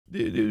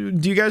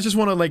Do you guys just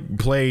want to like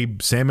play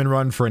Salmon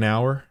Run for an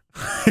hour?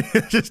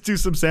 Just do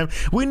some salmon.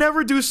 We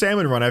never do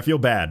Salmon Run. I feel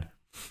bad.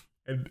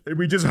 And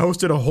we just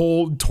hosted a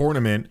whole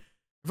tournament.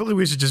 I feel like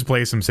we should just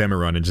play some Salmon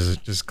Run and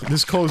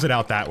just close it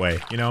out that way,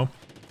 you know?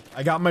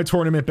 I got my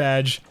tournament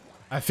badge.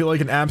 I feel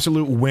like an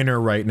absolute winner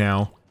right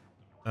now.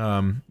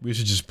 We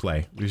should just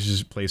play. We should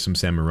just play some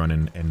Salmon Run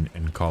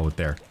and call it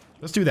there.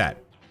 Let's do that.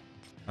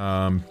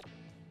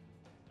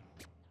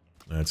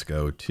 Let's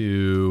go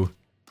to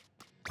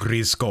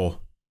Grisco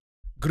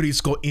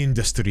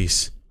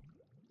Industries.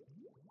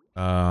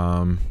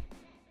 I'll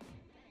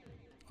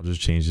just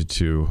change it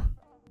to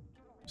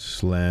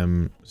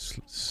Slamlin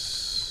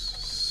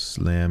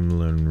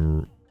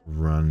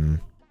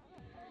Run.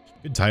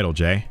 Good title,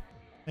 Jay.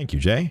 Thank you,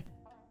 Jay.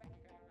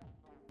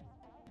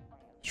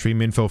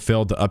 Stream info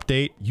failed to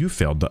update. You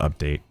failed to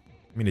update.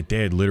 I mean, it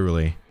did,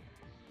 literally.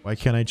 Why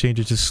can't I change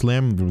it to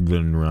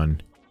Slamlin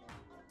Run?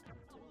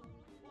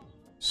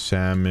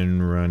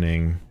 Salmon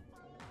running.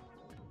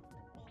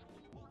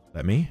 Is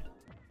that me?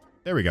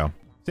 There we go.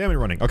 Salmon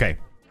running. Okay.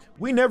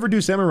 We never do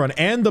Salmon Run,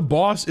 and the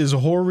boss is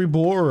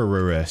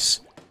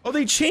Horriboris. Oh,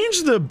 they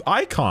changed the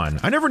icon.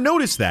 I never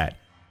noticed that.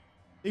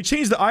 They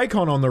changed the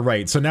icon on the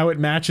right, so now it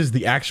matches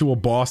the actual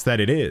boss that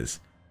it is.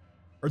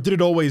 Or did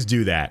it always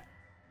do that?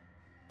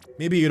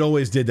 Maybe it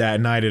always did that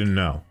and I didn't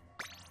know.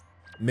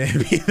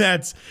 Maybe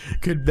that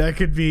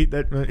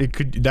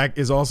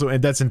is also,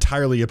 and that's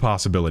entirely a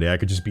possibility. I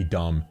could just be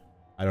dumb.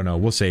 I don't know.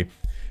 We'll see.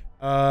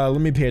 Let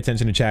me pay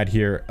attention to chat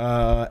here.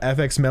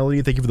 FX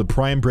Melody, thank you for the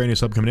Prime brand new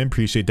sub coming in.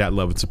 Appreciate that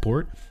love and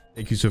support.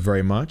 Thank you so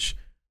very much.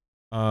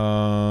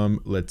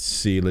 Let's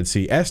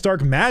see. S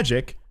Dark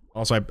Magic.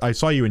 Also, I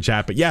saw you in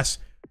chat, but yes.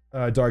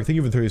 Dark, thank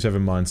you for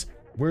 37 months.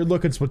 Weird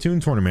looking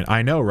Splatoon tournament.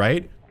 I know,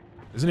 right?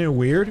 Isn't it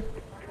weird?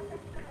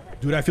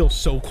 Dude, I feel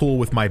so cool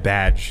with my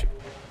badge.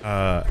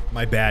 My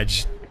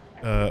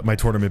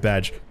tournament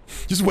badge.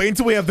 Just wait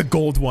until we have the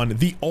gold one.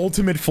 The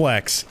ultimate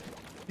flex.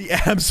 The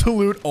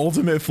absolute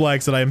ultimate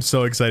flex that I am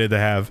so excited to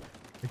have.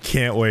 I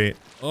can't wait.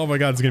 Oh my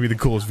god, it's gonna be the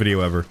coolest video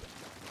ever.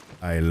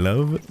 I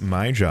love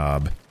my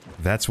job.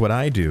 That's what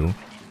I do.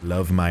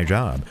 Love my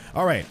job.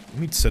 Alright, let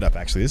me sit up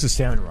actually. This is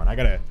Salmon Run. I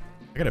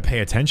gotta pay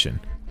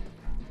attention.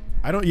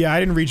 I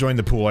didn't rejoin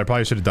the pool. I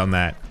probably should have done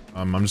that.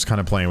 I'm just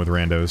kind of playing with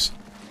randos.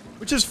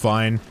 Which is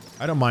fine.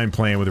 I don't mind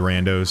playing with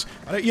randos.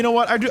 You know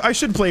what? I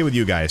should play with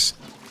you guys.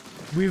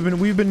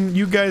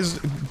 You guys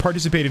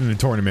participated in a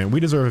tournament. We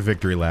deserve a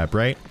victory lap,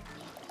 right?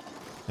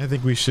 I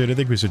think we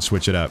should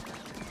switch it up.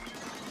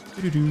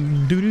 Where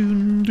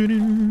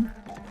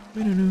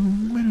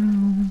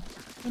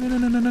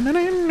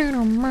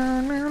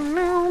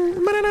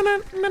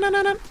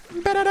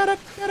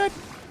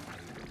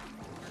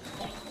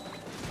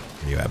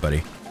you at,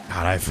 buddy?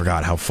 God, I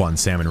forgot how fun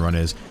Salmon Run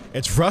is.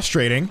 It's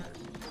frustrating,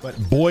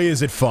 but boy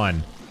is it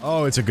fun.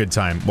 Oh, it's a good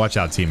time. Watch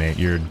out, teammate.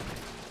 You're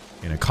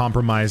in a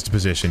compromised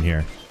position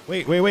here.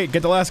 Wait,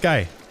 get the last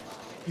guy.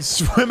 He's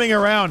swimming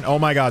around. Oh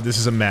my god, this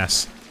is a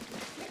mess.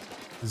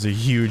 This is a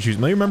huge... Let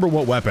me remember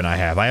what weapon I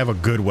have. I have a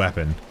good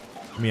weapon.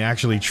 Let me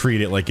actually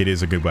treat it like it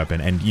is a good weapon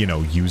and, you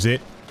know, use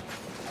it.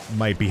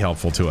 Might be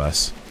helpful to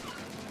us.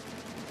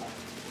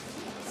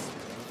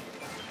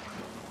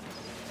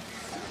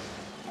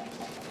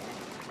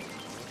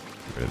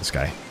 Get rid of this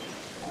guy.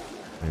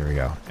 There we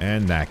go.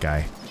 And that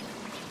guy.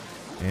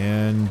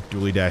 And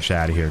dually dash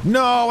out of here.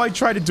 No, I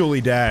tried to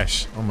dually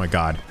dash. Oh my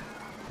god.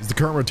 Is the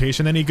current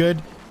rotation any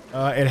good?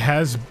 It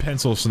has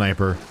pencil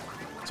sniper.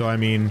 So, I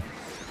mean...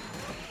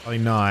 Probably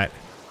not.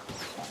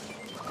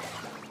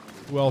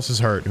 Who else is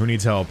hurt? Who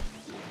needs help?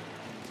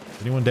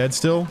 Is anyone dead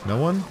still? No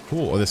one?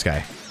 Cool. Oh, this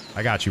guy.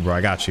 I got you, bro.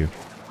 I got you.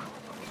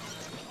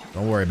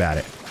 Don't worry about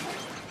it.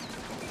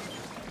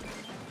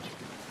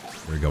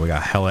 There we go. We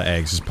got hella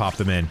eggs. Just pop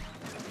them in.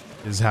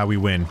 This is how we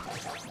win.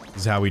 This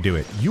is how we do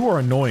it. You are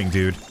annoying,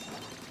 dude.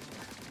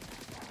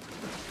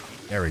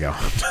 There we go.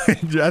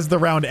 As the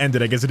round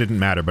ended, I guess it didn't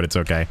matter, but it's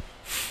okay.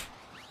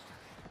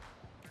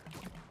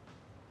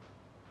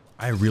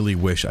 I really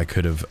wish I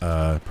could have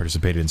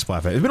participated in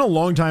Splatfest. It's been a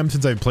long time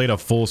since I've played a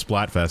full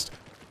Splatfest.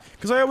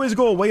 Because I always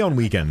go away on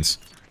weekends.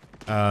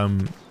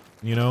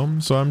 You know?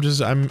 So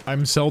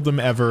I'm seldom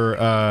ever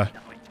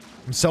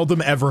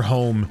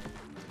home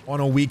on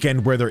a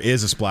weekend where there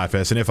is a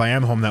Splatfest. And if I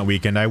am home that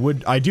weekend,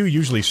 I do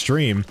usually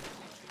stream.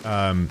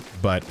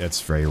 But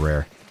it's very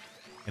rare.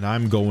 And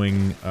I'm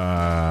going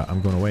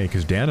away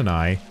because Dan and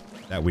I,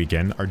 that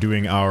weekend, are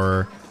doing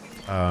our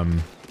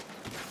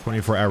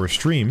 24-hour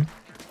stream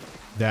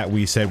that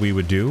we said we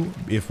would do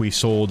if we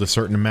sold a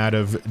certain amount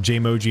of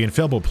JayMoji and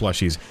Felbo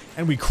plushies.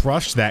 And we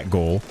crushed that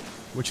goal,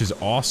 which is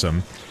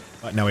awesome.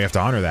 But now we have to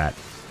honor that.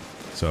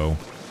 So,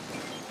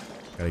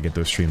 gotta get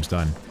those streams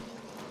done.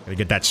 Gotta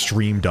get that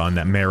stream done,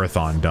 that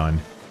marathon done.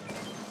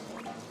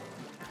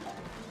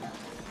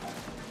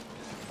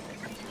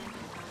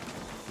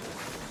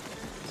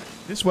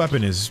 This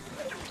weapon is...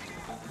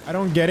 I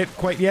don't get it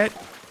quite yet.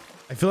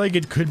 I feel like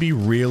it could be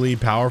really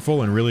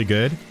powerful and really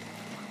good.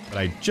 But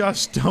I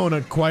just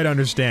don't quite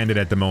understand it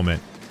at the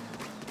moment.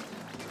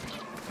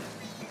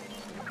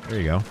 There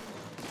you go.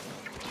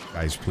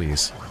 Guys,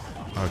 please.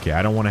 Okay,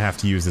 I don't want to have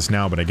to use this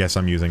now, but I guess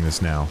I'm using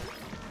this now.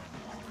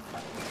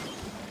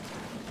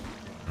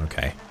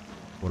 Okay.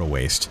 What a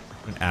waste.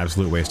 An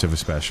absolute waste of a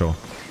special.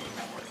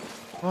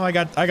 Well, I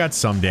got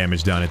some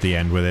damage done at the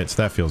end with it,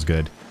 so that feels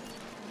good.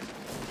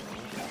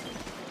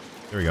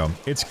 There we go.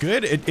 It's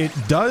good. It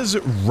does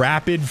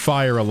rapid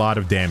fire a lot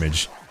of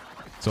damage.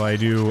 So I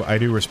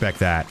do respect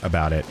that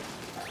about it.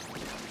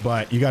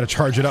 But you gotta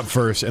charge it up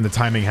first, and the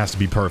timing has to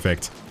be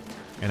perfect.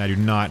 And I do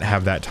not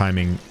have that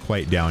timing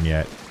quite down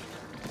yet.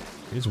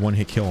 It is one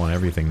hit kill on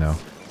everything, though.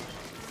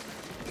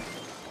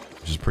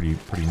 Which is pretty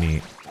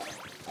neat.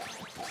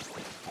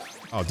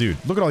 Oh, dude,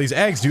 look at all these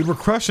eggs, dude. We're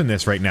crushing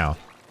this right now.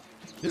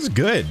 This is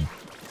good.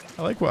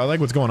 I like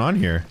what's going on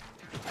here.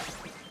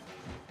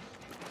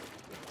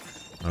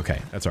 Okay,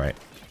 that's all right.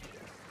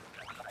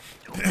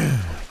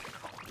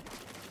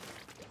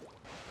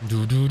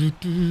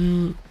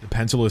 The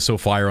pencil is so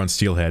fire on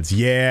steelheads.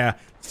 Yeah,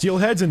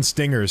 steelheads and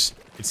stingers.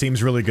 It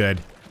seems really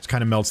good. Just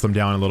kind of melts them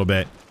down a little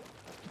bit,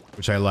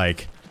 which I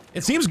like.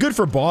 It seems good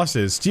for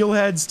bosses.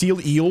 Steelheads,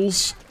 steel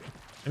eels.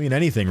 I mean,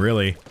 anything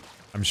really.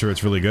 I'm sure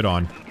it's really good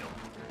on.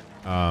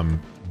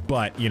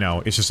 But, you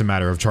know, it's just a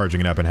matter of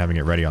charging it up and having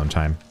it ready on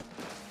time.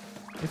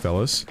 Hey,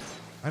 fellas.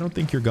 I don't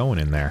think you're going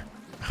in there.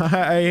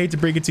 I hate to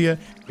break it to you.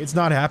 It's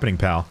not happening,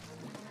 pal.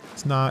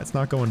 It's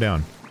not going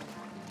down.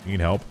 You need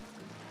help?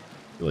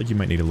 I feel like you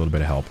might need a little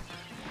bit of help.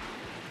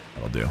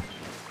 That'll do.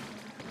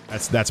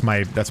 That's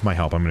my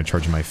help. I'm gonna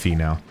charge you my fee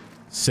now.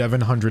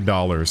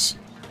 $700.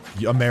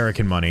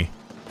 American money.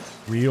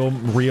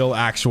 Real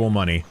actual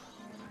money.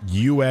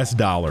 US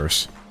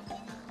dollars.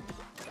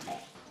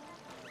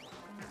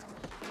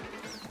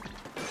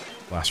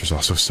 Blaster's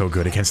also so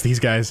good against these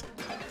guys.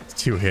 It's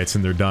 2 hits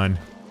and they're done.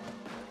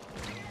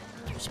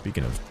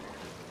 Speaking of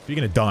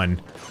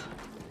done.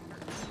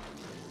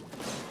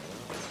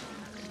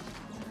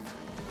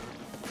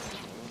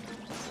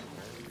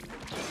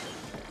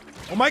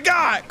 Oh my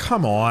god!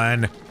 Come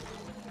on!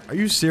 Are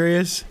you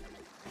serious?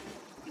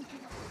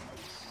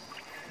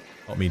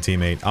 Help me,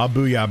 teammate. I'll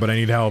booyah, but I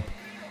need help.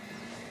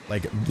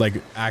 Like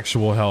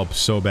actual help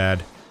so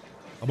bad.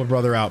 Help a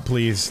brother out,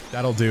 please.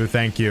 That'll do,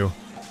 thank you.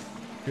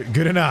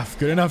 Good enough.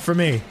 Good enough for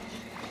me.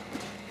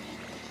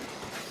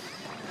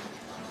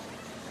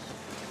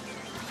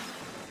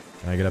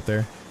 Can I get up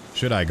there?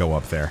 Should I go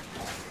up there?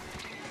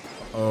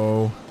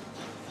 Uh-oh.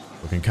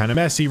 Looking kind of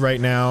messy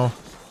right now.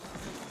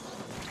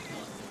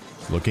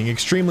 Looking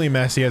extremely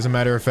messy, as a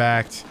matter of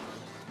fact.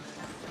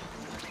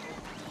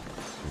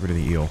 Get rid of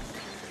the eel.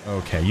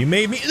 Okay, you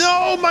made me-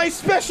 No! My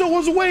special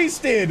was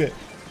wasted!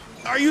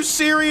 Are you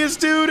serious,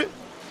 dude?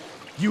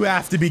 You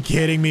have to be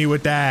kidding me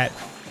with that.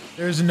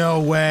 There's no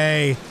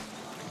way.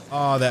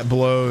 Oh, that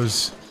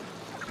blows.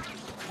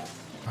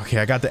 Okay,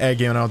 I got the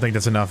egg in. I don't think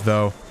that's enough,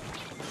 though.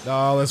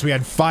 Oh, unless we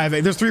had 5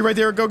 eggs. There's 3 right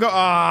there. Go, go.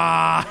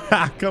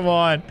 Ah, come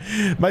on.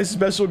 My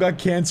special got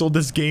canceled.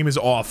 This game is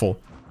awful.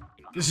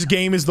 This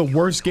game is the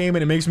worst game,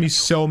 and it makes me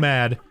so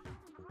mad.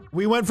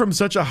 We went from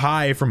such a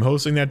high from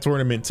hosting that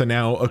tournament to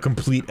now a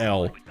complete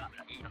L.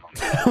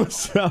 That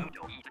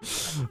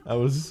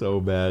was so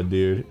bad,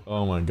 dude.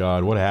 Oh my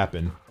god, what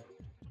happened?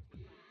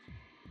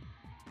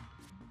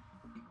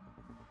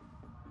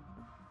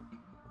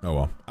 Oh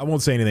well, I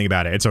won't say anything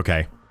about it. It's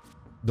okay.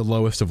 The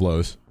lowest of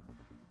lows.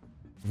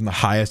 From the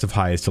highest of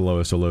highs to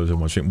lowest of lows in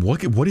one stream.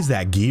 What is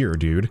that gear,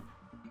 dude?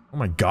 Oh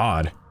my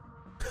god.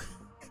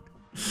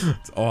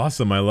 It's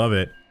awesome. I love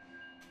it.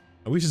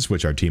 We should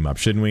switch our team up,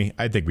 shouldn't we?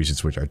 I think we should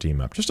switch our team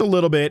up. Just a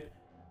little bit.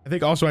 I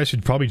think also I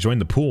should probably join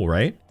the pool,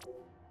 right?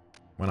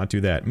 Why not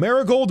do that?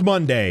 Marigold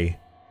Monday!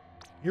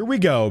 Here we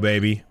go,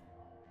 baby.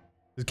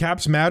 Does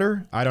caps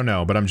matter? I don't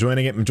know, but I'm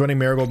joining it. I'm joining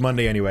Marigold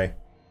Monday anyway.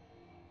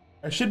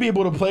 I should be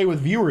able to play with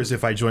viewers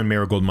if I join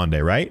Marigold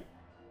Monday, right?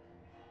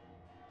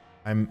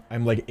 I'm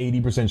like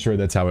 80% sure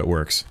that's how it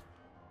works.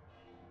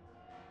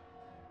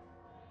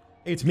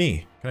 Hey, it's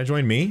me. Can I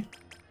join me?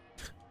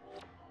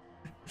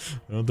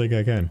 I don't think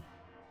I can.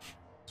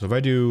 So if I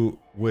do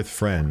with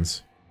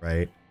friends,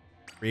 right?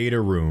 Create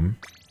a room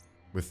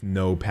with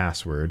no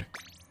password.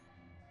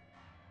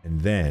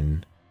 And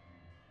then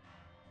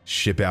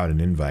ship out an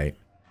invite.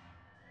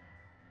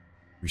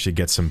 We should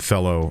get some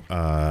fellow,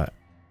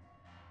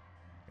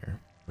 here,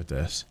 with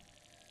this.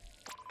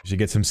 We should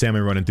get some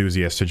salmon run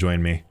enthusiasts to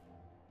join me.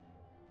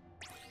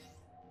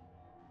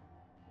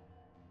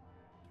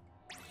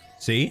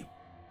 See?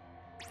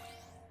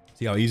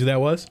 See how easy that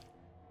was?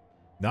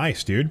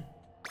 Nice, dude.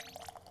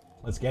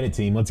 Let's get it,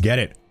 team. Let's get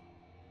it.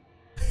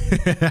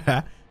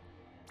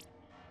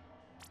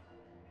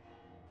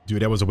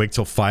 Dude, I was awake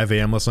till 5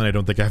 AM last night. I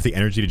don't think I have the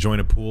energy to join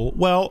a pool.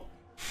 Well,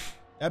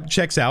 that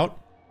checks out.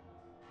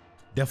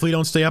 Definitely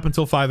don't stay up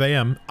until 5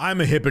 AM.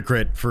 I'm a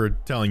hypocrite for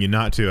telling you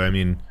not to. I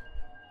mean,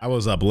 I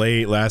was up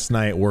late last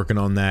night working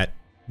on that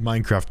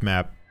Minecraft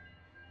map.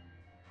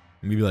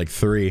 Maybe like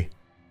 3.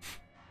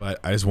 But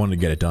I just wanted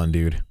to get it done,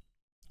 dude.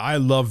 I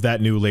love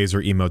that new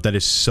laser emote. That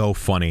is so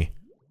funny.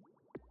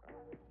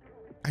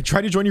 I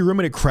tried to join your room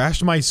and it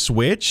crashed my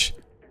Switch?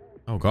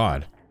 Oh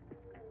god.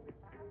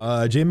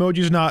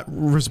 JayMoji's not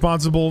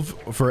responsible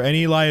for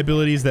any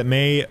liabilities that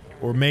may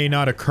or may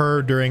not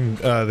occur during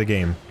the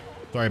game.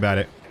 Sorry about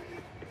it.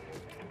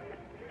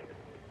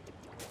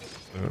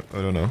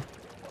 I don't know.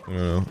 I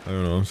don't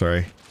know. I'm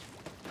sorry.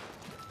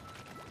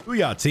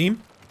 Booyah,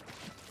 team.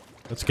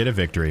 Let's get a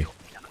victory.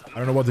 I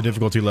don't know what the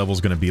difficulty level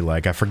is going to be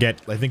like. I forget.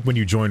 I think when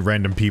you join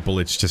random people,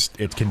 it's just,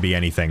 it can be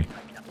anything.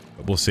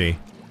 But we'll see.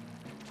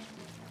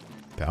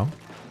 Pal?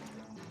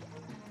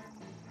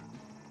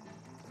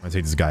 I'm gonna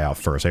take this guy out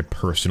first. I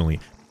personally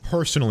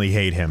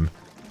hate him.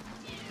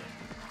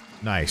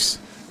 Nice.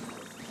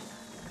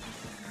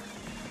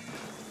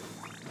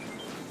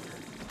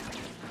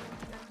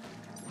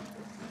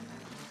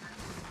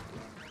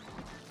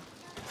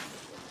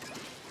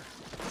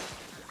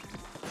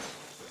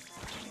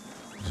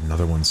 There's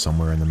another one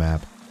somewhere in the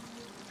map.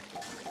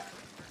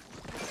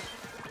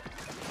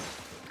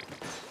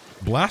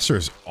 Blaster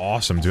is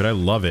awesome, dude. I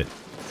love it.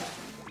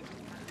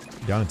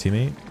 Down a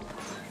teammate?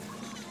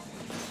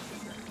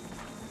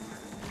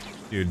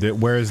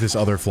 Dude, where is this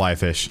other fly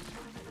fish?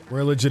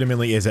 Where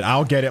legitimately is it?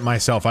 I'll get it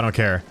myself. I don't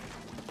care.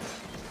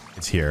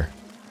 It's here.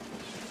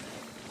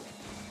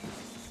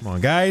 Come on,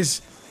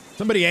 guys.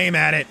 Somebody aim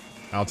at it.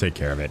 I'll take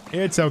care of it.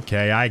 It's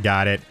okay. I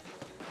got it.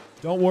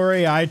 Don't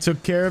worry. I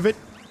took care of it.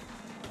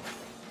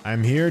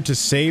 I'm here to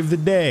save the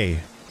day.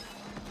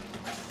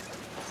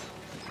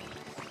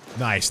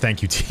 Nice.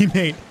 Thank you,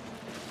 teammate.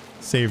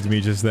 Saved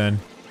me just then.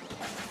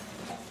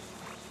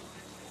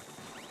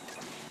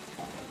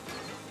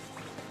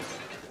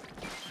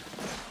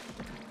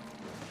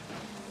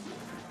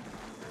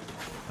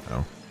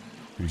 Oh.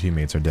 Two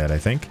teammates are dead, I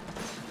think.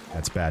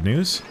 That's bad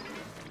news.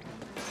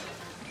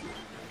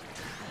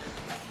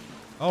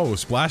 Oh,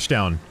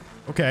 splashdown.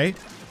 Okay.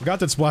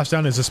 Forgot that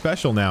splashdown is a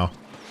special now.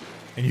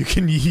 And you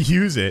can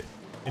use it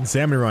in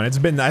Salmon Run. It's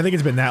been, I think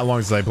it's been that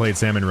long since I played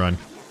Salmon Run.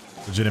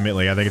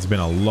 Legitimately, I think it's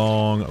been a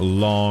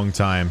long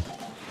time.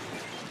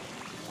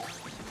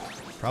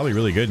 Probably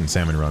really good in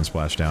Salmon Run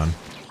splashdown.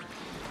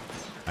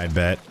 I'd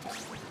bet.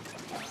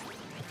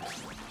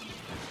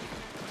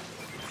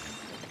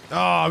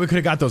 Oh, we could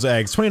have got those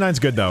eggs. 29's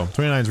good though.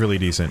 29's really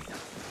decent.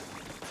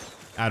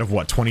 Out of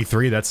what,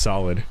 23? That's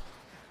solid.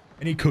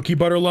 Any cookie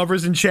butter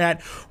lovers in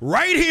chat?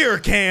 Right here,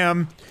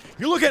 Cam!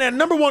 You're looking at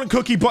 #1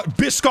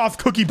 Biscoff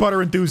cookie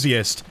butter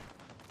enthusiast.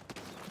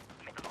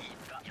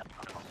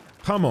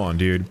 Come on,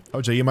 dude.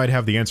 OJ, you might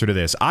have the answer to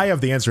this. I have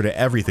the answer to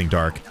everything,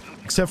 Dark.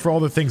 Except for all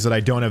the things that I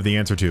don't have the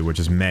answer to, which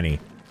is many.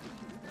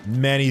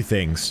 Many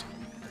things.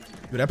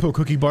 Dude, I put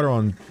cookie butter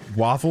on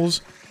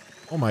waffles?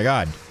 Oh my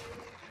god.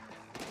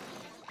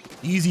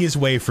 Easiest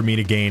way for me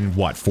to gain,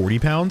 what, 40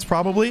 pounds,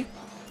 probably?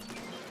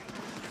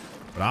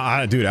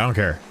 But dude, I don't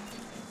care.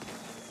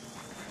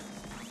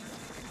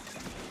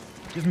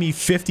 Give me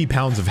 50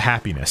 pounds of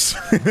happiness.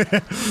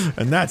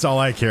 And that's all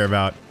I care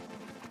about.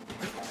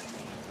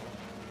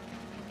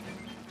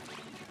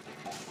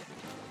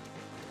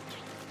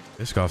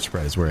 Biscoff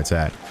spread is where it's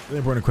at. Really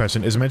important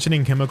question. Is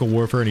mentioning chemical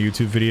warfare in a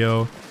YouTube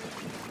video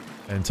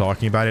and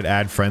talking about it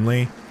ad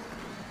friendly?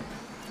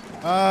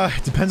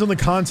 It depends on the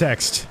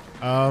context.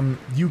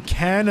 You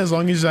can, as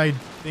long as I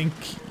think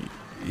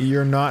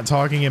you're not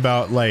talking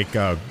about, like,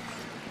 a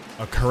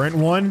current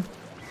one.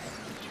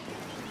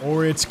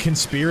 Or it's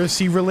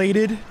conspiracy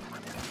related.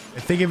 I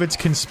think if it's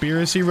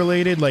conspiracy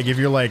related, like if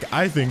you're like,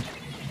 I think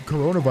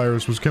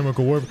coronavirus was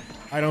chemical warfare,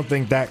 I don't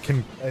think that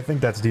can, I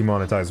think that's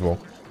demonetizable.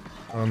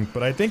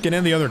 But I think in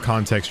any other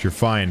context, you're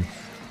fine.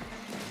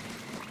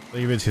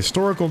 Like if it's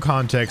historical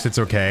context, it's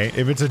okay.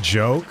 If it's a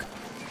joke,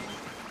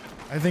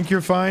 I think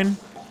you're fine.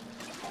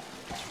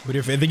 But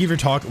I think if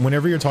you're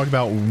whenever you're talking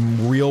about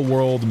real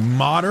world,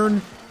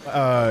 modern,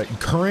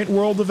 current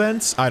world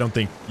events, I don't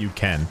think you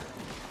can.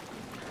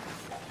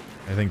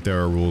 I think there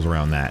are rules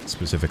around that,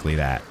 specifically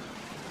that.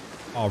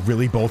 Oh,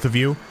 really? Both of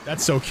you?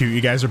 That's so cute. You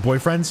guys are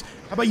boyfriends?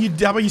 How about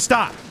you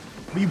stop?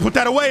 How about you put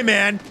that away,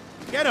 man?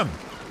 Get him!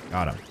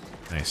 Got him.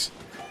 Nice.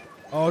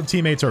 All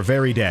teammates are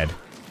very dead.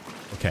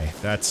 Okay,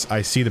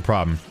 I see the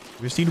problem.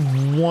 We just need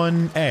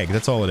one egg,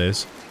 that's all it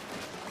is.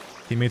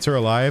 Teammates are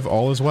alive,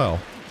 all is well.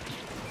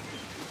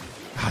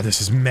 God,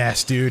 this is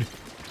mess, dude.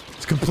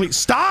 It's complete-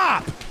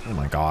 Stop! Oh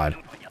my god.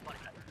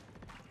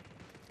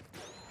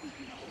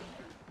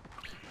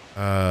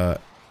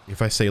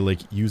 If I say, like,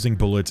 using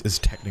bullets is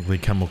technically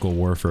chemical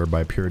warfare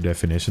by pure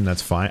definition,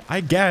 that's fine.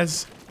 I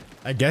guess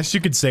you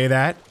could say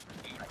that.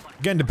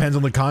 Again, depends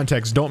on the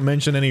context. Don't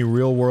mention any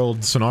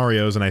real-world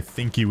scenarios, and I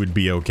think you would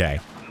be okay.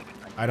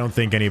 I don't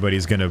think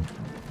anybody's gonna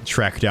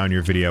track down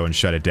your video and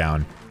shut it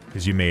down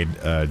because you made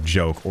a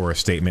joke or a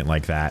statement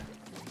like that.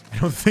 I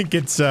don't think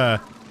it's, I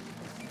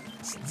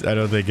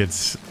don't think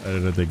it's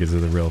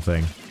the real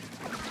thing.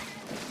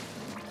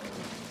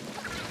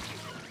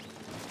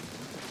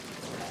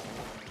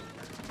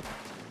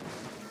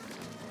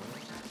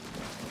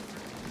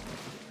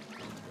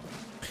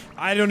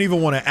 I don't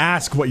even want to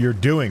ask what you're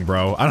doing,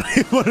 bro. I don't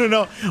even want to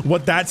know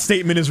what that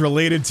statement is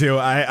related to.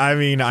 I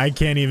mean, I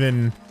can't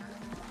even...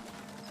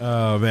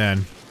 Oh,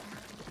 man.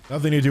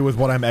 Nothing to do with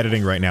what I'm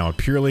editing right now.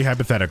 Purely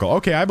hypothetical.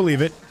 Okay, I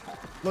believe it.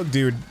 Look,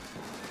 dude.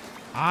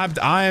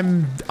 I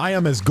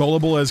am as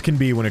gullible as can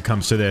be when it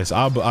comes to this.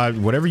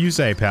 Whatever you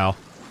say, pal.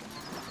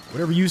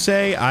 Whatever you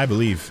say, I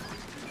believe.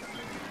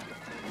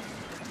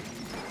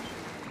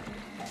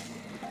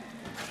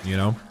 You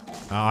know?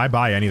 I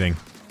buy anything.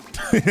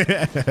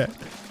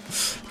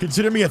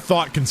 Consider me a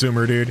thought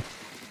consumer, dude.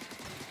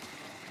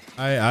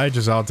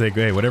 I'll take,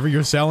 hey, whatever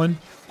you're selling,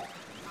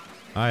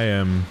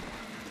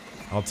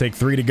 I'll take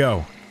 3 to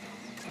go.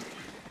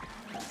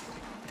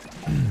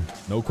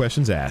 No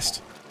questions asked.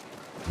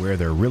 Where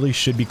there really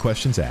should be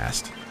questions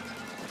asked.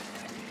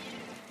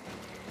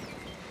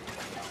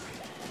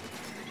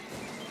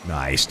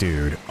 Nice,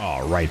 dude.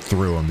 Oh, right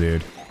through him,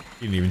 dude.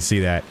 You didn't even see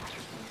that.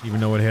 Didn't even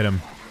know what hit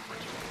him.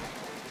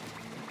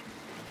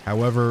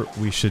 However,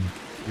 we should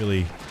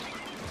really be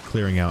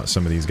clearing out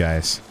some of these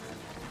guys.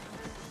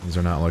 These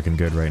are not looking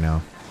good right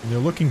now. And they're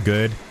looking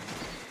good,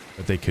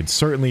 but they could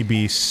certainly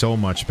be so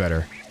much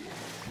better.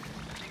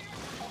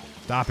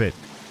 Stop it.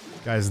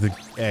 Guys, the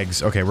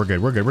eggs. Okay, we're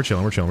good. We're good. We're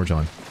chilling. We're chilling. We're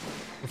chilling.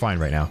 We're fine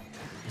right now.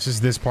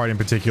 This part in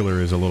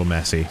particular is a little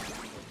messy.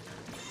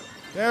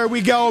 There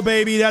we go,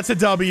 baby. That's a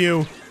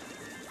W.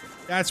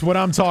 That's what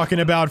I'm talking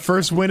about.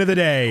 First win of the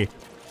day.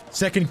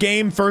 Second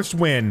game, first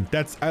win.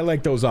 I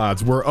like those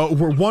odds. We're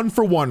 1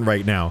 for 1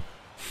 right now.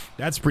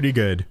 That's pretty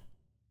good.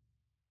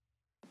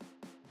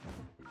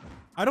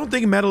 I don't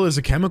think metal is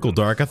a chemical,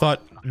 Dark. I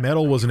thought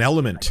metal was an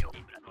element.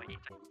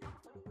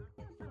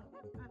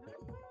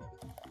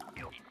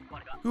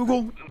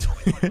 Google.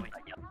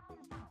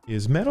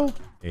 Is metal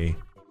a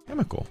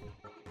chemical?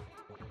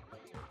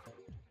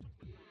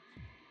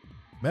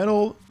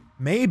 Metal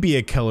may be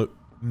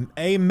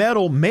a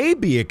metal may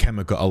be a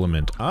chemical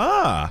element.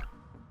 Ah,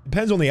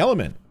 depends on the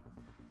element.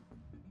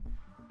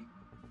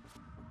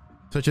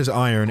 Such as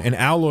iron, an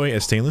alloy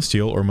as stainless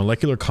steel, or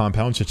molecular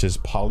compound such as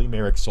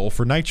polymeric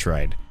sulfur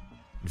nitride.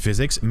 In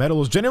physics,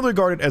 metal is generally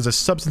regarded as a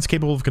substance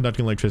capable of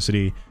conducting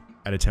electricity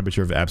at a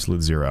temperature of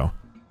absolute 0.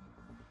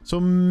 So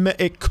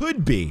it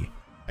could be,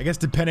 I guess,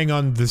 depending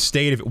on the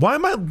state of it. Why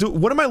am I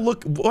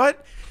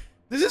what?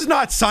 This is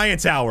not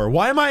science hour.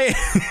 Why am I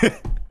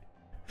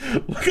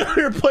look out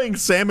here playing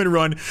Salmon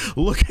Run,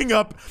 looking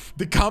up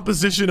the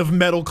composition of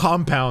metal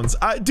compounds.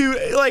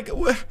 Dude, like,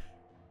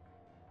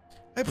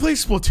 I play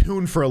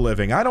Splatoon for a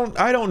living. I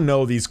don't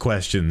know these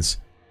questions.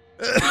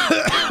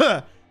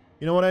 You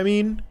know what I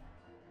mean?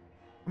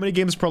 How many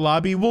games per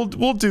lobby? We'll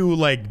do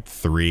like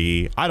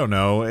 3. I don't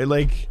know.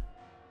 Like,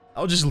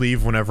 I'll just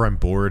leave whenever I'm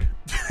bored.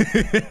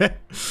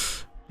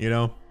 You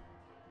know?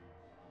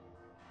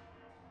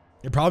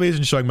 It probably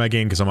isn't showing my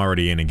game because I'm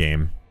already in a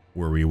game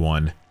where we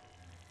won.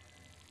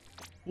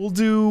 We'll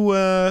do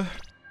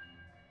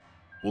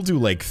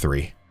like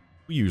 3.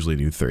 We usually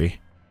do 3.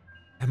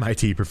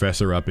 MIT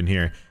professor up in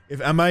here.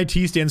 If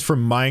MIT stands for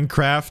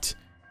Minecraft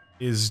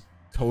is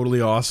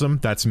totally awesome,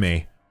 that's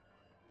me.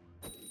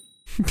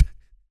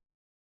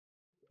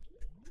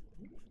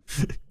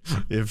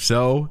 If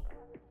so,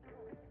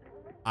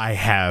 I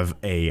have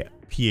a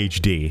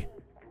PhD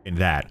in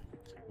that,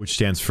 which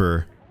stands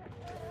for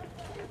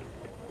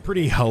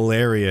pretty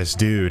hilarious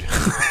dude.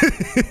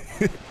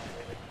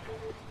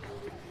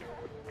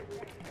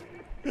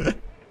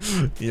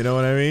 You know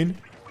what I mean?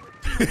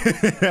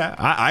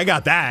 I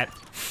got that.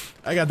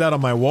 I got that on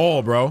my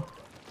wall, bro.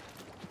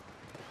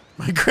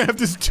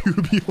 Minecraft is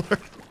tubular.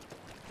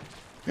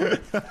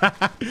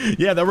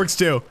 Yeah, that works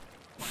too.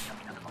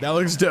 That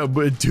looks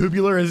but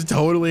tubular is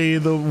totally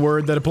the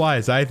word that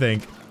applies, I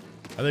think.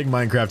 I think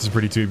Minecraft is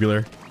pretty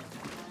tubular.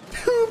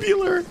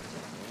 Tubular!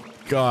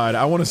 God,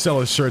 I want to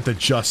sell a shirt that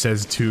just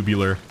says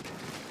tubular.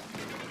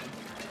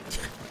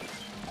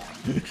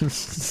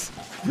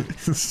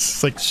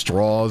 It's like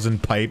straws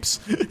and pipes.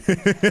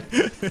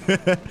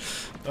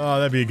 Oh,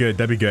 that'd be good.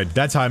 That'd be good.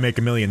 That's how I make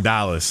 $1 million.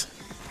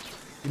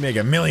 You make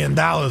 $1 million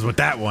with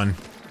that one.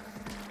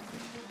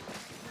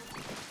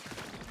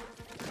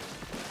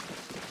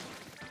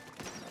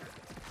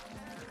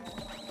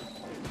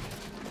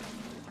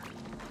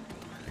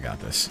 I got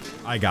this.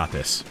 I got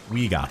this.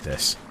 We got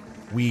this.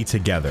 We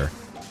together,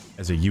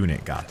 as a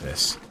unit, got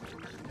this.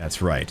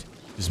 That's right.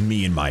 Just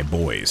me and my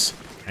boys.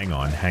 Hang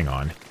on, hang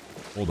on.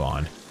 Hold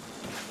on.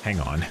 Hang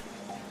on.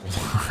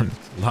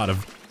 Hold on. A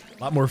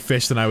lot more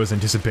fish than I was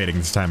anticipating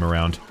this time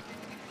around.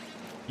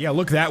 Yeah,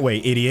 look that way,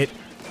 idiot.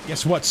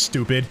 Guess what,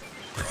 stupid?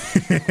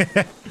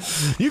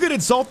 You could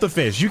insult the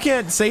fish. You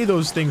can't say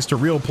those things to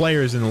real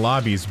players in the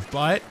lobbies,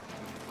 but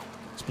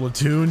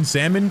Splatoon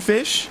salmon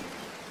fish?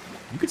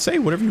 You could say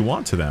whatever you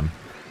want to them.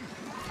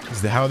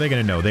 How are they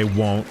gonna know? They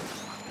won't.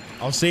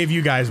 I'll save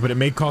you guys, but it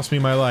may cost me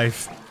my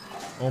life.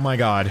 Oh my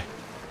god.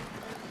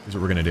 Here's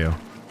what we're gonna do.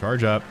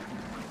 Charge up.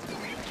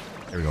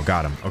 There we go,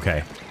 got him.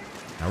 Okay.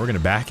 Now we're gonna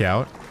back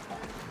out.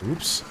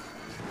 Oops.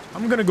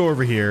 I'm gonna go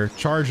over here,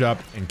 charge up,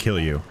 and kill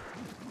you.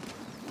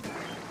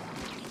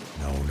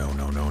 No, no,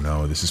 no, no,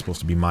 no. This is supposed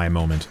to be my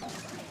moment.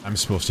 I'm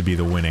supposed to be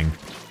the winning.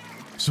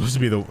 I'm supposed to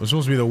be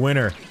the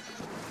winner.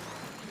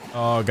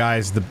 Oh,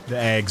 guys, the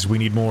eggs. We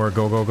need more.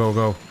 Go, go, go,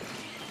 go.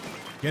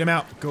 Get him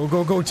out. Go,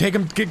 go, go. Take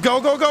him. Go,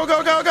 go, go,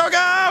 go, go, go,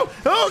 go!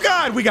 Oh,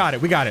 God! We got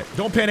it. We got it.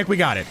 Don't panic. We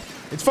got it.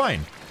 It's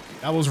fine.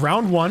 That was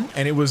round 1,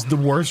 and it was the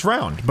worst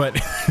round, but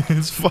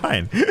it's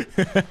fine.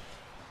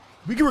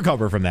 We can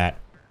recover from that.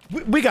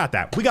 We got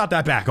that. We got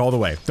that back all the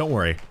way. Don't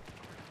worry.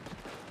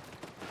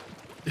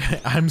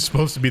 I'm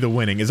supposed to be the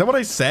winning. Is that what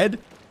I said?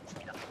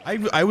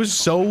 I was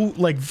so,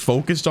 like,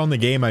 focused on the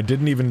game, I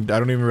don't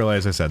even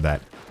realize I said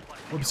that.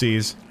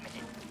 Whoopsies.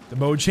 The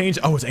mode changed?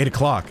 Oh, it's 8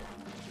 o'clock.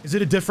 Is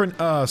it a different,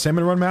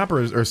 Salmon Run map,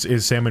 or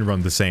is Salmon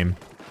Run the same?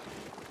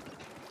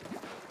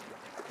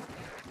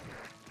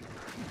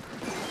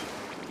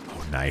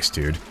 Oh, nice,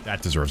 dude.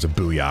 That deserves a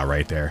booyah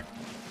right there.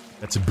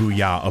 That's a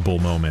booyah-able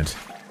moment.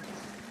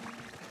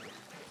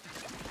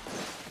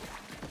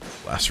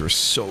 Blaster is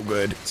so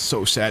good. It's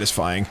so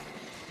satisfying.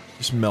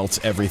 Just melts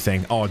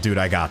everything. Oh, dude,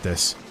 I got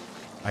this.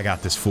 I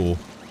got this, fool.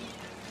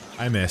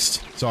 I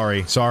missed.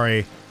 Sorry,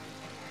 sorry.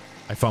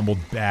 I fumbled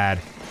bad.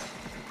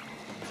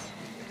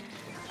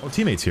 Oh,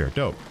 teammates here.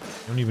 Dope.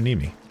 You don't even need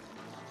me.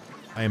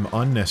 I am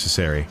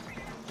unnecessary.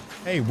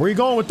 Hey, where you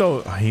going with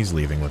those? Oh, he's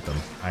leaving with them.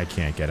 I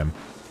can't get him.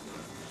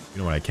 You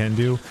know what I can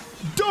do?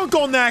 Dunk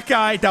on that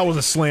guy! That was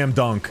a slam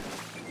dunk.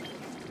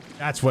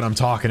 That's what I'm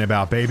talking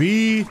about,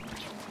 baby.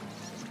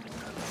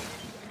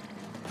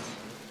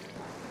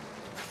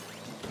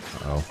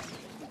 Uh-oh.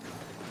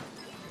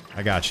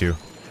 I got you.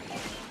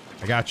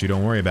 I got you.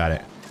 Don't worry about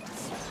it.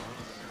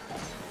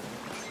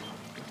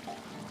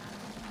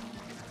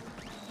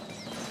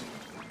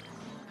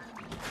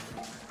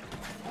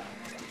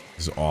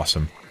 This is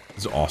awesome. This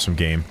is an awesome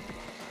game.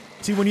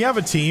 See, when you have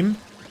a team,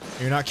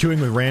 and you're not queuing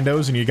with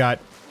randos, and you got...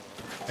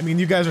 I mean,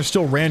 you guys are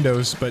still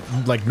randos, but,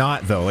 like,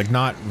 not, though. Like,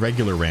 not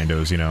regular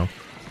randos, you know?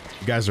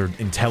 You guys are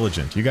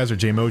intelligent. You guys are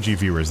JayMoji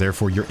viewers,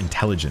 therefore you're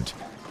intelligent.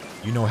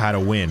 You know how to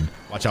win.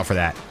 Watch out for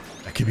that.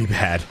 That could be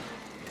bad.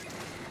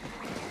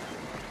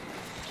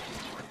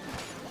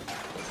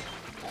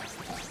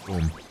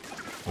 Boom.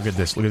 Look at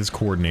this. Look at this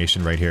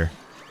coordination right here.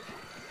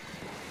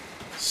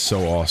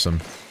 So awesome.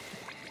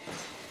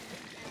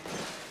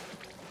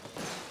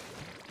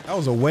 That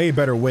was a way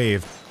better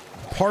wave.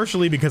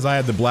 Partially because I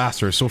had the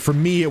blaster, so for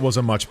me it was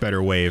a much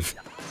better wave.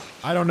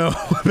 I don't know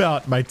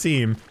about my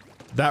team.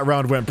 That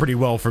round went pretty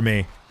well for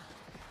me.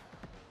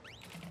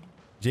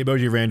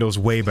 JayMoji randos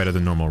way better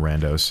than normal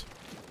randos.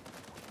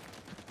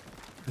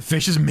 The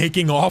fish is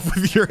making off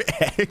with your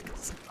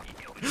eggs.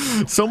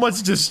 So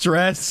much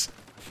distress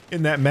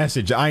in that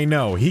message. I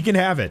know. He can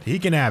have it. He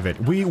can have it.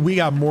 We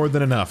got more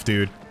than enough,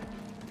 dude.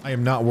 I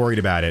am not worried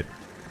about it.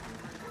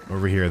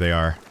 Over here they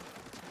are.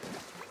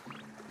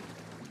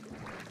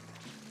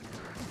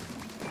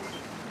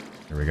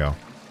 There we go.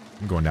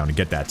 I'm going down to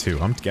get that too.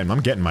 I'm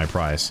getting my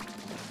prize.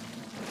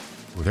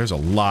 Ooh, there's a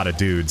lot of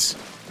dudes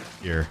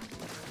here.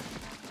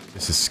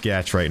 This is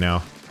sketch right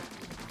now.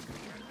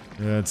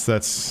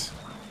 That's...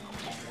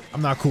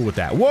 I'm not cool with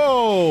that.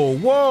 Whoa!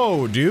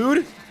 Whoa,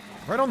 dude!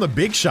 Right on the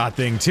big shot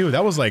thing, too.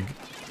 That was, like,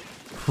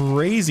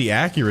 crazy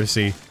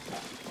accuracy.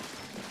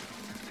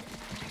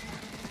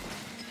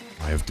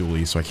 I have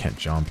dualies, so I can't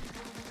jump.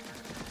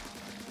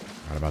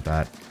 Forgot about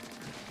that.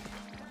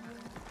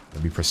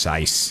 Gotta be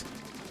precise.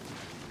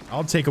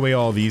 I'll take away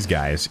all these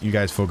guys. You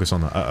guys focus on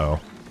the... Uh-oh.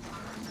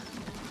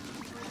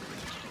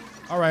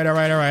 Alright,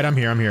 alright, alright. I'm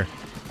here, I'm here.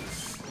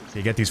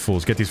 Okay, get these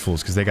fools,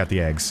 because they got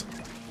the eggs.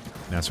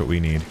 And that's what we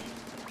need.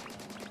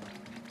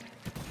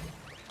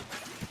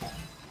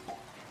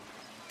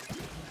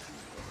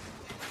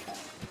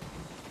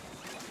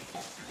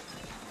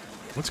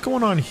 What's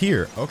going on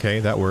here? Okay,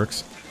 that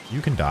works.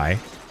 You can die.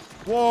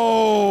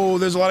 Whoa!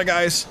 There's a lot of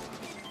guys.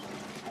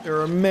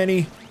 There are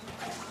many.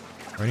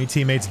 Are any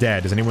teammates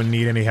dead? Does anyone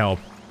need any help?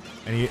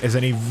 Is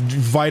any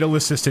vital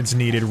assistance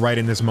needed right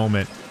in this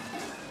moment?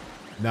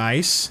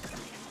 Nice.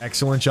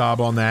 Excellent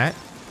job on that.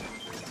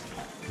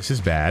 This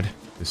is bad.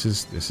 This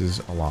is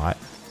a lot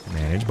to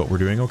manage, but we're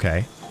doing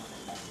okay.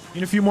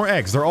 Need a few more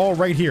eggs. They're all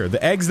right here.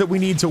 The eggs that we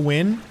need to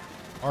win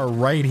are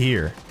right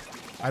here.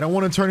 I don't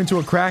want to turn into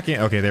a Kraken.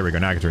 Okay, there we go.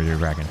 Now I can turn into a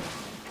Kraken.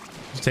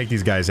 Just take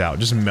these guys out.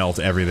 Just melt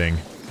everything.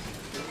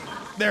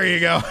 There you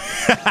go.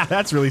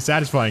 That's really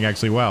satisfying,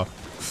 actually. Wow.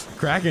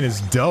 Kraken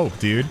is dope,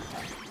 dude.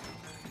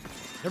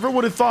 Never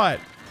would have thought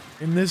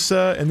in this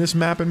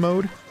map and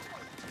mode.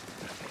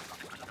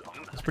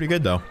 It's pretty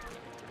good though.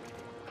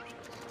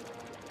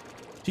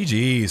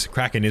 GG's.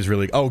 Kraken is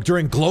really... Oh,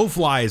 during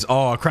glowflies.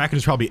 Oh, Kraken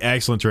is probably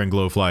excellent during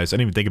glowflies. I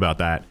didn't even think about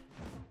that.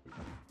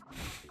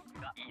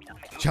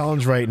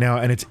 Challenge right now,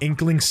 and it's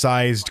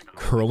inkling-sized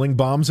curling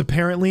bombs,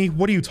 apparently.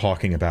 What are you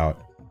talking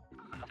about?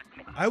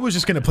 I was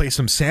just gonna play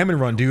some Salmon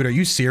Run, dude. Are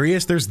you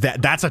serious? There's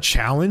that. That's a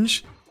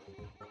challenge?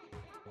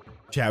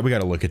 Chat, we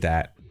gotta look at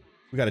that.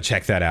 We gotta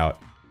check that out.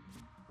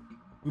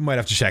 We might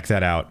have to check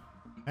that out.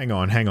 Hang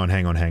on, hang on,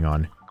 hang on, hang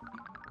on.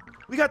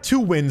 We got 2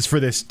 wins for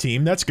this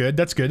team. That's good,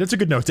 that's good. That's a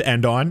good note to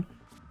end on.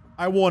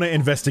 I want to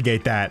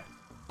investigate that.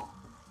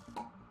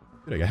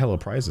 Dude, I got hella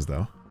prizes,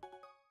 though.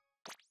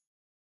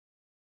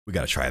 We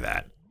gotta try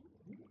that.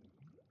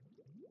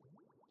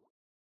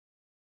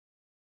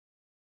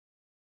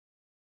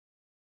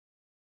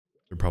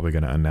 They're probably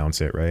gonna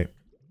announce it, right?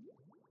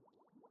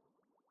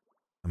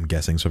 I'm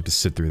guessing, so I have to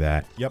sit through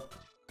that. Yep.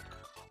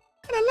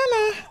 La la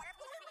la.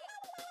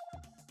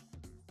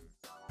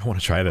 I want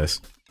to try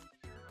this.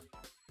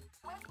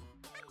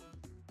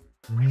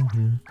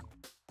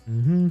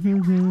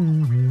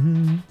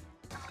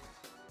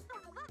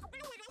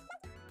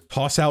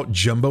 Toss out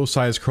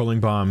jumbo-sized curling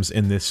bombs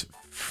in this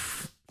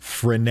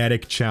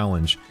frenetic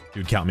challenge.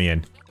 Dude, count me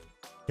in.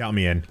 Count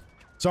me in.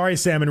 Sorry,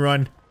 Salmon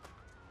Run.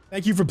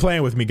 Thank you for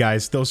playing with me,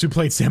 guys. Those who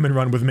played Salmon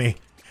Run with me.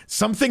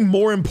 Something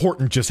more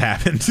important just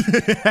happened.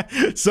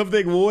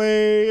 Something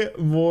way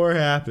more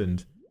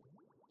happened.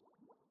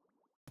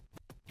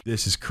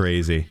 This is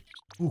crazy.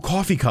 Ooh,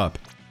 coffee cup.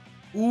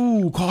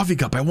 Ooh, coffee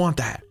cup. I want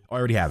that. Oh, I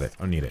already have it.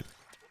 I don't need it.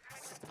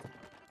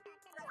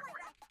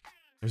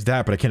 There's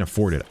that, but I can't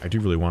afford it. I do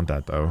really want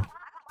that, though.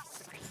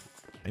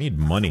 I need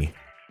money.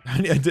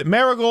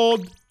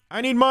 Marigold!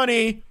 I need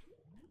money!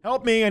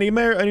 Help me! I need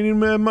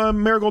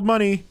Marigold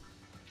money.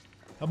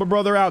 Help a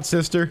brother out,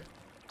 sister.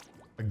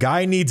 A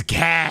guy needs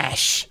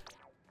cash!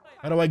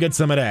 How do I get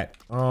some of that?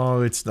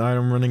 Oh,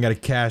 I'm running out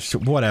of cash.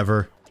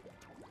 Whatever.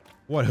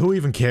 What? Who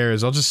even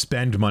cares? I'll just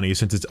spend money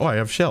since it's- oh, I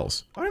have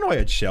shells. I didn't know I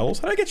had shells.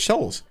 How did I get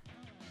shells?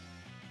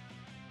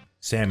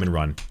 Salmon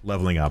Run.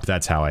 Leveling up.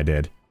 That's how I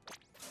did.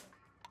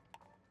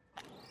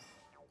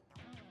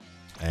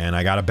 And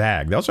I got a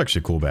bag. That was actually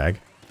a cool bag.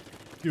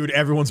 Dude,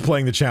 everyone's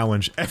playing the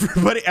challenge.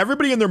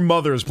 Everybody and their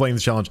mother is playing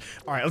the challenge.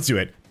 Alright, let's do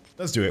it.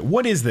 Let's do it.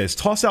 What is this?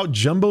 Toss out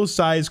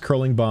jumbo-sized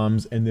curling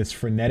bombs in this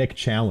frenetic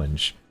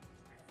challenge.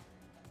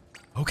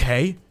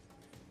 Okay.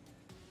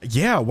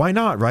 Yeah, why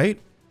not, right?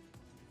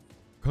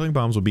 Curling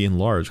bombs will be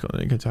enlarged.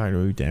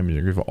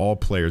 Damage for all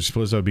players.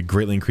 Explosives would be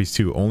greatly increased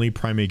too. Only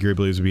primary gear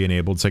abilities will be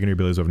enabled. Secondary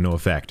abilities will have no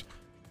effect.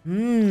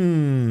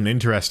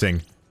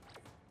 Interesting.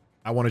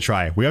 I want to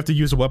try. We have to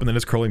use a weapon that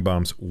has curling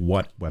bombs.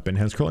 What weapon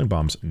has curling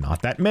bombs?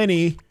 Not that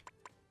many.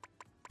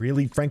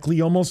 Really, frankly,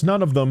 almost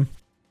none of them.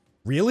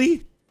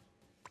 Really?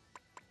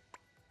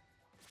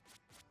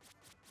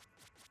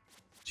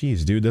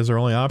 Jeez, dude, that's our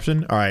only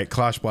option? Alright,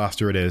 Clash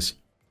Blaster it is.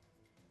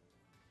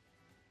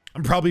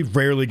 I'm probably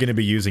rarely going to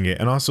be using it.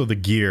 And also the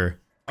gear.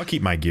 I'll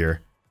keep my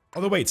gear.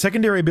 Although wait,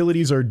 secondary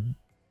abilities are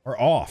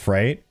off,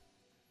 right?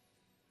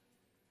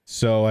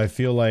 So I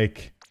feel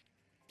like...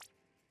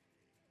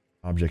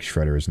 Object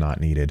Shredder is not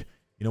needed.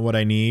 You know what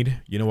I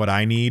need? You know what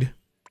I need?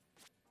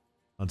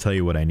 I'll tell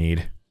you what I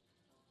need.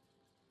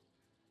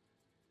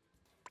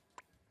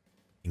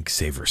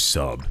 Inksaver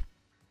sub.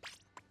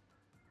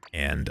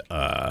 And,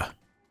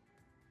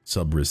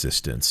 sub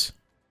resistance.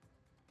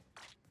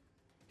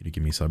 Can you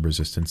give me sub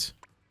resistance?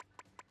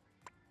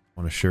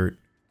 Want a shirt?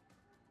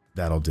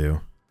 That'll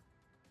do.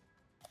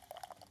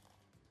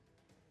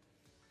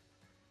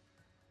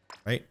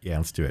 Right? Yeah,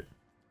 let's do it.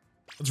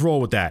 Let's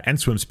roll with that and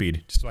swim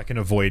speed, just so I can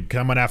avoid. Cause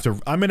I'm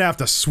gonna have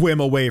to swim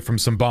away from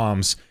some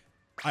bombs.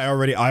 I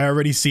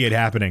already see it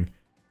happening.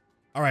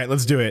 All right,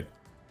 let's do it.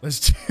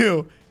 Let's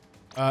do.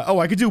 Oh,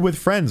 I could do with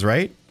friends,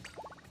 right?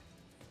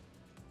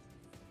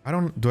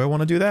 Do I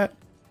want to do that?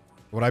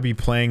 Would I be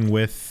playing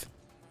with?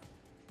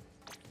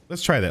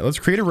 Let's try that. Let's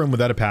create a room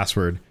without a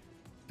password,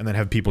 and then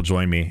have people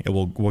join me.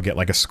 We'll get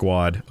like a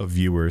squad of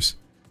viewers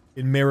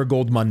in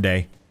Marigold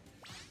Monday.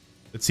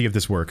 Let's see if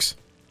this works.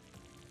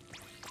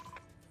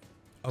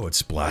 Oh, it's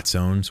Splat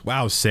Zones.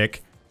 Wow,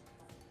 sick.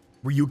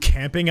 Were you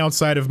camping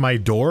outside of my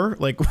door?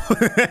 Like,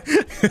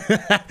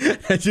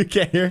 as you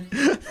get here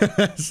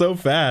so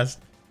fast.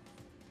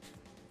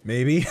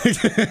 Maybe.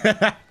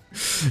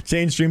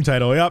 Change stream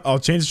title. Yep, I'll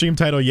change stream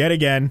title yet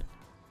again.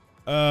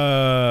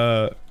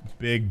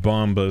 Big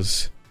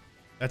bombas.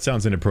 That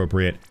sounds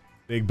inappropriate.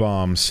 Big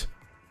bombs.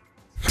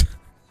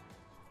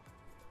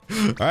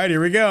 Alright,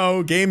 here we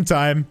go. Game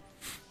time.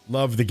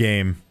 Love the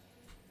game.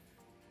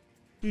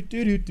 Look,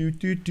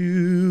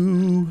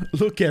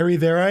 Gary,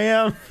 there I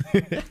am.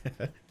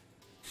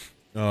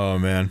 Oh,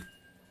 man.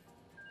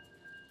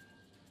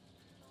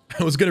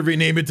 I was gonna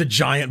rename it to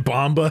Giant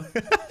Bomba.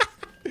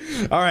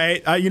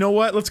 Alright, you know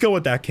what? Let's go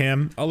with that,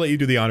 Cam. I'll let you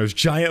do the honors.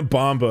 Giant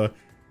Bomba.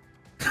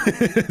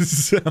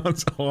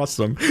 Sounds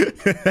awesome.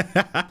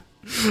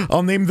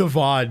 I'll name the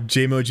VOD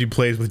JayMoji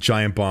plays with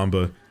Giant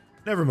Bomba.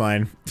 Never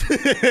mind.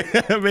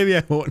 Maybe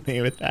I won't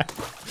name it that.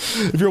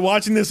 If you're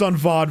watching this on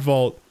VOD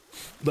Vault,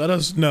 let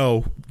us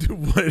know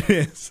what it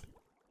is.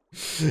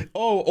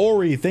 Oh,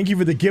 Ori, thank you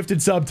for the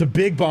gifted sub to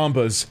Big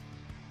Bombas.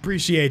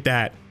 Appreciate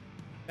that.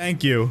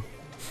 Thank you.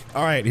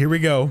 Alright, here we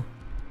go.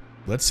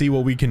 Let's see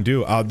what we can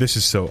do.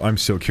 I'm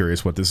so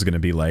curious what this is gonna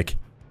be like.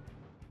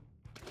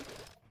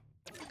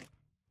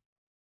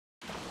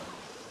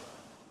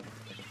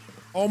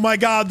 Oh my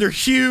god, they're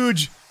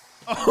huge!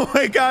 Oh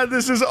my god,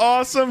 this is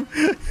awesome!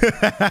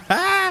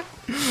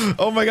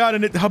 Oh my god,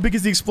 and how big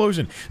is the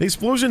explosion? The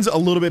explosion's a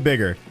little bit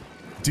bigger.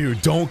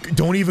 Dude,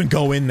 don't even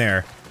go in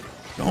there.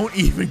 Don't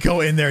even go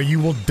in there, you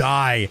will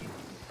die.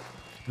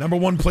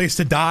 #1 place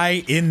to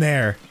die, in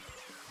there.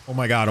 Oh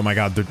my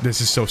god, this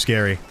is so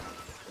scary.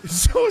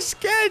 It's so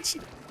sketch!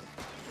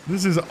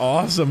 This is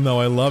awesome though,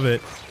 I love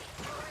it.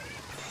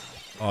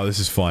 Oh, this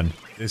is fun.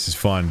 This is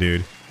fun,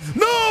 dude.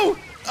 No!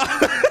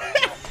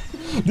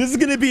 This is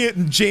gonna be a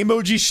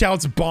JayMoji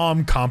Shouts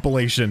Bomb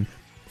compilation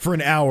for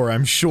an hour,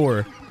 I'm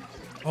sure.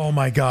 Oh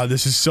my god,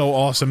 this is so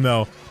awesome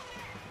though.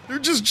 They're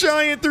just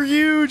giant. They're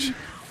huge. And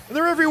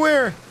they're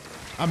everywhere.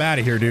 I'm out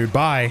of here, dude.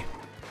 Bye.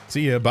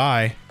 See ya.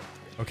 Bye.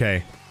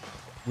 Okay.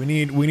 We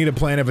need a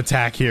plan of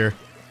attack here.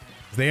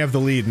 They have the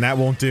lead, and that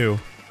won't do.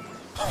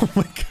 Oh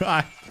my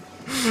god.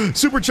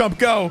 Super Chump,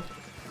 go!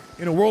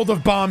 In a world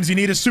of bombs, you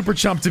need a Super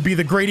Chump to be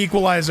the great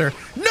equalizer.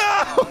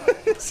 No!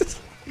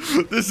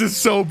 This is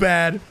so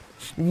bad.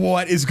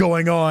 What is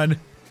going on?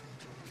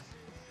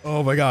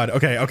 Oh my god.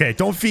 Okay, okay.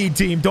 Don't feed,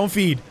 team. Don't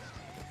feed.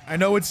 I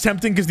know it's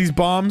tempting because these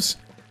bombs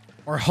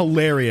are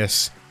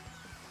hilarious.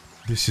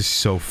 This is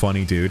so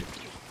funny, dude.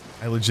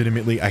 I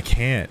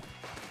can't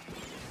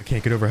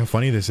get over how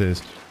funny this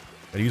is.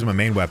 Gotta use my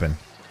main weapon.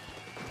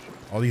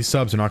 All these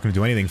subs are not going to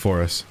do anything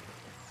for us.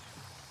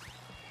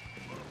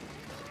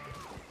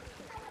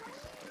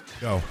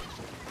 Go.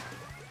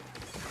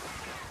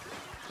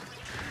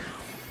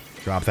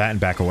 Drop that and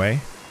back away.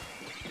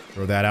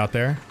 Throw that out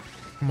there.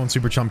 Come on,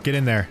 Super Chump, get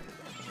in there.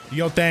 Do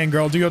your thing,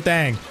 girl, do your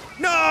thing.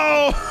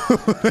 No!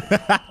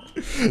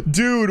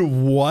 Dude,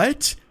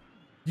 what?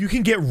 You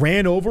can get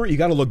ran over? You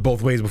gotta look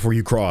both ways before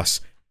you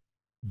cross.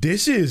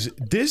 This is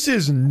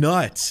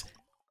nuts.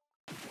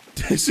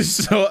 This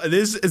is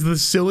the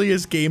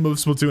silliest game of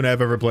Splatoon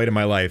I've ever played in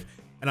my life.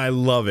 And I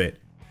love it.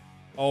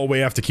 Oh, we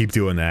have to keep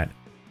doing that.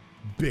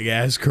 Big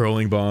ass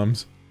curling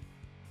bombs.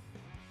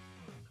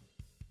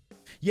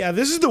 Yeah,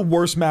 this is the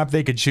worst map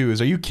they could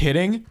choose. Are you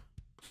kidding?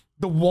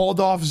 The walled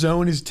off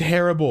zone is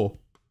terrible.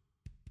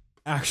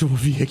 Actual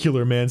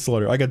vehicular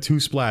manslaughter. I got 2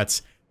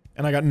 splats.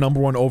 And I got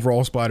 #1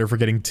 overall splatter for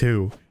getting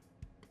 2.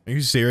 Are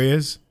you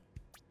serious?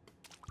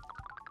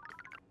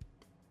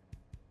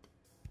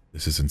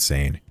 This is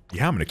insane.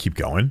 Yeah, I'm gonna keep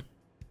going.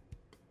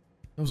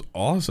 That was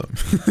awesome.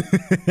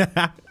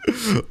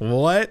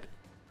 What?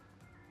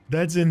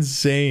 That's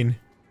insane.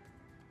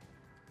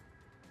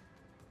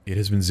 It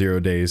has been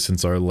 0 days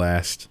since our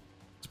last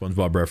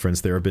SpongeBob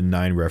reference. There have been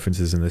 9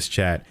 references in this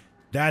chat.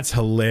 That's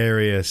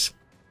hilarious.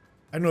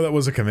 I didn't know that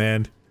was a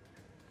command.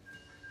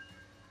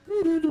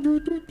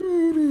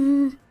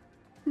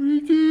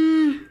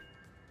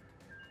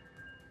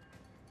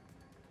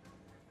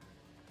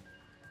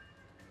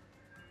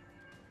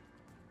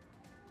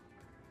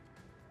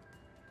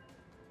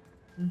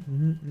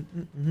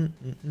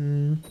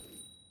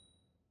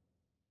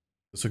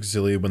 This looks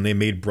silly. When they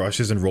made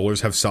brushes and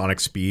rollers have sonic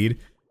speed.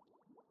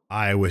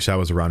 I wish I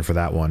was around for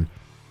that one.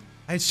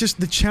 It's just,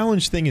 the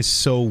challenge thing is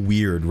so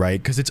weird,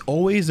 right? Because it's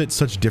always at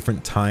such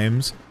different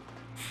times.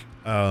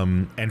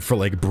 And for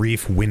like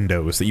brief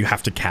windows that you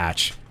have to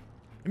catch.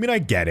 I mean, I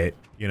get it,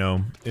 you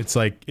know? It's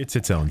like, it's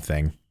its own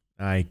thing.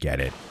 I get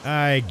it.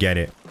 I get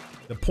it.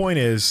 The point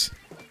is,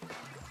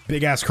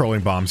 big ass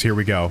curling bombs, here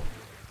we go.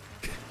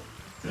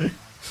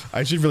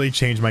 I should really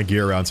change my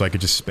gear around so I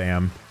could just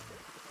spam.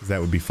 Because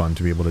that would be fun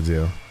to be able to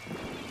do.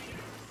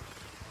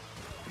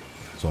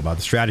 It's all about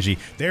the strategy.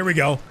 There we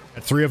go.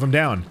 Got 3 of them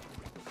down.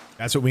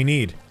 That's what we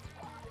need.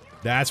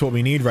 That's what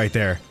we need right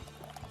there.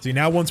 See,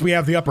 now once we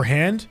have the upper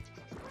hand,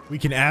 we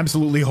can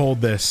absolutely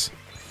hold this.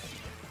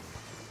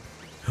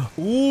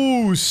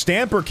 Ooh,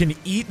 Stamper can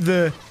eat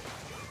the...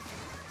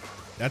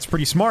 That's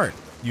pretty smart,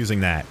 using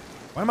that.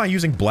 Why am I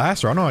using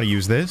Blaster? I don't know how to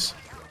use this.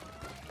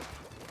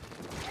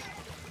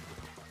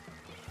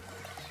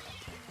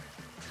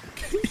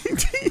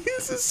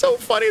 This is so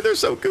funny. They're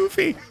so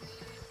goofy.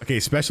 Okay,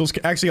 specials.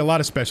 Actually, a lot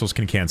of specials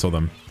can cancel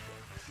them.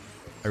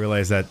 I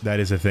realize that that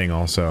is a thing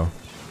also.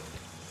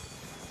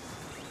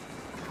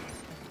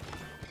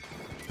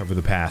 Cover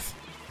the path.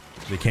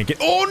 They can't get-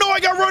 Oh no, I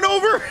got run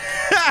over!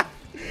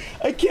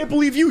 I can't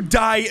believe you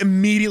die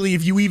immediately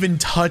if you even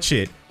touch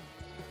it.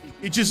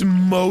 It just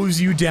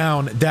mows you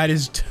down. That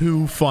is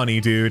too funny,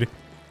 dude.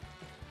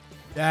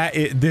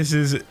 This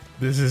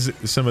is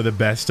some of the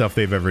best stuff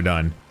they've ever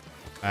done.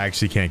 I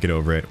actually can't get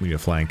over it. We need a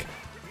flank.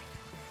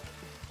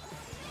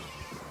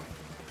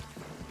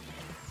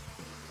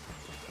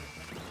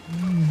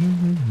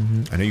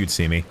 I knew you'd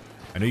see me.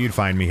 I knew you'd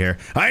find me here.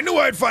 I knew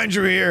I'd find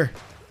you here!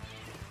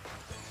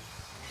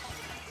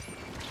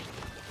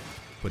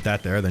 Put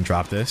that there, then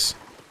drop this.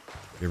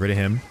 Get rid of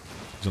him.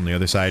 He's on the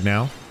other side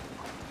now.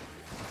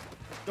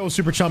 Go,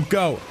 Super Chump,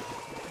 go!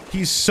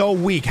 He's so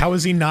weak. How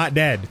is he not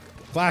dead?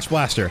 Clash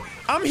Blaster.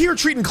 I'm here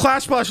treating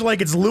Clash Blaster like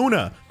it's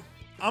Luna.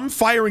 I'm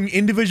firing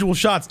individual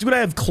shots. Dude, I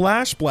have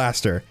Clash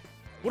Blaster.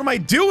 What am I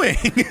doing?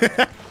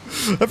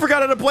 I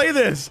forgot how to play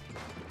this.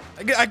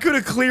 I could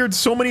have cleared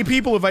so many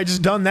people if I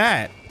just done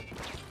that.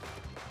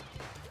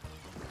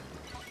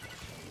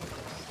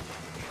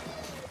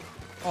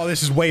 Oh,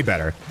 this is way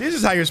better. This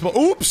is how you're supposed-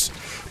 Oops!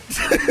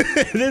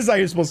 This is how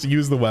you're supposed to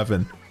use the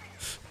weapon.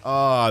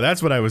 Oh,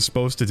 that's what I was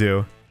supposed to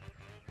do.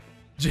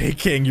 J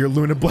King, your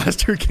Luna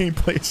Blaster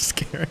gameplay is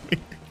scary.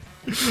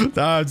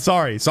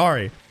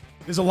 Sorry.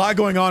 There's a lot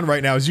going on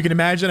right now. As you can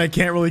imagine, I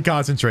can't really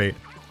concentrate.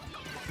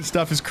 This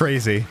stuff is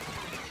crazy.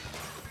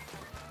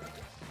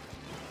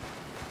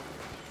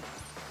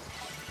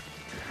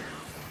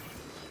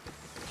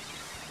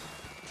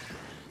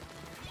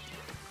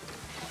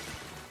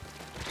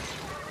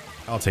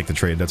 I'll take the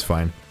trade, that's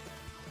fine.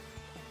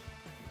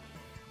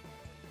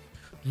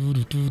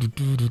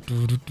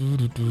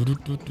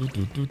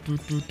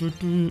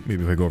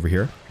 Maybe if I go over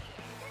here.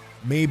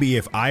 Maybe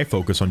if I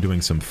focus on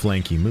doing some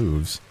flanky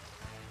moves,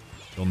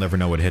 you'll never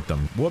know what hit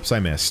them. Whoops, I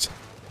missed.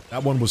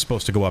 That one was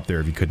supposed to go up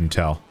there if you couldn't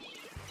tell.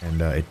 And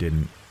it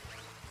didn't.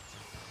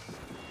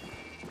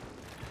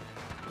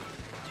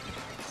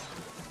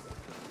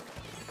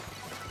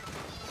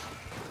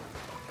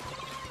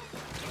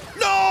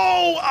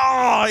 No!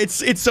 Ah,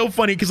 it's so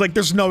funny because like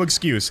there's no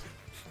excuse.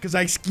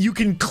 Because you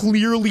can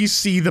clearly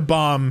see the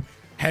bomb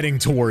heading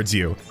towards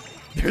you.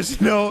 There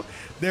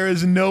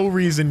is no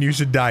reason you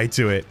should die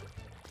to it.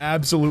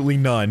 Absolutely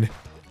none.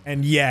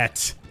 And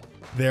yet,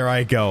 there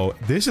I go.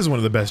 This is one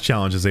of the best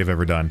challenges they've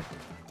ever done.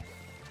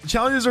 The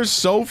challenges are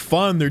so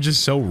fun, they're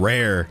just so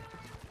rare.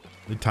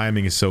 The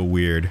timing is so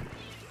weird.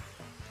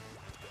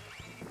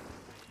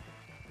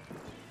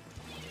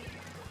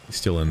 He's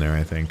still in there,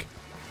 I think.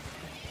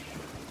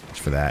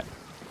 Watch for that.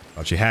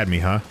 Thought you had me,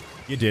 huh?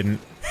 You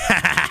didn't.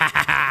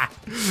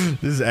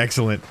 This is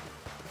excellent.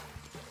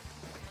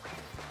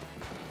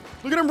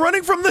 Look at him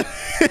running from the...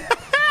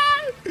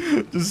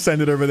 Just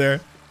send it over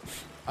there.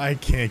 I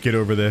can't get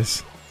over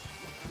this.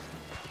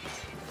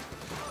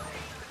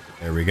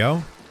 There we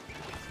go.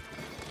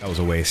 That was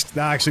a waste.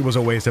 That actually was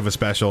a waste of a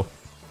special.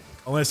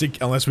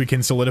 Unless we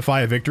can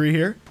solidify a victory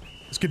here.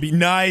 This could be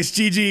nice.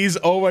 GG's.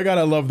 Oh my god,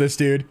 I love this,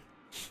 dude.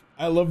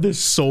 I love this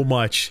so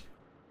much.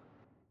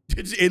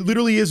 It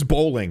literally is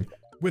bowling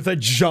with a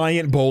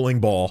giant bowling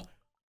ball.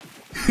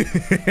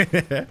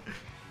 I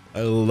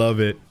love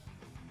it.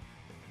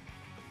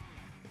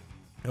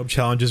 I hope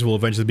challenges will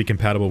eventually be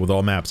compatible with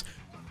all maps.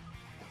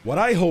 What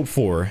I hope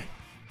for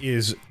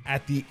is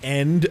at the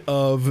end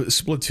of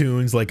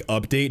Splatoon's like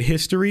update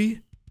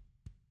history,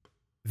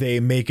 they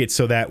make it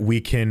so that we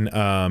can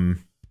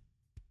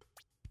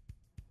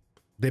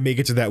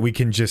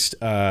just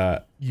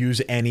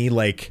use any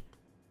like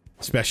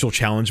special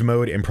challenge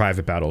mode in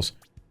private battles.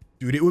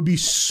 Dude, it would be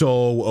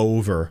so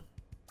over.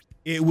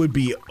 It would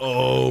be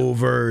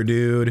over,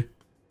 dude.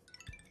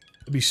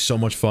 It'd be so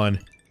much fun.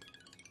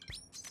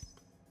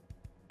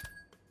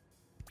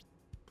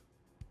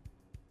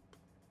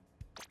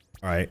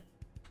 Alright.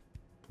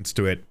 Let's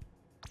do it.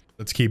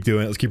 Let's keep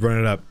doing it. Let's keep running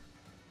it up.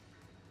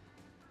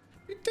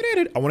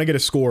 I want to get a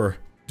score.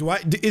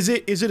 Is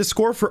it a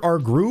score for our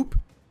group?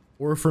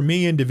 Or for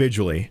me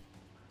individually?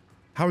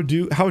 How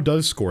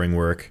does scoring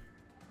work?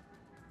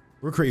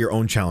 We'll create your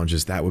own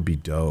challenges. That would be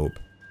dope.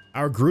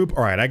 Our group?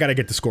 Alright, I gotta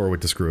get the score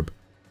with this group.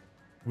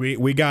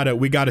 We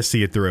gotta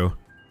see it through.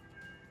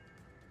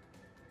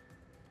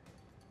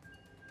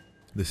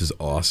 This is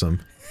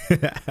awesome.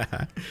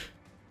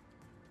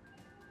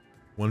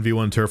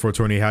 1v1 Turf War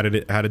tourney, how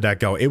did that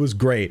go? It was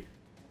great.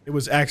 It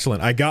was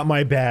excellent. I got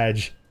my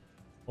badge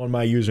on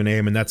my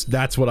username, and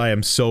that's what I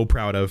am so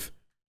proud of.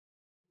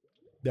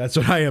 That's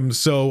what I am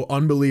so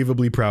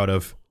unbelievably proud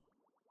of.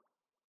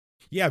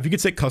 Yeah, if you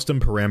could set custom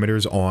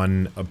parameters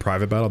on a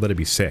private battle, that'd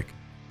be sick.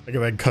 Like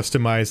if I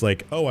customize,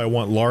 like, oh, I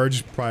want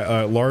large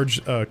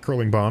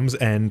curling bombs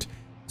and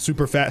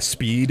super fast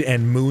speed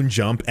and moon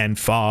jump and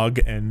fog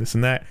and this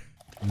and that.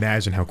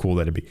 Imagine how cool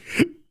that'd be.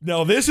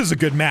 No, this is a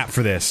good map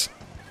for this.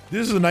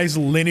 This is a nice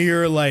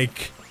linear,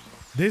 like,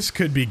 this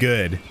could be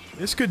good.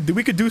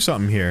 We could do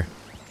something here.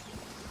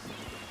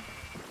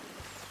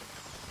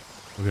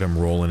 Look at him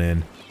rolling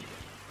in.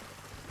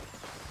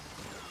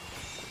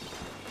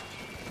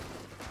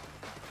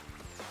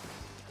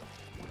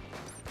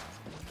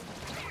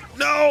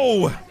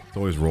 No! It's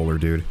always roller,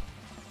 dude.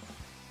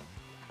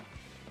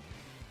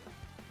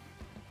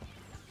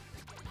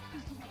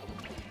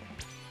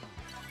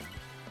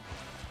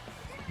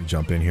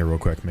 Jump in here real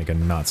quick, make a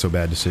not so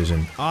bad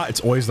decision. Ah, it's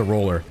always the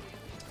roller.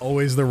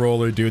 Always the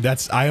roller, dude.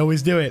 I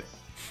always do it.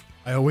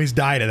 I always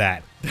die to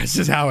that. That's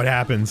just how it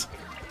happens.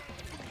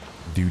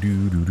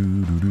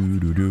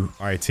 Do.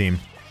 All right, team.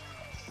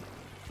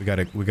 We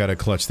gotta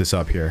clutch this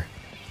up here.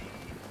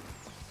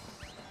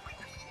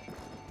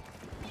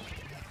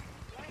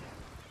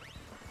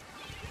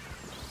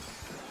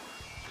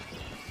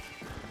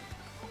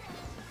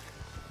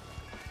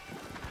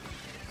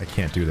 I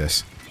can't do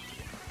this.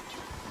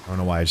 I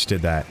don't know why I just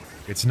did that.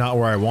 It's not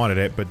where I wanted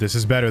it, but this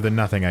is better than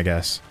nothing, I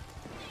guess.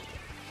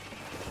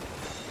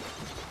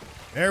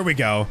 There we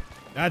go.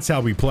 That's how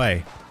we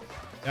play.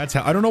 That's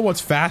how- I don't know what's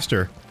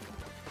faster.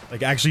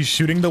 Like, actually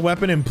shooting the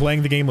weapon and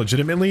playing the game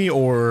legitimately,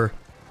 or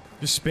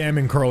just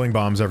spamming curling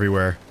bombs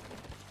everywhere.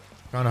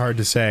 Kinda hard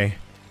to say.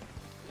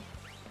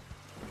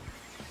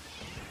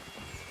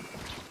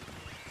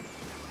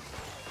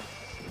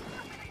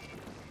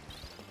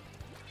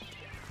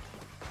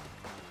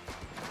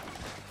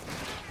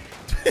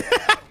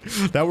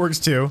 That works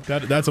too.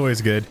 That's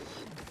always good.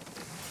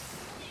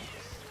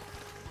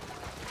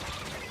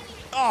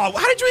 Oh,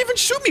 how did you even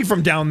shoot me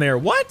from down there?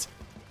 What?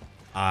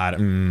 I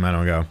don't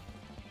go.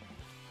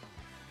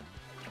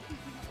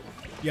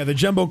 Yeah, the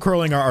jumbo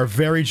curling are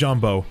very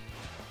jumbo.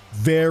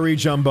 Very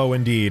jumbo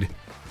indeed.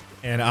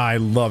 And I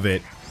love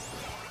it.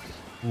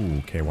 Ooh,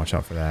 okay, watch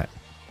out for that.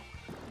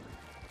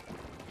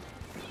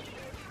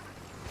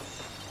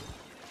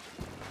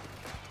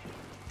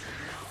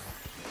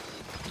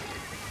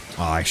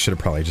 Oh, I should have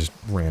probably just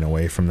ran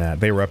away from that.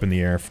 They were up in the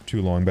air for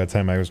too long by the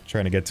time I was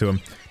trying to get to them.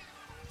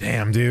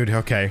 Damn, dude.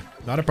 Okay.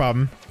 Not a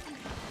problem.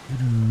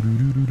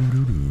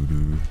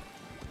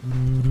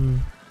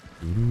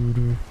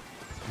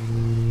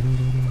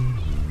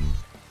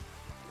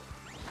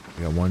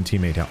 We got one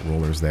teammate out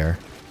rollers there.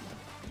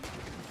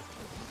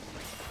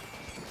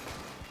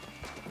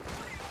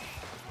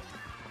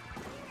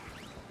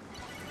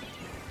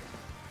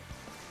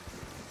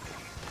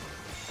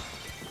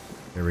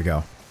 There we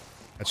go.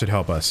 That should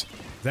help us.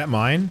 Is that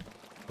mine?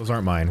 Those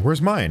aren't mine.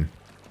 Where's mine?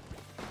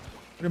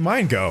 Where did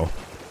mine go?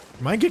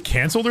 Did mine get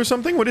canceled or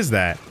something? What is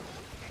that?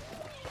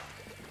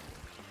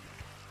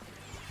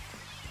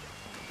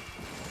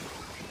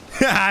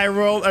 I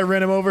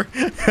ran him over.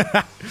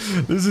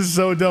 This is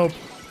so dope.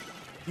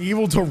 Being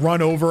able to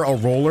run over a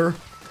roller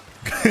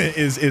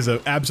is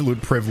an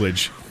absolute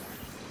privilege.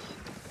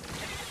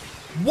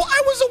 What?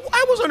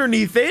 I was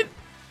underneath it.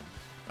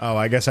 Oh,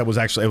 I guess I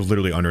was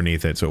literally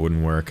underneath it, so it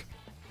wouldn't work.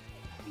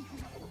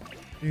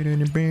 There we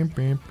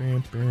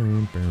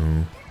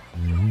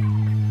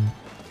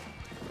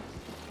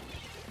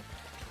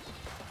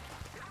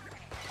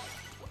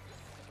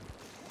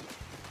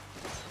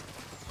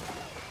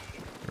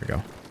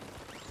go.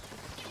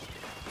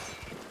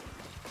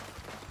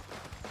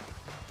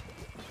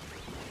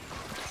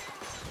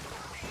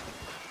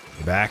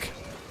 You're back.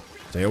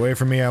 Stay away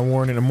from me, I'm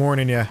warning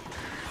you.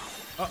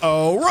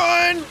 Uh-oh,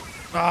 run!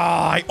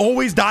 Ah, I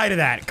always die to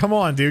that. Come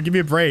on, dude, give me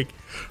a break.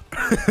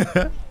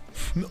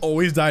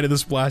 Always die to the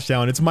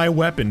splashdown. It's my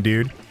weapon,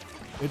 dude.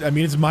 I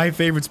mean, it's my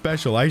favorite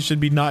special. I should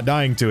be not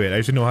dying to it.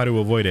 I should know how to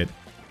avoid it.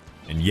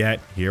 And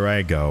yet, here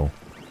I go.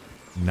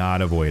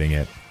 Not avoiding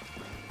it.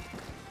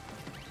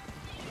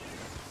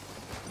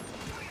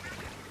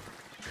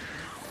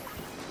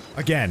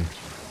 Again.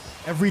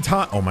 Every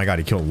time- oh my god,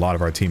 he killed a lot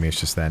of our teammates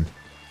just then.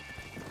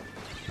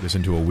 Put this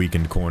into a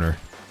weakened corner.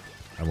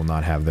 I will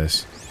not have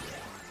this.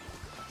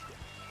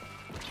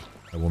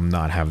 I will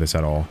not have this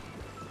at all.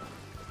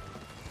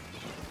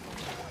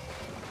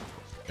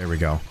 There we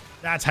go.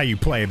 That's how you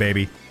play,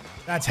 baby.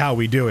 That's how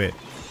we do it.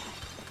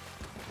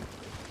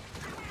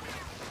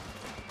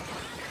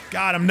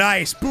 Got him,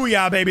 nice.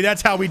 Booyah, baby.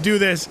 That's how we do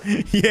this.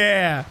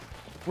 Yeah.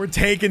 We're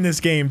taking this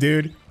game,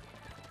 dude.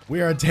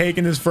 We are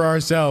taking this for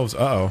ourselves.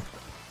 Uh-oh.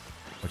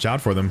 Watch out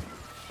for them.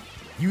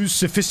 Use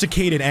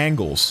sophisticated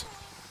angles.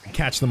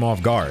 Catch them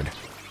off guard.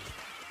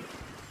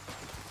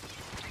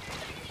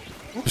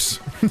 Oops.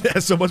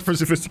 So much for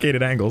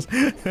sophisticated angles.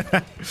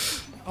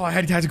 Oh, I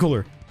had a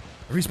tacticaler.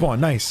 Respawn,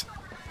 nice.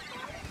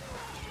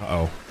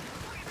 Uh-oh.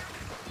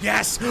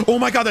 Yes! Oh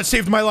my god, that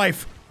saved my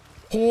life!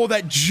 Oh,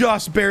 that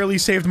just barely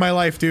saved my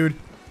life, dude.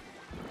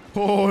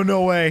 Oh,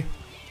 no way.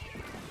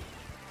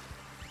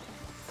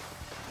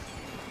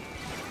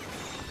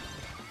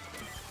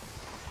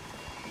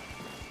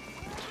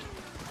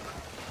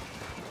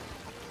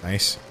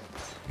 Nice.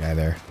 Guy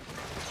there.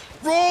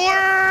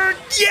 Roller!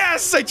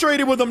 Yes! I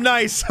traded with him,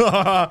 nice!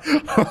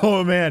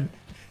 Oh man.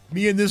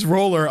 Me and this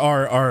roller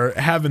are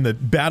having the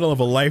battle of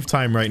a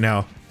lifetime right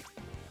now.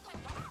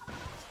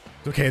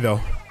 It's okay though.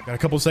 Got a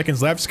couple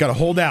seconds left, just gotta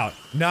hold out.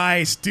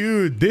 Nice,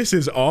 dude, this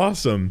is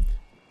awesome.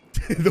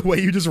 The way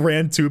you just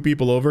ran two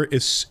people over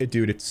is,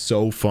 dude, it's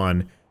so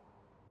fun.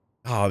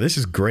 Oh, this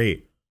is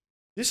great.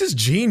 This is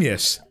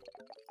genius.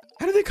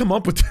 How do they come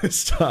up with this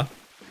stuff?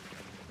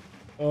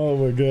 Oh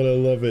my god, I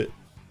love it.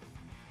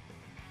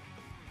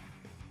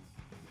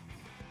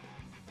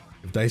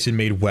 If Dyson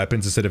made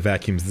weapons instead of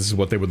vacuums, this is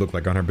what they would look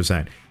like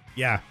 100%.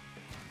 Yeah.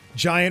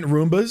 Giant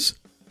Roombas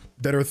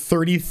that are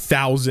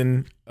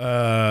 30,000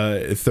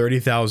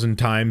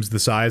 times the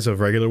size of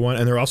a regular one,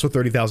 and they're also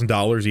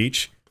 $30,000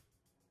 each.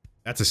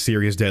 That's a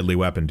serious deadly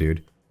weapon,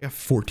 dude. Yeah,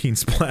 14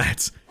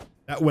 splats.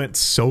 That went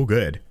so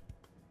good.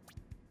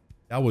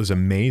 That was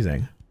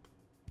amazing.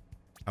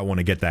 I want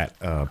to get that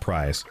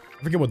prize.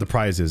 I forget what the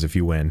prize is if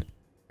you win.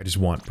 I just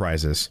want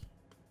prizes.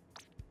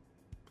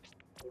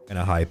 And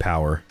a high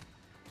power.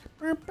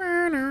 And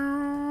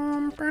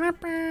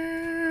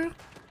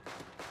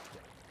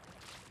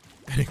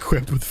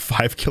equipped with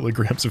 5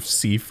 kilograms of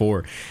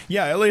C4.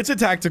 Yeah, it's a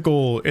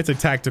tactical, you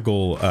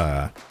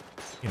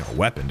know,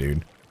 weapon, dude.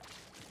 You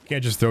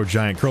can't just throw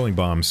giant curling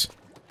bombs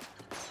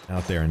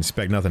out there and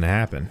expect nothing to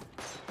happen.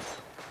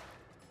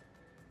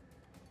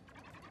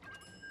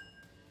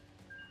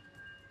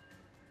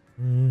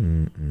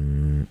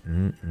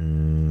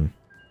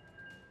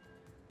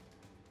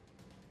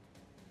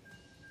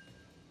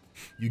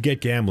 You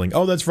get gambling.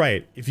 Oh, that's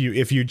right. If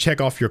you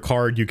check off your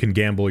card, you can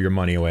gamble your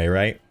money away,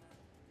 right?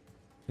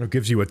 It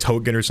gives you a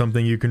token or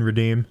something you can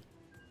redeem.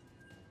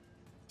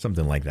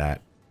 Something like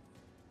that.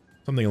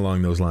 Something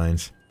along those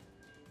lines.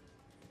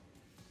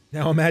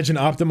 Now imagine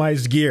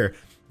optimized gear.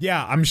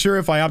 Yeah, I'm sure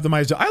if I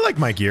optimized it, I like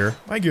my gear.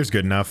 My gear's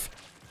good enough.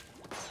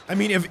 I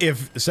mean,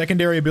 if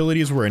secondary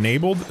abilities were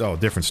enabled, oh,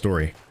 different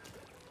story.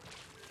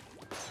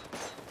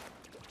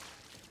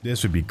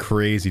 This would be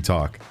crazy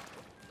talk.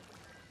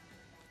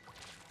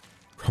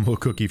 Crumble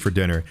cookie for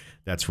dinner.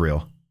 That's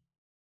real.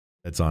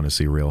 That's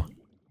honestly real.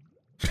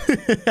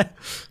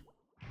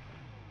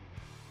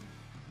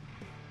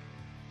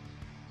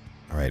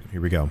 Alright,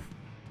 here we go.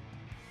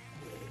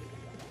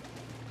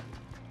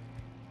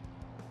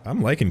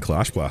 I'm liking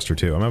Clash Blaster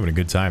too. I'm having a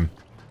good time.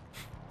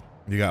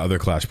 You got other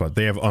Clash Blasters.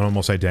 They have an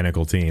almost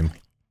identical team.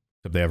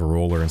 Except they have a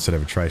roller instead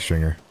of a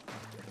tri-stringer.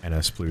 And a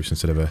sploosh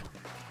instead of a...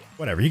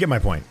 Whatever, you get my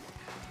point.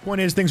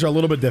 Point is, things are a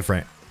little bit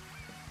different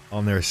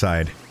on their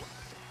side.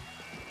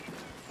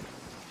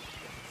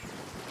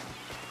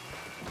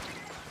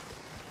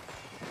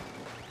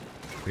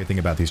 The great thing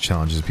about these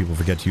challenges is people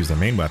forget to use their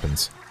main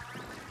weapons.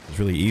 It's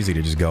really easy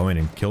to just go in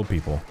and kill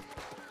people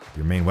with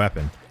your main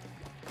weapon.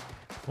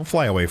 Don't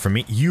fly away from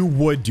me. You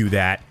would do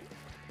that.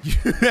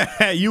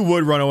 You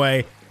would run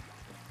away.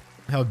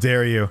 How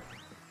dare you?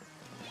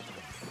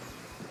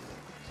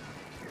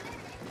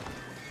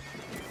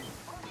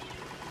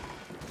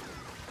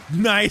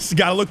 Nice.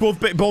 Gotta look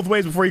both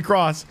ways before you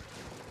cross.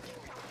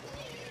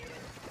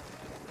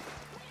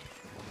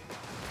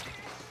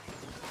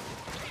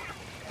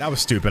 That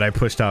was stupid. I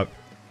pushed up.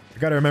 You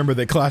gotta remember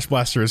that Clash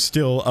Blaster is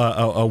still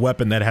a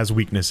weapon that has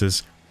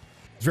weaknesses.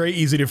 It's very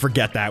easy to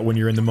forget that when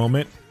you're in the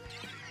moment.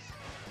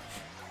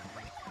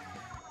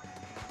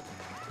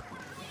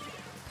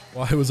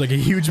 Well, it was like a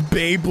huge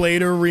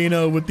Beyblade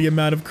arena with the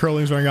amount of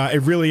curlings going on.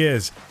 It really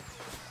is.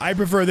 I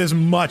prefer this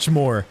much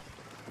more.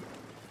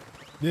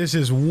 This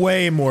is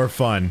way more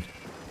fun.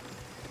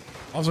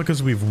 Also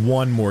because we've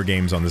won more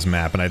games on this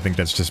map, and I think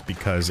that's just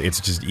because it's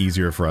just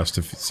easier for us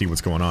to see what's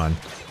going on.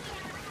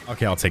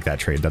 Okay, I'll take that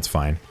trade. That's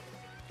fine.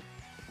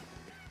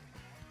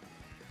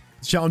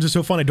 This challenge is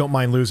so fun, I don't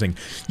mind losing.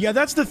 Yeah,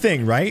 that's the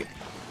thing, right?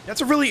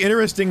 That's a really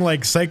interesting,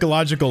 like,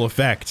 psychological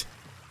effect.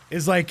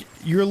 Is like,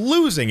 you're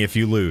losing if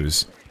you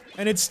lose.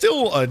 And it's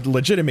still a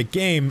legitimate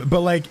game,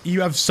 but like,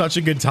 you have such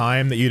a good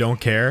time that you don't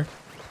care.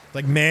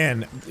 Like,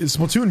 man,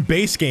 Splatoon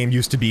base game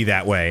used to be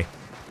that way.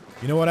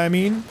 You know what I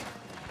mean?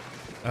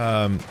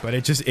 But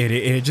it just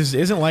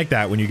isn't like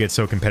that when you get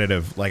so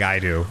competitive like I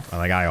do.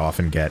 Like I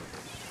often get.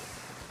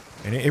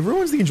 And it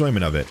ruins the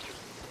enjoyment of it.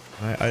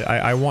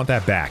 I want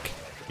that back,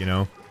 you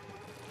know?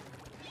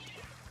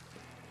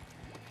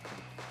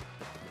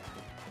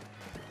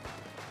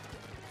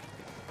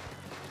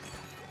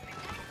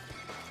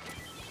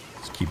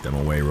 Let's keep them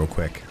away real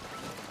quick.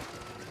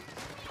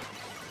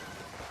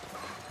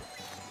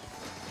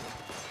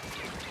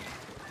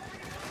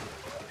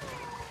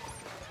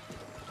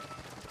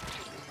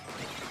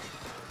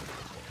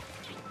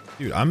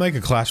 Dude, I'm like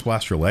a Clash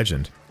Blaster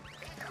legend.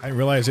 I didn't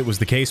realize it was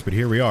the case, but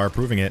here we are,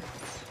 proving it.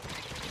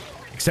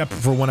 Except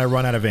for when I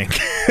run out of ink.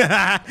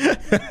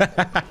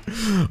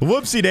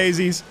 Whoopsie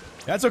daisies.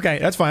 That's okay,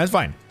 that's fine, that's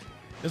fine.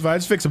 That's fine,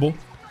 it's fixable.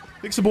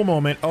 Fixable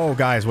moment. Oh,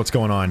 guys, what's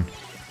going on?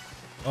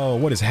 Oh,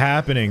 what is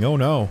happening? Oh,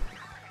 no.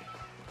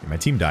 My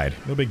team died.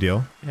 No big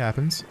deal. It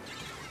happens. It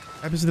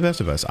happens to the best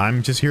of us.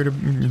 I'm just here to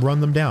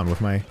run them down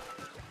with my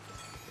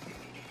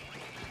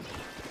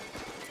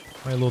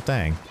little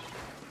thing.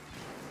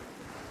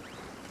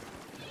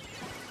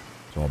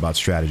 It's all about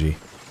strategy.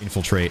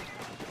 Infiltrate.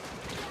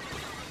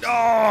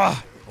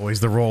 Ah! Oh, always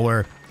the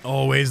roller.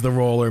 Always the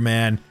roller,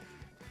 man.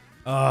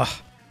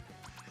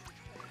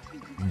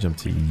 Jump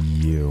to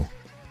you.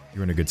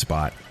 You're in a good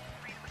spot.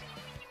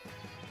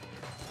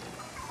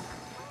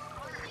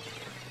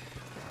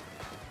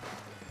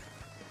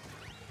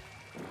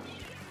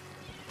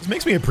 This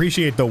makes me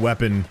appreciate the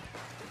weapon,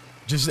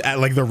 just at,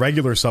 like, the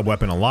regular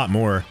sub-weapon a lot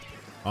more,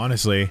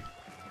 honestly.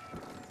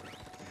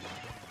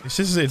 It's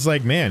just, it's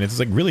like, man, it's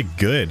like really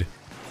good.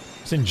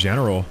 Just in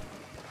general.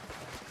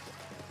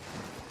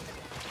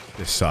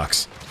 This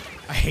sucks.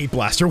 I hate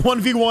Blaster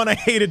 1v1, I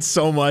hate it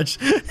so much.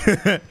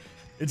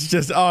 It's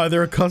just, oh,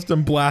 they're a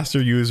custom Blaster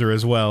user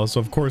as well, so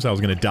of course I was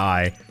gonna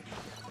die.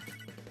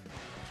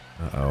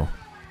 Uh-oh.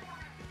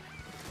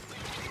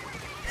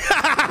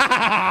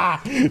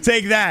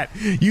 Take that!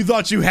 You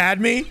thought you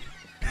had me?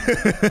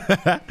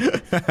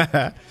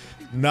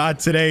 Not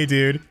today,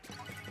 dude.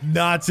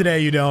 Not today,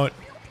 you don't.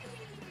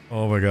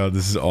 Oh my god,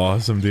 this is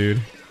awesome,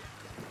 dude.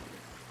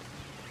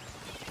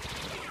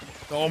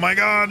 Oh my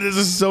god, this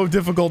is so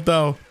difficult,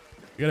 though.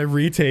 You gotta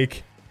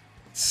retake.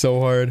 It's so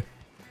hard.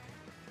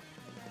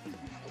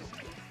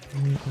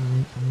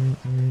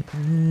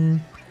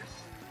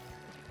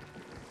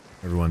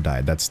 Everyone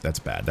died. That's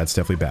bad. That's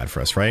definitely bad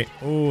for us, right?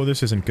 Oh,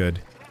 this isn't good.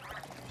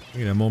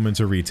 We need a moment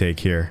to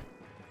retake here.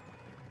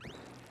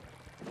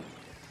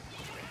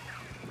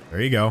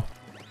 There you go.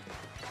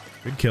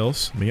 Good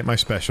kills. Let me get my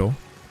special.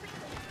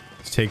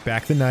 Let's take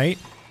back the knight.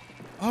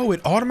 Oh,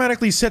 it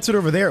automatically sets it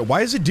over there.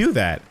 Why does it do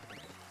that?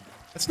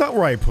 That's not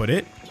where I put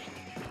it.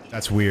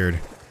 That's weird.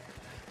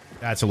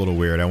 That's a little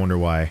weird. I wonder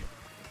why.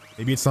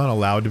 Maybe it's not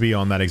allowed to be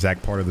on that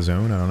exact part of the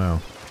zone? I don't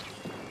know.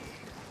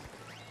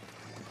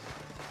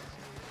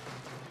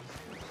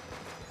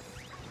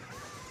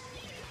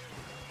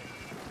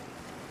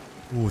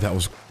 Ooh, that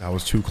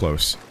was too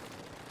close.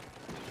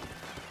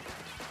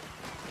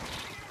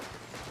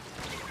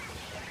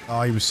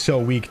 Oh, he was so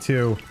weak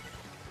too.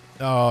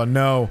 Oh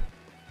no.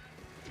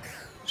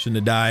 Shouldn't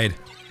have died.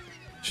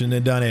 Shouldn't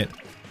have done it.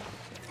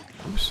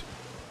 Oops.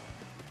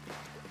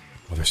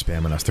 Oh, they're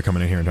spamming us. They're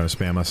coming in here and trying to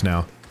spam us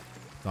now.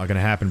 Not gonna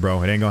happen,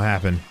 bro. It ain't gonna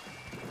happen.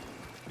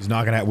 He's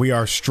not gonna. We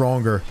are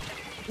stronger.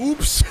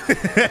 Oops.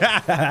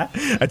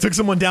 I took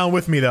someone down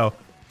with me though.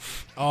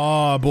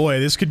 Oh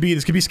boy, this could be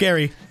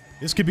scary.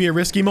 This could be a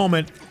risky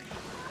moment.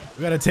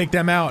 We gotta take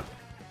them out.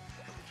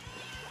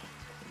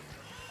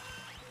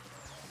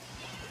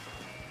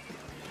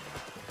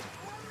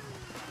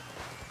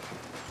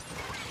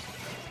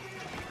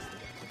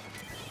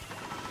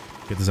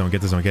 Get the zone,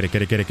 get the zone, get it,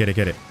 get it, get it, get it,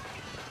 get it.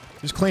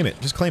 Just claim it,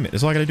 just claim it.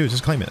 That's all I gotta do is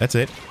just claim it. That's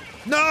it.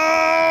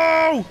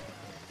 No!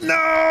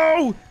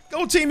 No!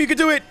 Go team, you can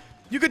do it!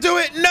 You can do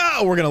it!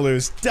 No! We're gonna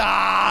lose.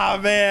 Ah,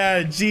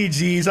 man.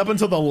 GG's up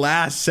until the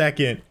last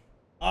second.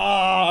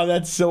 Ah,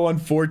 that's so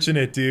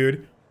unfortunate,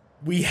 dude.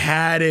 We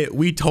had it.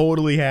 We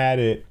totally had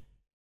it.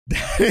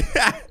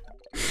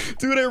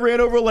 Dude, I ran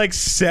over like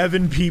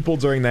 7 people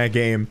during that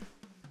game.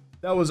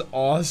 That was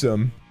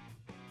awesome.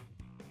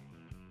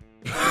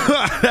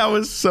 That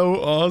was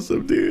so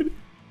awesome, dude.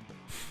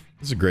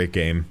 This is a great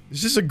game.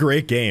 It's just a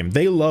great game.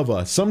 They love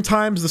us.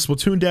 Sometimes the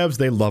Splatoon devs,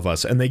 they love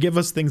us. And they give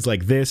us things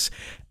like this,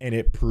 and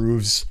it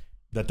proves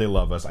that they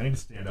love us. I need to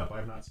stand up. I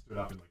have not stood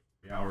up in like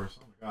 3 hours.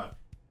 Oh my god.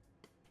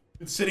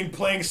 Been sitting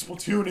playing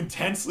Splatoon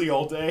intensely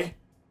all day.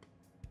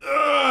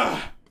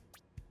 Ugh.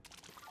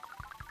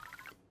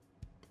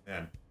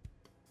 Man.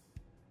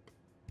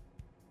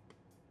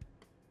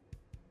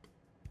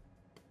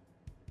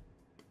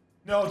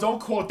 No,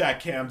 don't quote that,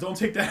 Cam. Don't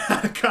take that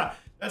out of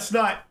context.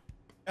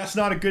 That's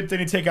not a good thing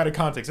to take out of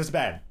context. That's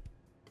bad.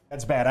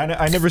 That's bad.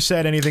 I never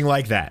said anything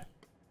like that.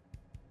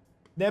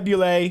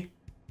 Nebulae,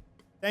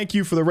 thank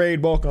you for the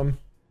raid. Welcome.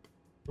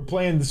 We're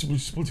playing the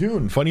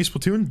Splatoon. Funny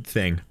Splatoon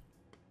thing.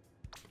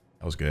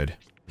 That was good. It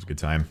was a good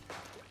time.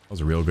 That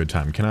was a real good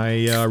time. Can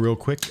I, real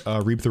quick,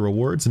 reap the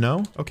rewards?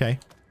 No? Okay.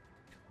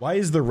 Why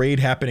is the raid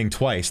happening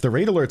twice? The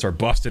raid alerts are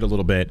busted a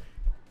little bit.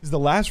 This is the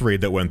last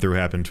raid that went through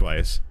happened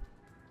twice.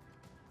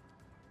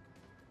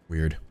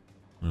 Weird.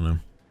 I don't know.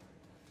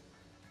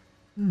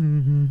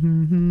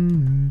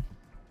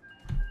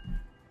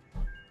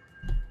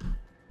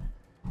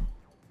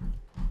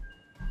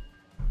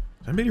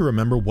 Does anybody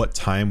remember what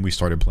time we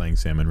started playing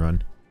Salmon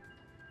Run?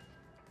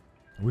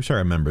 I wish I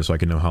remember so I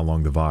can know how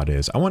long the VOD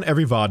is. I want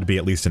every VOD to be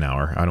at least an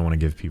hour. I don't want to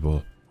give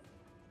people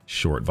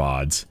short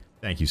VODs.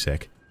 Thank you,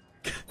 Sick.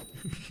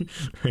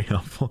 Very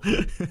helpful.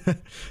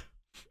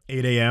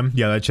 8 a.m.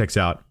 Yeah, that checks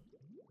out.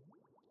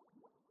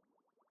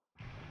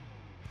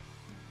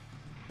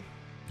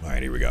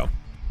 Alright, here we go.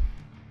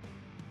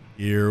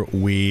 Here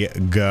we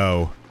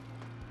go.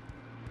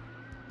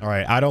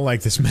 Alright, I don't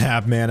like this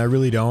map, man. I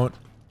really don't.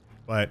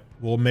 But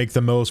we'll make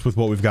the most with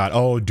what we've got.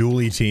 Oh,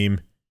 dually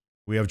team.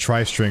 We have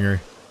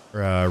Tri-Stringer. Or,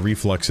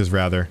 Refluxes,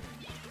 rather.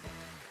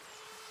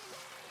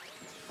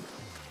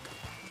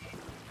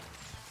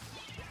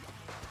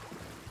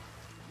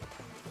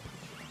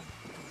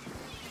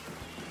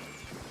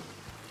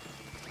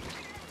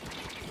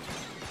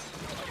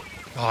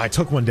 Oh, I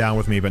took one down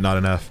with me, but not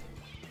enough.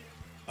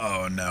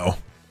 Oh, no.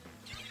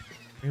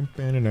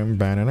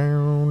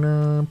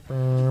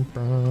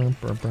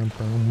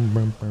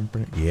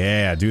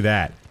 Yeah, do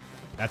that.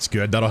 That's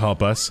good. That'll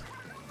help us.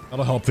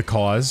 That'll help the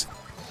cause.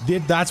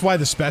 That's why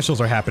the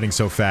specials are happening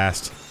so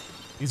fast.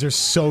 These are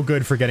so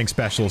good for getting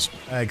specials,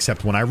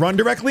 except when I run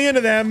directly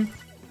into them.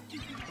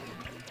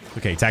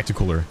 Okay,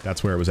 Tacticooler.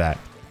 That's where it was at.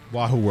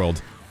 Wahoo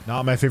World.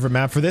 Not my favorite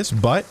map for this,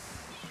 but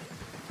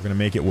we're gonna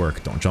make it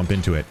work. Don't jump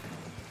into it.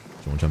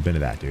 Don't jump into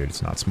that, dude.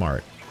 It's not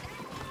smart.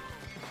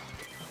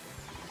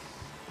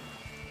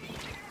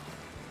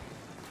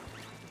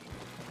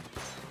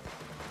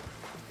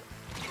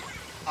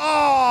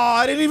 Oh,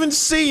 I didn't even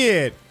see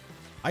it.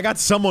 I got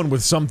someone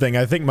with something.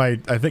 I think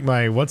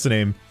my what's the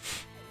name?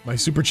 My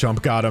super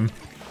chump got him.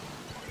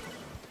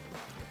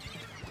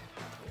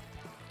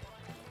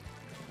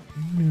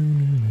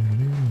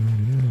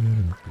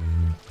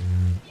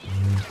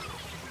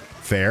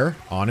 Fair.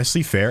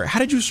 Honestly, fair. How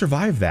did you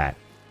survive that?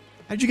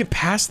 How did you get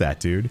past that,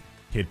 dude?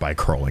 Hit by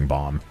crawling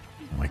bomb.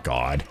 Oh my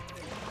god.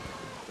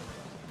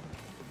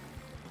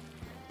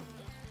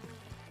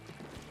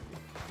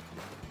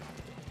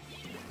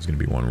 There's gonna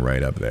be one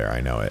right up there.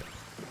 I know it.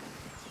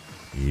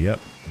 Yep,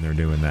 and they're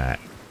doing that.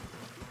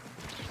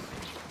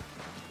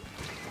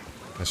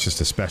 That's just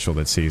a special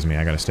that sees me.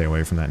 I gotta stay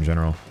away from that in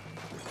general.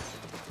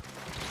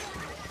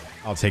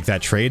 I'll take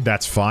that trade.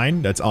 That's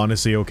fine. That's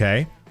honestly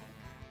okay.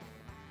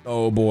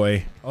 Oh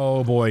boy.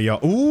 Oh boy,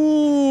 y'all.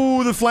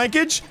 Ooh, the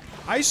flankage.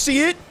 I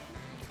see it.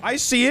 I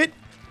see it.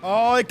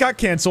 Oh, it got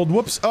canceled.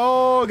 Whoops.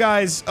 Oh,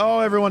 guys. Oh,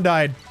 everyone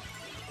died.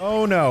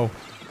 Oh no.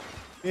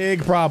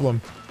 Big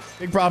problem.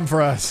 Big problem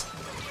for us.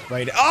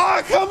 Right.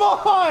 Oh, come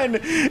on!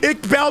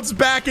 It bounced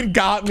back and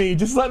got me.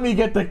 Just let me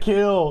get the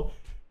kill.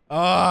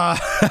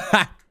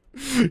 Ah.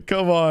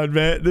 Come on,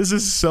 man. This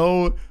is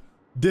so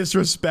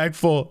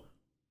disrespectful.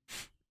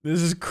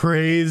 This is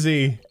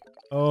crazy.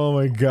 Oh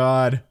my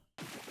god.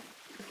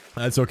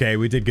 That's okay.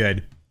 We did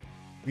good.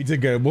 We did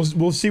good.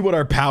 We'll see what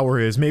our power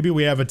is. Maybe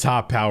we have a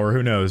top power.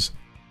 Who knows?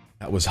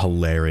 That was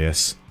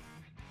hilarious.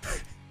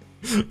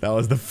 That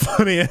was the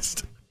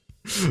funniest.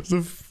 It was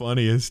the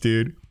funniest,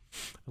 dude.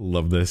 I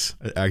love this.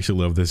 I actually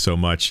love this so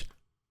much.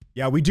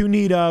 Yeah, we do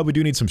need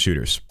some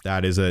shooters.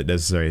 That is a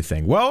necessary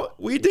thing. Well,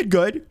 we did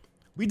good.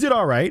 We did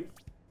all right,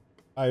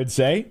 I would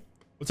say.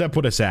 What's that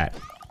put us at?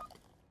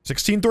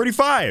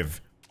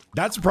 1635.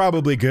 That's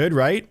probably good,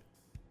 right?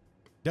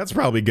 That's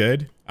probably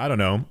good. I don't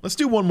know. Let's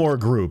do one more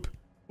group.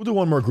 We'll do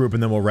one more group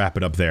and then we'll wrap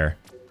it up there.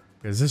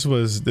 Because this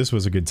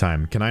was a good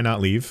time. Can I not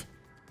leave?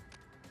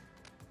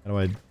 How do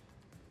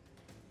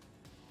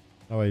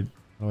I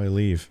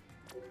leave?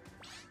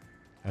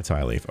 That's how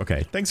I leave.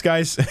 Okay, thanks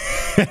guys.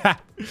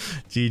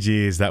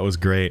 GG's, that was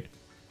great.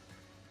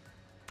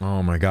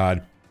 Oh my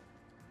god.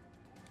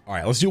 All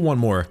right, let's do one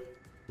more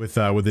with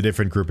a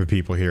different group of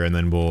people here, and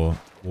then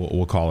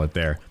we'll call it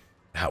there.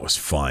 That was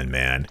fun,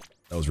 man.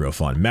 That was real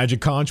fun. Magic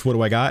Conch, what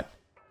do I got?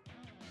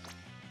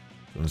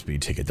 Swim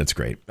speed ticket. That's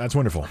great. That's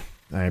wonderful.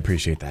 I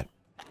appreciate that.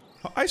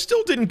 I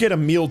still didn't get a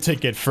meal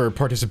ticket for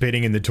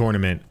participating in the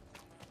tournament.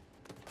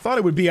 Thought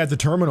it would be at the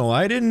terminal.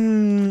 I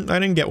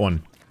didn't get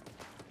one.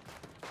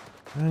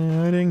 I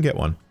didn't get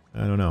one.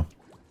 I don't know.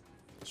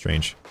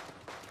 Strange.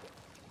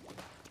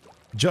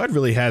 Judd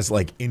really has,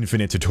 like,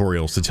 infinite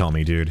tutorials to tell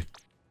me, dude.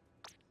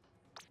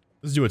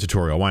 Let's do a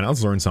tutorial. Why not?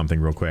 Let's learn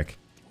something real quick.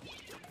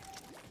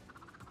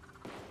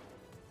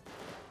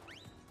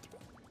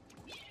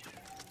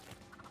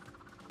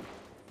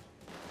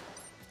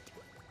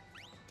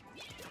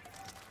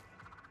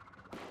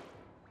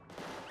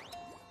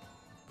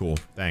 Cool.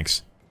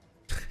 Thanks.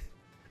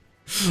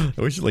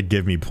 I wish you'd, like,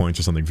 give me points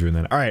or something for doing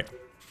that. Alright.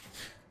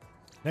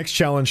 Next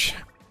challenge.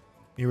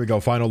 Here we go.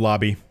 Final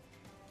lobby.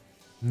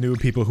 New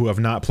people who have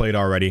not played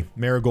already.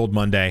 Marigold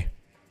Monday.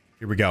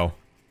 Here we go.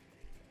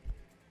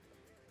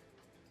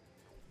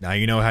 Now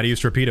you know how to use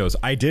torpedoes.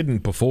 I didn't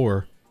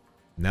before.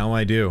 Now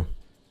I do.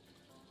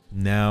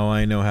 Now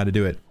I know how to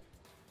do it.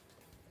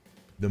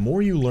 The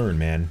more you learn,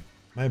 man.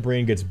 My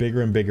brain gets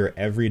bigger and bigger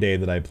every day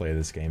that I play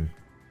this game.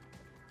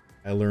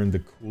 I learn the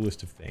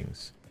coolest of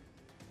things.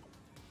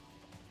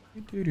 I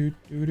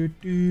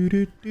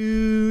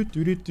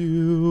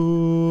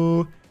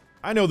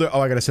know that.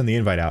 Oh, I gotta send the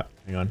invite out.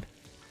 Hang on.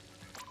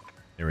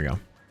 There we go.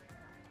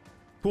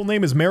 Cool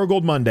name is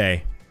Marigold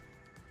Monday.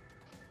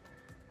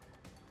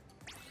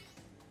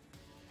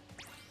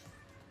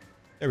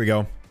 There we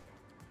go.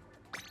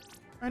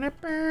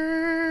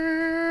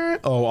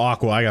 Oh,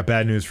 Aqua, I got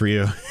bad news for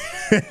you.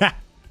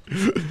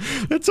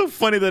 That's so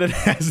funny that it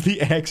has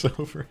the X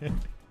over it.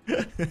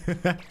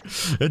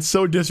 It's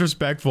so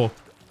disrespectful.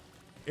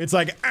 It's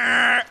like,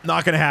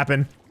 not gonna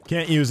happen.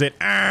 Can't use it.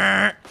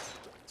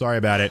 Sorry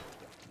about it.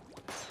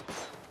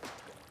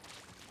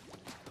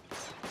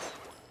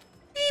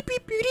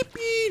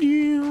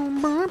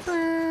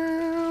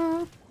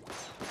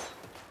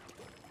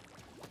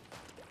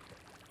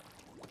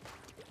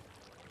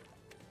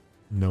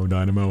 No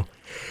Dynamo.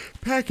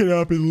 Pack it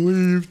up and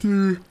leave,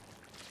 dude.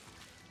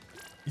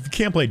 If you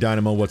can't play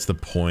Dynamo, what's the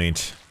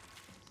point?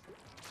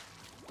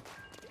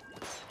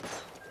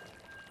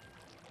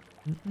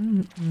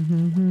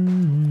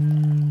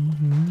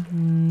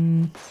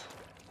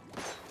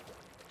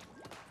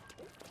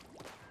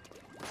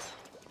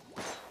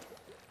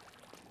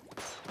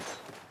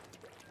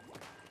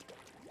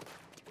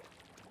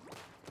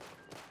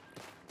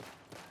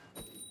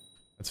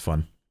 That's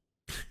fun.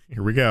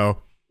 Here we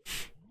go.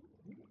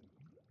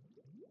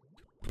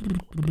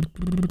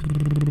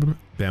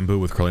 Bamboo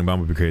with curling bomb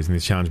would be crazy in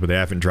this challenge, but they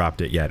haven't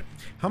dropped it yet.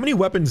 How many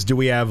weapons do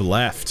we have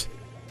left?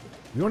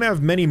 We don't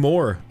have many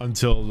more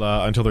until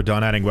they're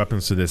done adding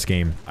weapons to this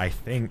game. I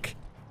think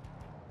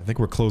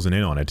we're closing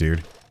in on it,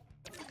 dude.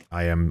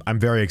 I'm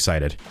very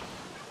excited.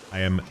 I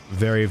am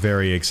very,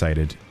 very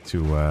excited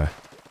to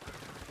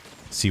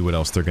see what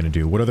else they're gonna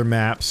do. What other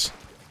maps?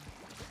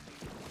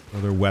 What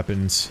other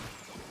weapons?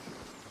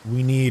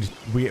 We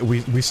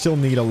still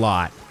need a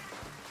lot.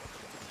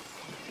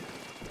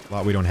 A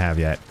lot we don't have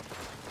yet.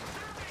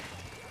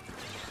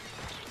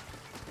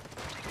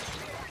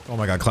 Oh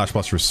my god, Clash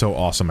Buster is so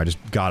awesome.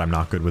 God, I'm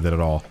not good with it at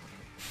all.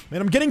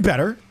 Man, I'm getting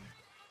better.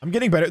 I'm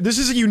getting better. This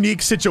is a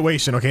unique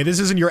situation, okay? This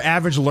isn't your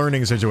average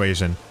learning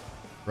situation.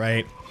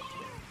 Right?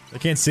 I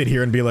can't sit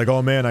here and be like,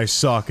 oh man, I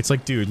suck. It's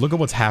like, dude, look at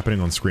what's happening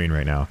on screen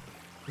right now.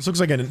 This looks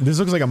like a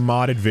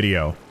modded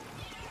video.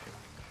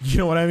 You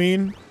know what I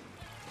mean?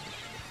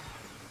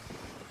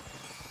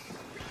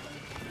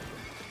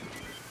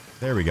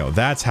 There we go.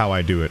 That's how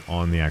I do it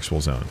on the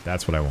actual zone.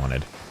 That's what I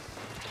wanted.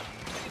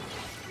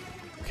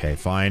 Okay,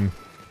 fine.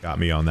 Got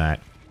me on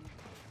that.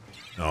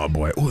 Oh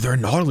boy. Oh, they're a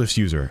Nautilus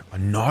user. A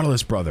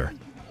Nautilus brother.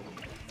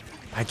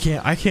 I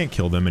can't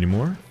kill them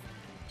anymore.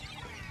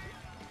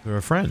 They're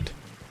a friend.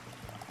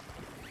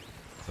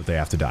 But they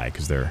have to die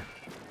because they're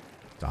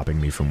stopping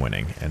me from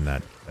winning, and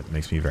that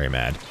makes me very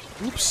mad.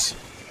 Oops.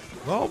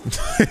 Well,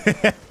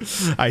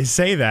 I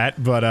say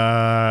that, but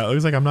it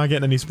looks like I'm not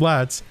getting any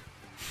splats.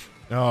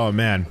 Oh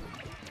man.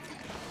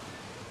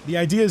 The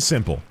idea is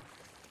simple.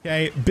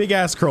 Okay, big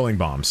ass curling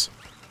bombs.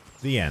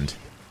 The end.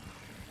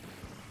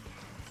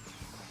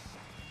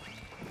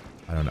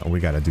 I don't know, we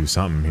gotta do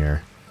something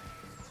here.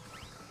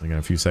 We got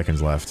a few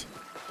seconds left.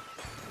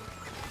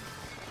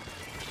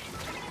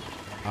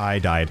 I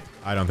died.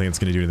 I don't think it's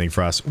gonna do anything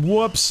for us.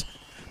 Whoops!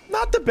 No!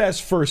 Not the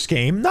best first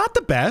game. Not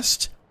the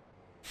best.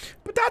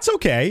 But that's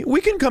okay.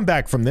 We can come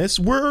back from this.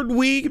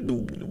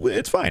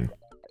 It's fine.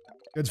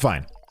 It's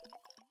fine.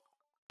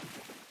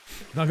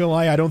 Not gonna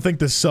lie, I don't think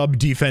the sub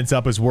defense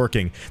up is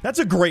working. That's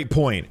a great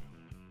point.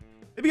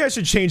 Maybe I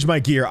should change my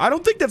gear. I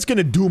don't think that's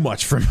gonna do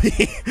much for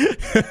me.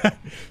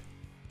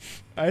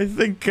 I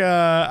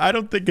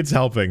don't think it's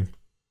helping.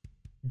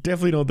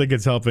 Definitely don't think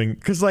it's helping.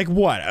 Cause like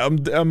what?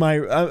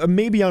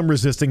 Maybe I'm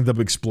resisting the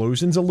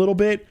explosions a little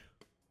bit,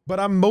 but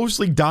I'm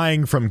mostly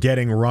dying from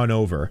getting run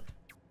over.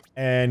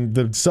 And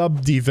the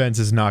sub defense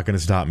is not gonna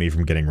stop me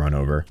from getting run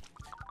over.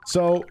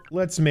 So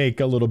let's make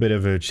a little bit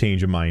of a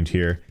change of mind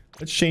here.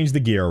 Let's change the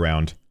gear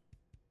around.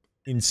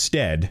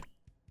 Instead,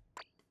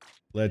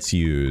 let's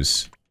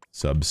use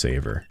sub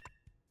saver.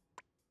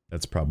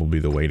 That's probably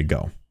the way to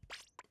go.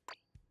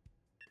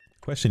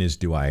 Question is,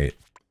 do I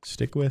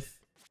stick with?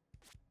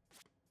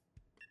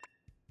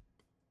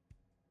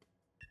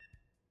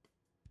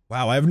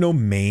 Wow, I have no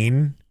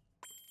main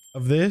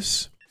of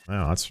this.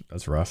 Wow,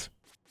 that's rough.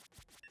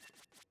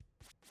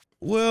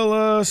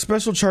 Well,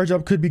 special charge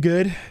up could be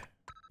good.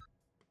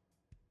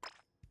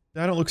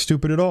 That don't look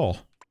stupid at all.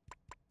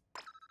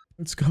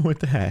 Let's go with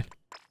that.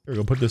 Here we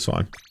go, put this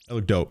on. That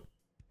look dope.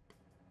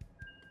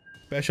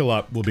 Special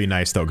up will be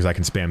nice though, because I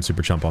can spam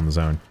super jump on the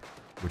zone,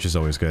 which is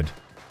always good.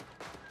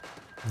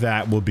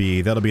 That'll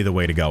be the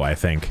way to go, I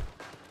think.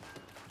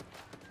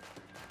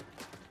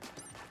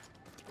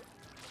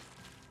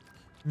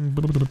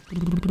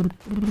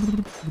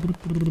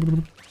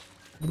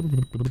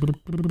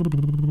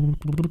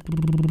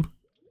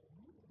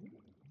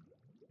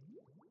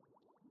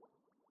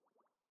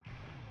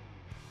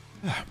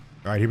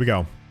 Alright, here we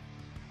go.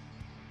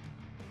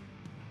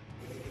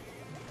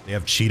 They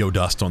have Cheeto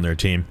dust on their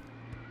team.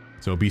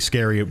 So be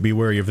scary, be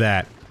wary of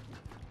that.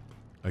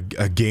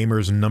 A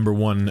gamer's number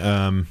one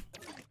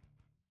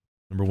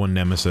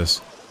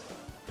nemesis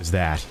is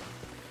that.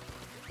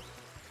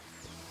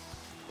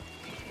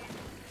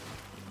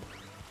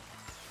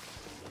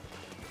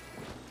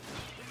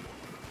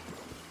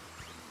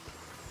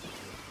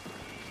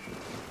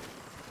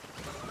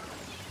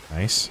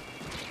 Nice.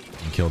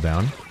 And kill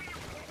down.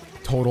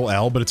 Total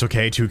L, but it's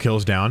okay. 2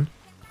 kills down.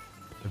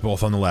 They're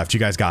both on the left. You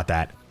guys got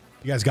that.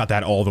 You guys got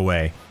that all the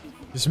way.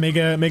 Just make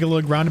a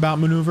little roundabout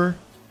maneuver. You know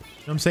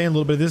what I'm saying? A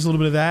little bit of this, a little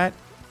bit of that.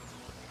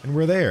 And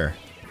we're there.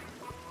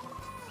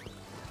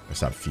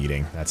 Stop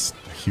feeding. That's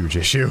a huge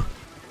issue.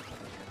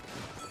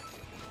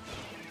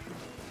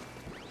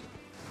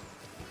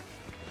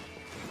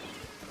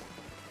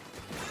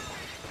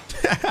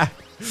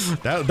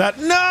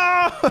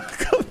 No!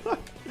 Come on.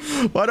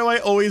 Why do I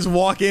always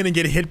walk in and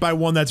get hit by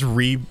one that's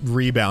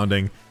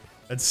rebounding?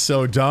 That's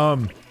so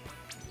dumb.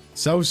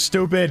 So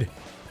stupid.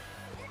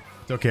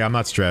 It's okay, I'm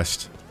not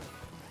stressed.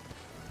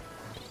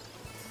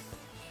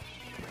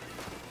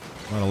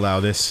 I won't allow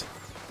this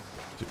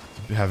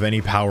to have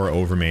any power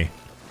over me.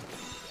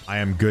 I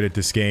am good at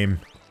this game.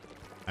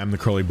 I'm the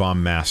curly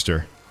bomb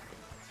master.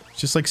 It's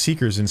just like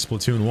Seekers in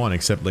Splatoon 1,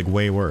 except like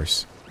way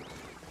worse.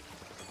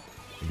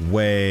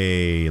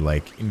 Way,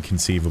 like,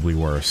 inconceivably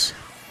worse.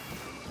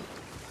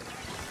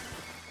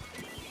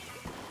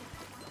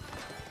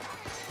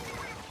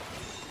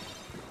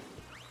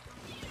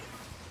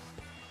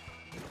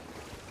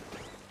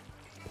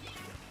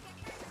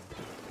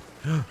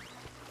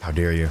 How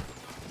dare you.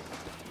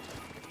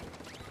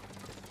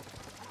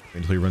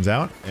 Until he runs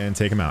out, and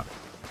take him out.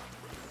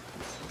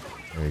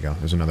 There you go.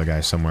 There's another guy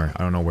somewhere.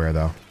 I don't know where,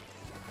 though.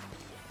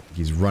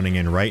 He's running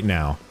in right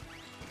now.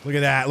 Look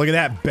at that. Look at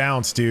that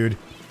bounce, dude.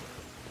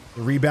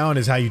 The rebound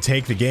is how you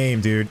take the game,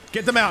 dude.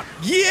 Get them out.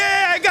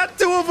 Yeah, I got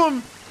 2 of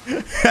them.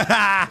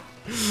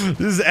 This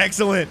is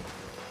excellent.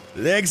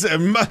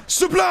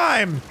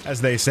 Sublime,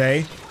 as they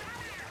say.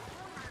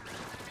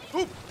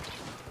 Oop.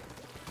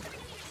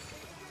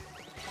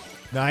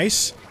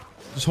 Nice.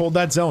 Just hold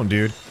that zone,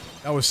 dude.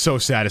 That was so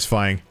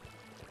satisfying.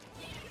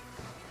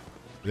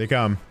 Here they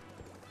come.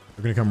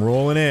 They're gonna come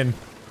rolling in.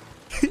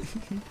 This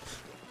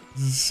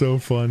is so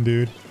fun,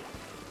 dude.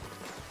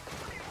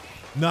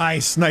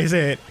 Nice. Nice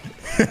hit.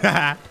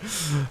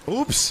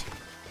 Oops.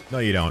 No,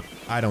 you don't.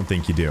 I don't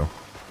think you do.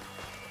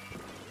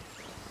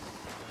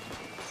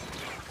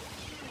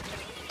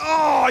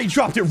 Oh, he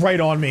dropped it right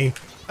on me.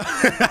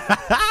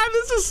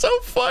 This is so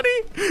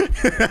funny.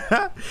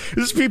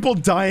 There's people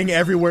dying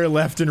everywhere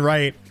left and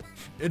right.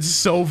 It's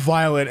so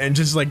violent and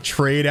just like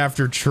trade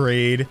after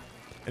trade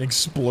and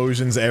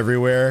explosions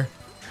everywhere.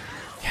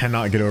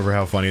 Cannot get over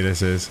how funny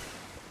this is.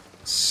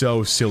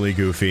 So silly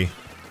goofy.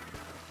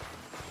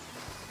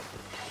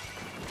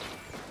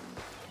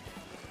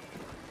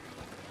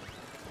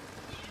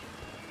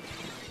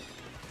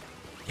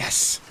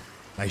 Yes!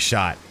 Nice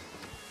shot.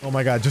 Oh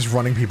my god, just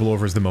running people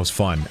over is the most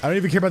fun. I don't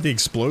even care about the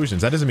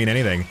explosions. That doesn't mean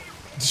anything.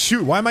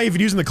 Shoot, why am I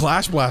even using the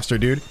Clash Blaster,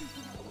 dude?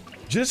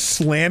 Just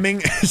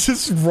slamming,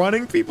 just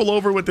running people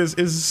over with this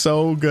is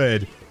so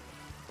good.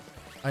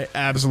 I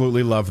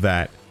absolutely love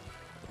that.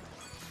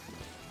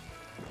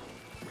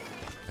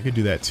 I could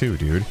do that too,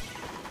 dude.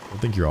 I don't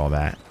think you're all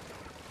that.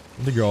 I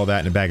don't think you're all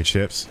that in a bag of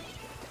chips.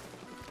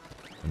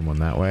 And one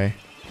that way.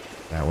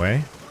 That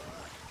way.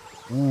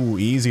 Ooh,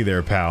 easy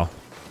there, pal.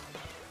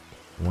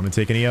 Don't want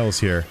to take any L's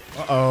here.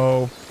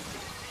 Uh-oh.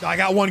 I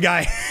got one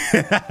guy.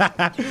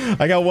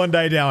 I got one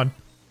guy down.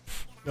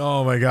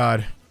 Oh my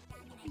god.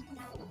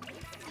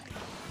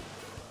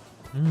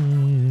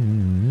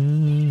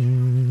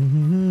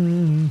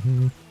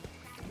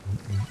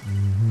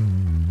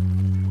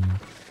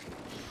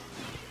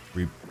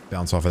 We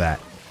bounce off of that.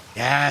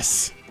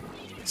 Yes!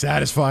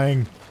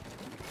 Satisfying.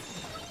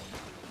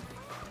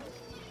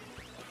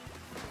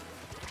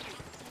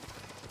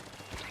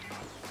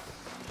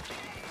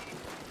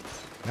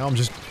 Now I'm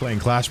just playing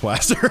Clash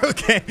Blaster.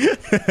 Okay.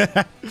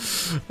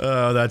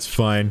 Oh, that's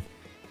fine.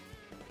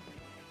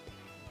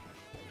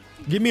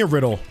 Give me a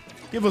riddle.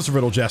 Give us a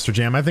riddle, Jester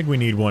Jam. I think we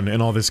need one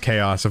in all this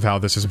chaos of how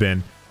this has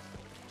been.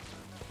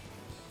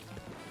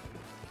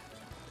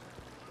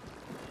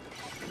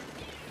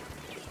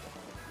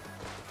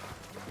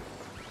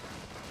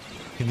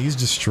 Can these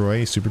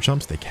destroy Super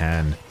Chumps? They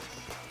can.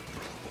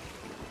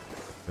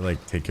 They,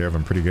 like, take care of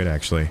them pretty good,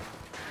 actually.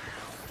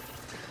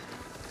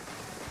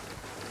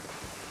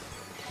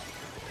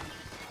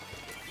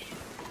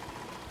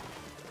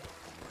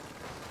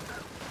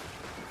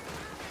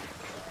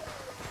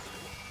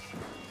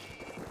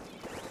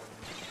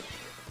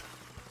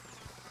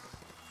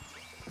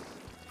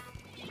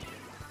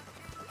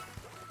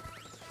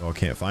 Oh,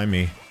 can't find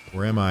me.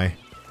 Where am I?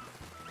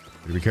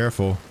 Better be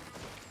careful.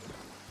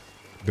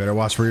 Better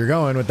watch where you're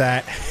going with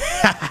that.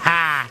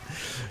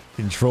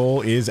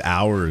 Control is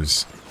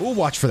ours. We'll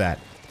watch for that.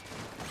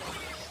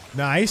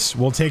 Nice.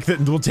 We'll take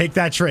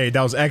that trade.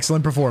 That was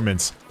excellent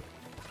performance.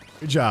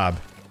 Good job.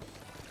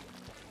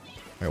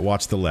 All right,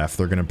 watch the left.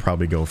 They're gonna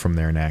probably go from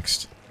there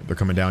next. They're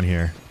coming down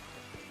here.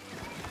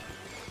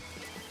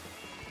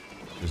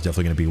 There's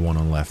definitely gonna be one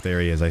on the left. There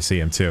he is. I see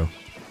him too.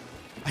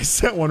 I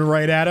sent one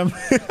right at him.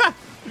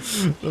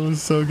 That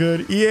was so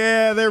good.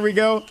 Yeah, there we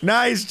go.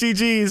 Nice,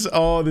 GG's.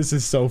 Oh, this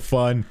is so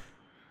fun.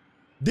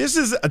 This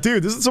is,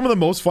 dude, this is some of the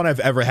most fun I've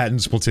ever had in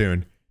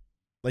Splatoon.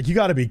 Like, you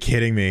gotta be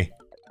kidding me.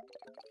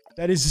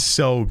 That is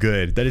so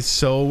good. That is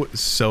so,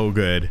 so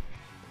good.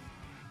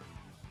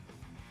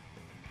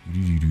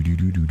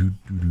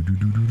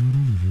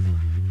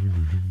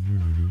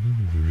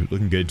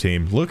 Looking good,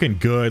 team. Looking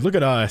good. Look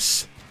at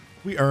us.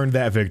 We earned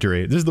that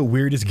victory. This is the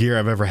weirdest gear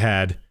I've ever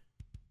had.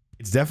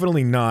 It's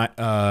definitely not,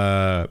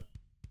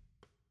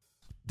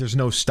 there's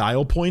no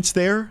style points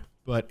there,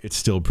 but it's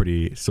still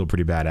pretty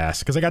badass.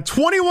 Because I got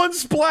 21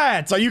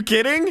 splats! Are you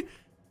kidding?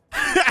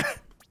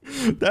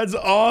 That's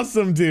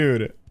awesome,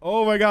 dude.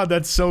 Oh my god,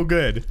 that's so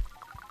good.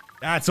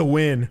 That's a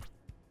win.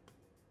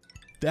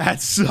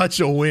 That's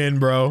such a win,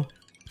 bro.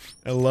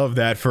 I love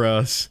that for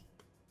us.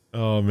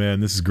 Oh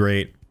man, this is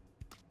great.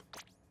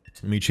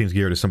 Let me change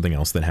gear to something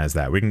else that has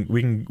that. We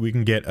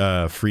can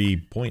get free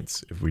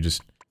points if we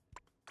just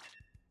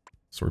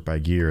sort by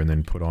gear and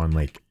then put on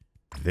like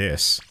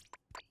this.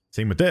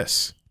 Same with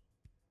this.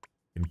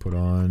 You can put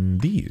on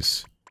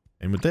these.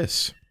 And with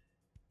this.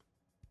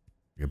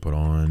 You can put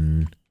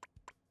on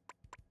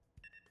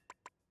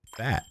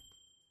that.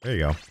 There you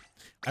go.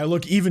 I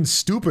look even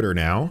stupider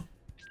now.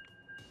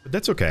 But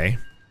that's okay.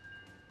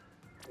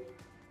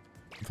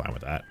 I'm fine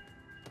with that.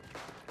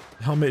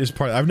 Helmet is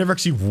part of, I've never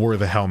actually wore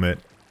the helmet.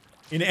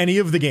 In any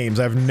of the games,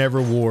 I've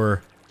never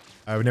worn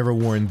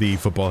the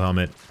football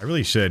helmet. I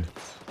really should.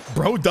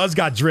 Bro does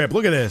got drip.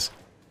 Look at this.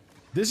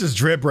 This is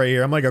drip right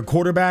here. I'm like a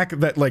quarterback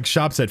that like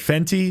shops at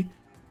Fenty.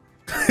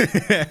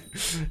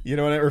 You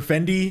know what? Or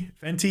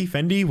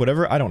Fendi,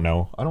 whatever. I don't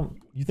know.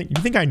 You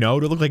think I know?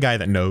 Do I look like a guy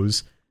that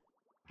knows?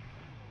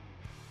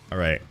 All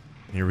right,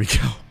 here we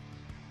go.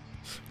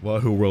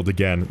 Wahoo World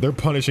again. They're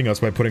punishing us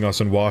by putting us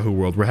in Wahoo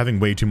World. We're having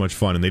way too much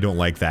fun and they don't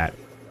like that.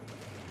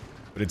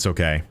 But it's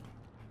okay.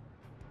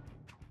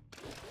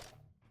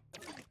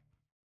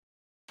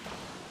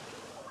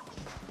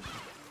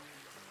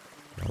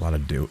 A lot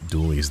of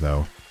dualies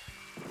though.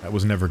 That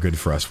was never good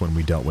for us when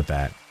we dealt with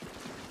that.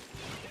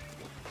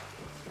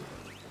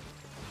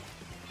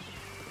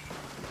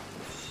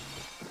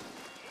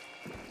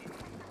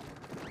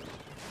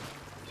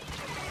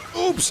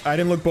 Oops! I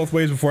didn't look both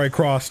ways before I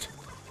crossed.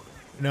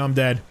 Now I'm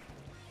dead.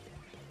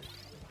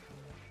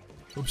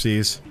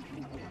 Oopsies.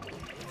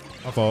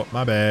 My fault.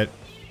 My bad.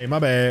 Hey, my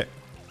bad.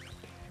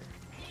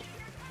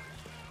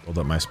 Hold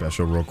up my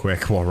special real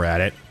quick while we're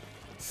at it.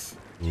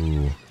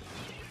 Ooh.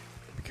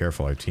 Be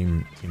careful, our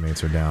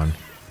teammates are down.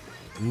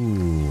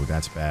 Ooh,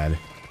 that's bad.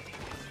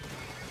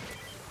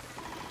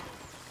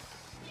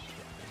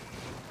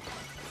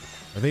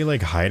 Are they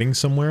like hiding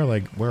somewhere?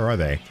 Like, where are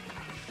they?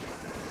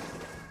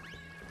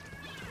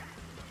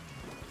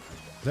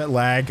 That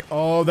lag.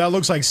 Oh, that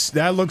looks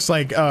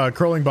like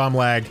curling bomb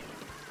lag.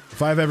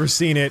 If I've ever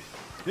seen it.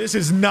 This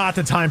is not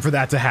the time for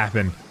that to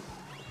happen.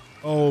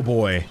 Oh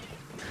boy.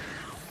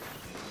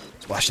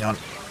 Splashdown.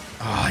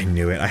 Oh, I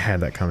knew it. I had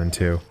that coming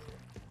too.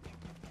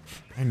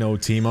 I know,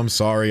 team. I'm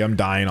sorry. I'm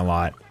dying a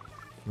lot.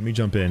 Let me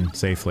jump in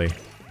safely.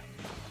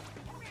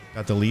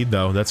 Got the lead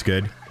though. That's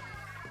good.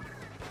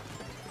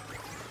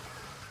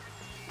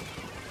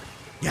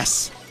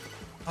 Yes!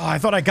 Oh, I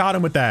thought I got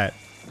him with that.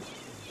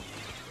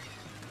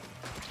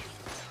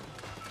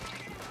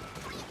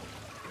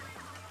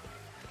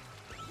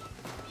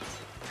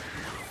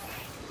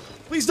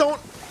 Please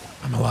don't.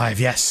 I'm alive.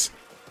 Yes.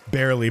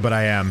 Barely, but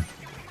I am.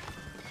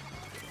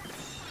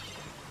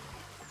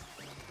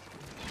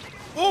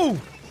 Oh!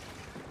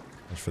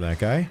 That's for that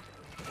guy.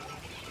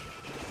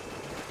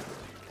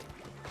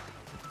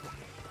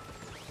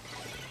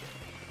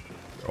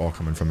 They're all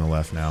coming from the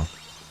left now.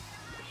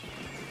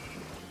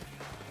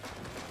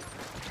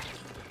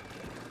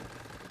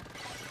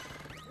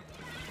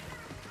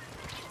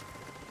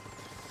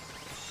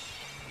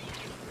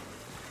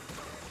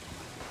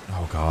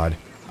 Oh god.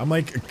 I'm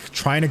like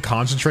trying to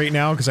concentrate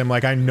now because I'm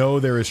like, I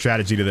know there is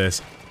strategy to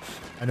this.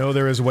 I know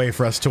there is a way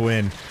for us to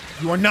win.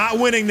 You are not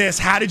winning this.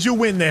 How did you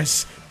win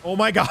this? Oh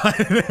my god.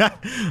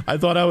 I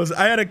thought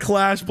I had a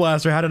Clash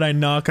Blaster. How did I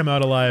not come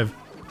out alive?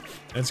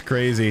 That's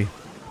crazy.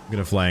 I'm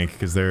gonna flank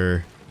because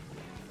they're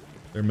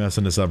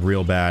messing us up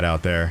real bad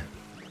out there.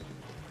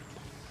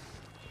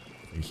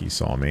 I think he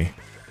saw me.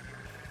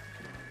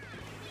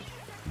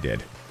 He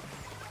did.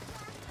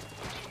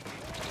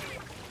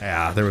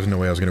 Yeah, there was no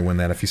way I was gonna win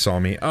that if he saw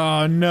me.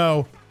 Oh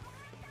no!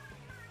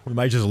 We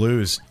might just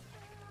lose.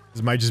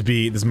 This might just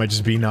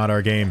be not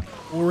our game.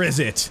 Or is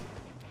it?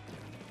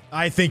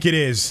 I think it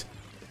is.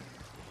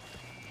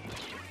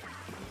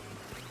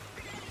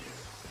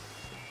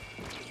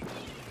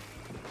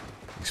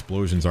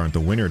 Explosions aren't the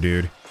winner,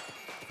 dude.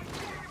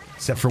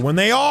 Except for when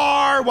they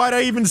are! Why'd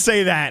I even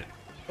say that?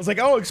 I was like,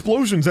 oh,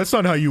 explosions, that's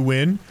not how you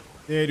win.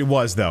 It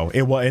was, though.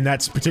 It was, in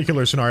that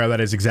particular scenario,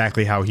 that is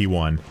exactly how he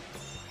won.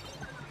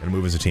 Gonna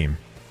move as a team.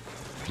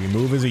 We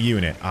move as a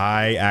unit.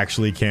 I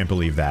actually can't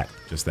believe that,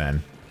 just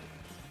then.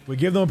 We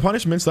give them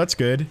punishments, that's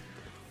good.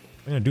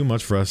 Not gonna do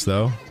much for us,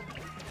 though.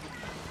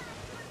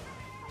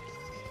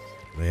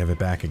 They have it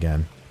back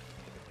again.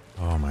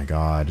 Oh my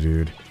god,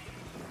 dude.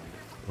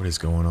 What is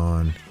going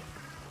on?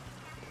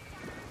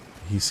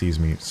 He sees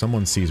me.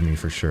 Someone sees me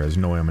for sure. There's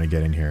no way I'm gonna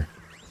get in here.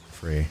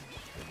 Free.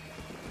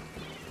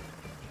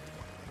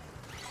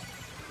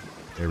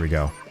 There we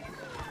go.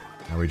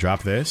 Now we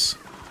drop this.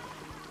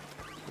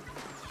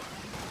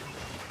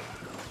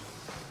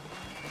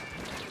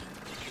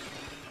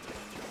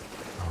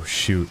 Oh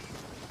shoot.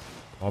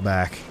 Fall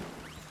back.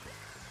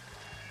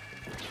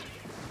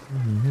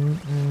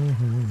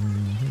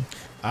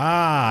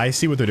 Ah, I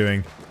see what they're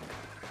doing.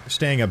 They're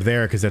staying up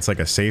there because that's like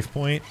a safe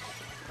point.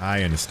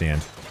 I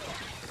understand.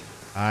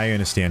 I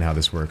understand how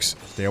this works.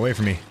 Stay away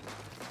from me.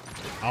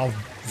 I'll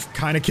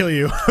kind of kill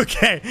you.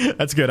 Okay,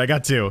 that's good. I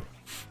got two.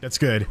 That's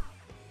good.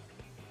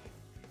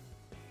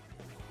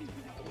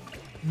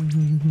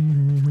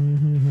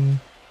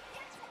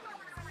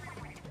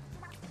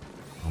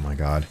 Oh my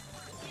god.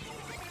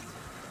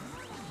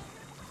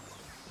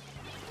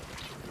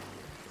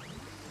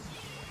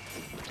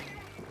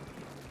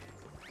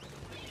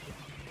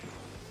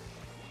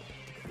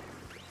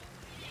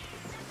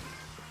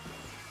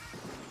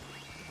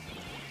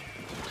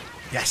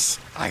 Yes!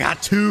 I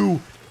got two!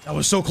 That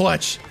was so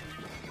clutch!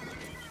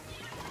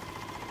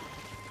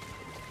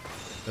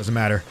 Doesn't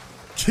matter.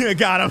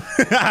 Got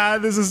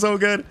him! This is so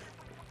good!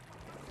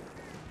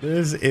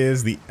 This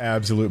is the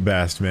absolute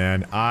best,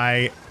 man.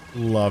 I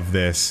love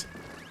this.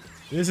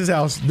 This is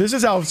how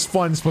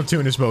fun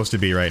Splatoon is supposed to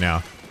be right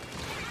now.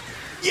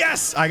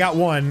 Yes! I got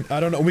one. I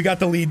don't know. We got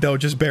the lead, though,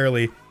 just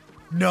barely.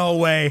 No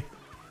way.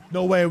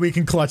 No way we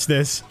can clutch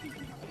this.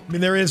 I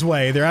mean, there is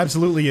way. There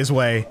absolutely is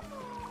way.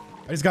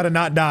 I just gotta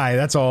not die,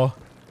 that's all.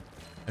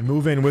 And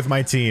move in with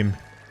my team.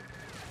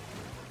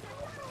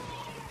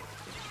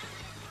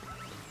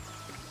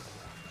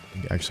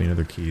 Actually,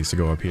 another key is to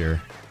go up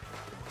here.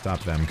 Stop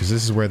them, because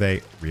this is where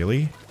they...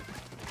 Really?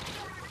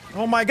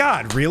 Oh my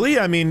god, really?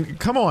 I mean,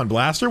 come on,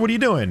 Blaster, what are you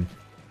doing?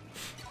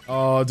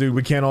 Oh, dude,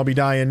 we can't all be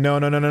dying. No,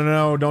 no, no,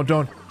 no, no,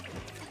 don't.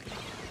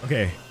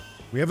 Okay,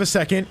 we have a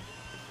second.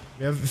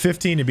 We have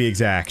 15 to be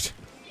exact.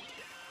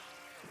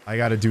 I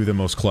gotta do the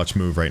most clutch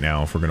move right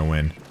now if we're gonna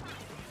win.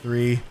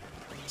 3,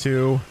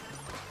 2,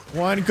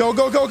 1, go,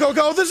 go, go, go,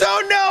 go! The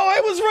zone! No!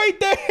 I was right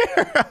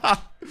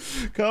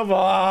there! Come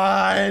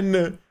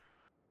on!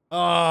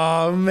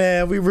 Oh,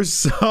 man, we were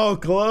so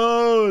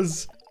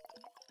close!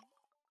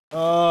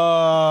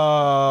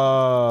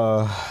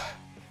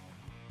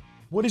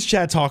 What is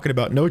chat talking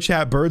about? No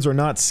chat, birds are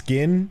not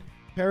skin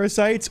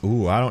parasites?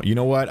 Ooh, I don't- you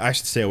know what? I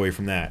should stay away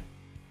from that.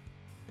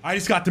 I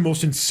just got the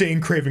most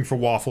insane craving for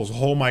waffles.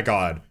 Oh my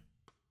god.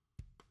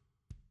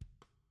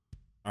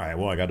 Alright,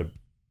 well, I'm gonna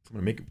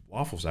make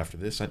waffles after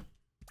this. I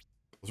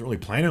wasn't really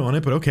planning on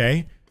it, but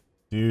okay.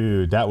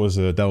 Dude, that was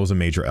a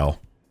major L.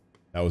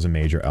 That was a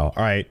major L.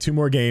 Alright, 2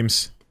 more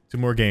games. 2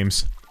 more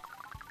games.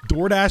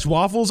 DoorDash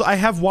waffles? I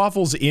have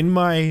waffles in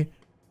my...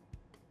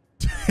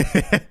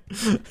 I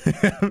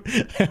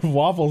have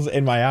waffles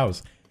in my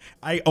house.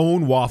 I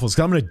own waffles,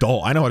 because I'm an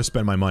adult. I know how to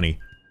spend my money.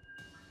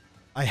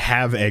 I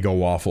have Eggo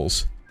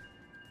waffles.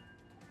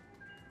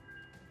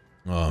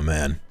 Oh,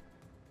 man.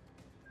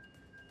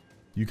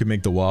 You could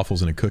make the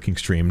waffles in a cooking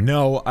stream.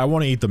 No, I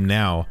want to eat them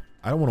now.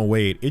 I don't want to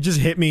wait. It just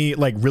hit me,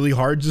 like, really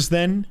hard just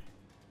then.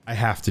 I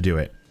have to do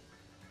it.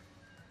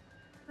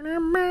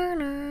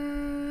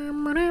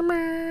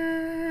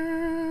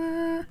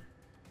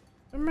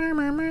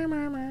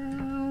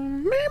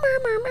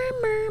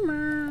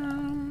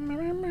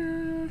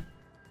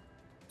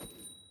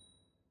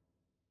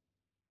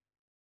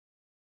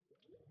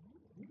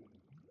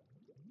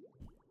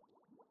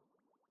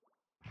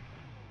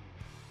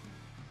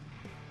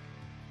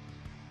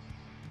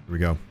 Here we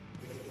go.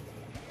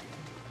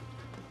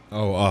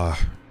 Oh,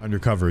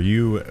 undercover.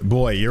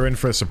 Boy, you're in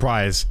for a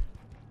surprise.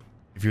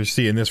 If you're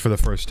seeing this for the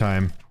first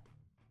time.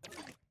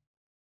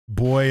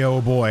 Boy, oh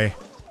boy.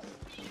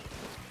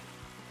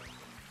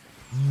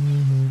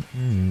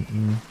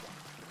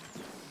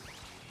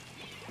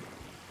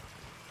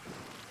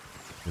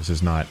 This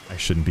is not... I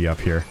shouldn't be up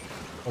here.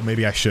 Oh,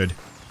 maybe I should.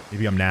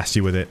 Maybe I'm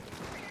nasty with it.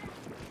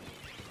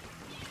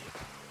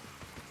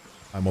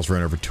 I almost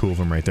ran over 2 of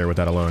them right there with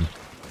that alone.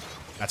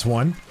 That's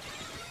one.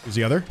 Here's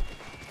the other.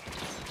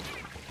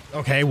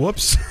 Okay,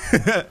 whoops.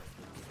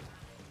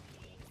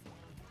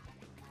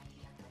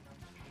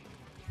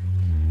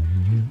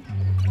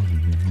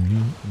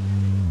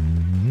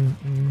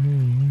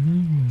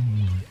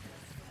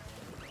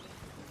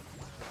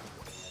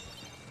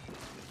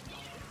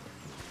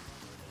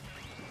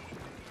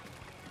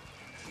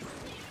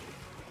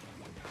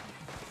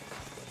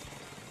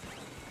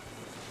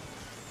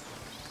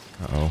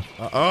 Uh-oh.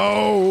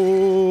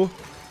 Uh-oh!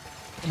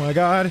 Oh my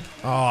god.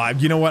 Oh,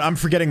 you know what? I'm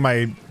forgetting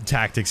my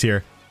tactics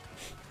here.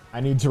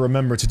 I need to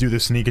remember to do the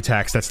sneak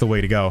attacks. That's the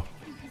way to go.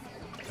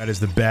 That is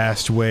the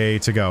best way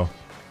to go.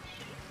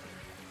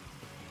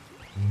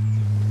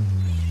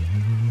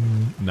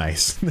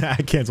 Nice. I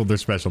canceled their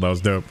special. That was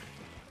dope.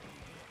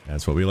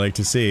 That's what we like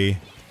to see.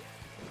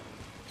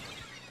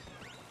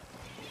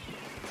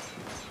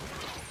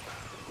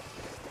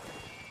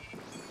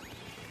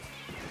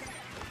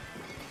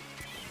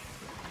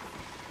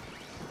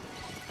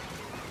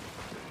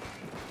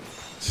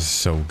 This is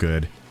so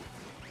good.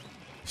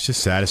 It's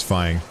just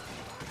satisfying.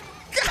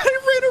 God,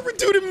 I ran over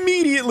dude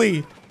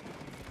immediately!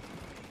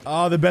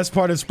 Oh, the best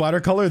part of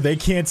splatter color, they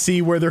can't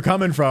see where they're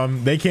coming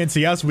from. They can't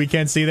see us, we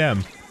can't see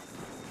them.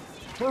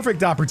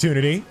 Perfect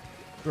opportunity.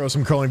 Throw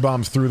some curling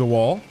bombs through the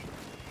wall.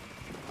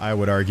 I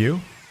would argue.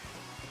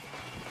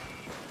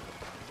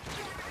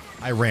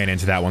 I ran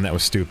into that one, that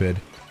was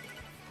stupid.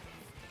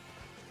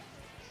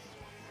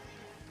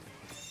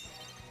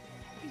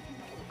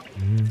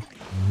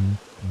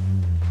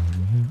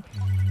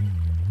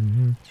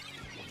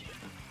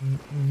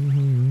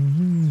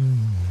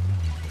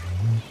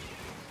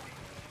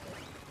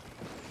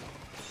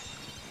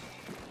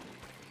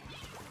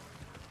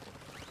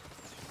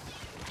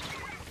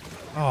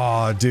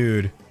 Oh,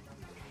 dude.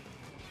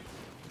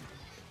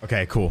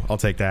 Okay, cool. I'll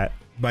take that.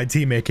 My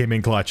teammate came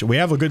in clutch. We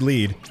have a good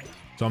lead,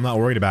 so I'm not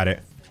worried about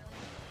it.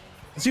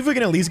 Let's see if we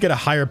can at least get a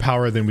higher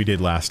power than we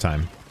did last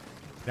time.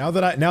 Now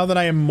that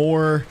I am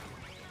more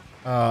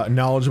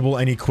knowledgeable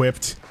and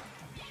equipped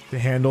to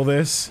handle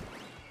this,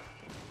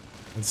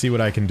 let's see what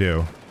I can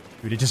do.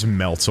 Dude, it just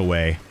melts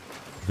away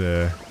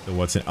the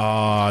what's in.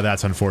 Oh,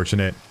 that's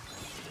unfortunate.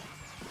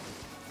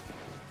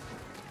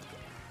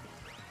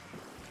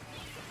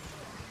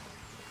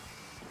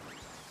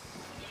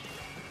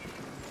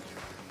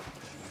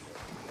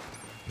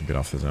 Get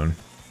off the zone.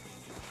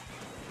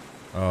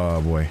 Oh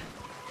boy.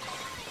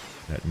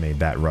 That made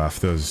that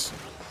rough. Those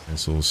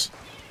missiles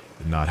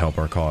did not help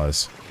our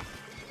cause.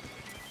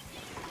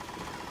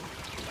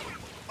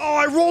 Oh,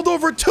 I rolled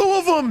over 2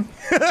 of them!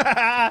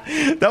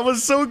 That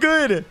was so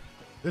good!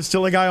 There's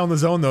still a guy on the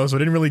zone though, so it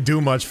didn't really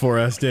do much for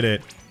us, did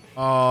it?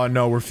 Oh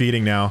no, we're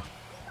feeding now.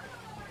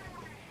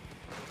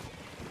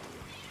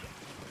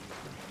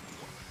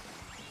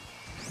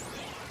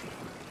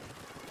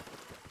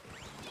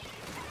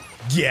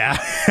 Yeah.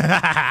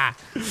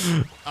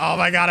 Oh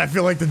my god, I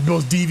feel like the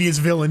most devious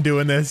villain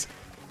doing this.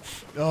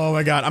 Oh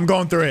my god, I'm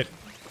going through it.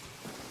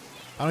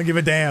 I don't give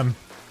a damn.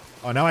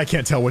 Oh, now I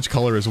can't tell which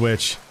color is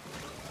which.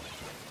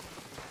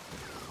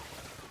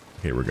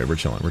 Okay, we're good. We're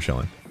chilling. We're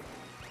chilling.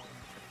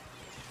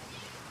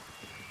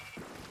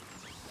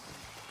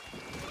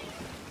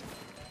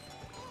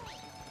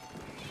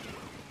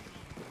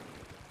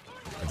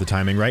 Got the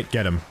timing right.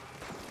 Get him.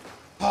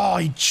 Oh,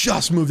 he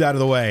just moved out of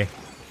the way.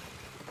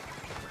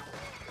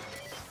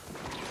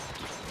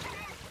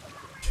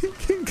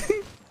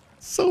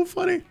 So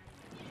funny.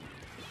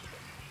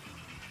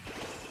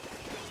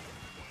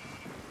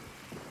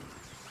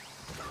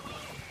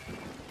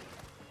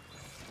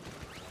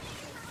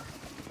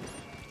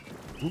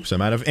 Oops,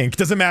 I'm out of ink.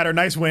 Doesn't matter.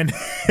 Nice win.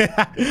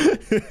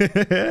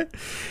 That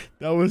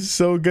was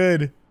so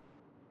good.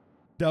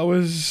 That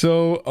was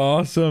so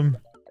awesome.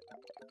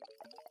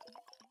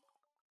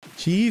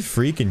 Gee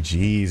freaking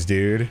jeez,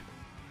 dude.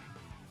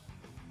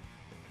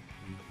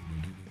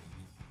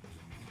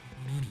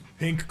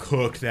 Pink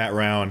cooked that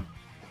round.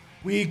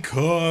 We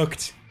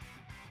cooked.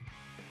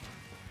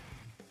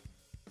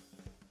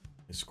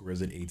 The score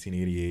is at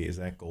 1888. Is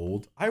that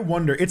gold? I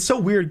wonder. It's so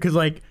weird because,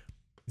 like,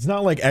 it's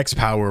not like X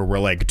Power where,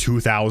 like,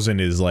 2000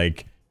 is,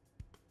 like,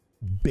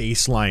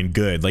 baseline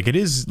good. Like, it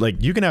is,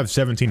 like, you can have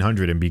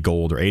 1700 and be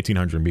gold or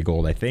 1800 and be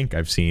gold, I think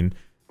I've seen.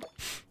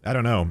 I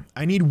don't know.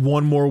 I need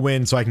one more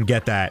win so I can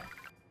get that.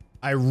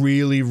 I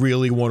really,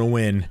 really want to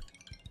win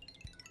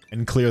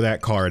and clear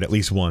that card at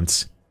least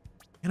once.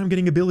 And I'm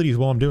getting abilities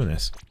while I'm doing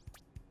this.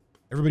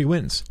 Everybody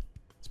wins.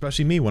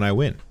 Especially me when I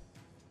win.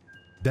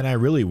 Then I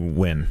really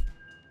win.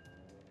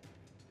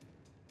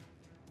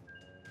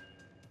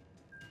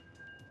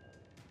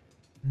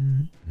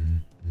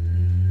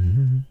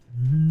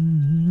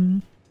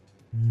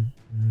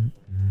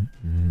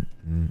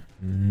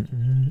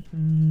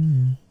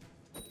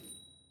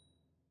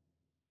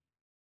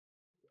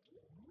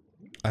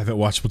 I haven't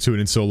watched Splatoon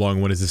in so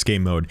long. What is this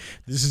game mode?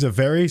 This is a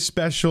very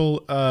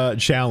special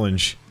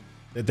challenge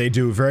that they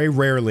do very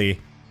rarely.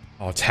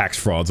 Oh, tax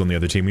frauds on the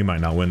other team. We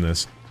might not win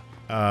this.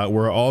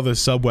 Where all the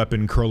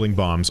sub-weapon curling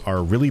bombs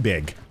are really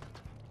big.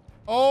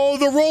 Oh,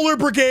 the roller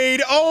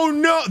brigade! Oh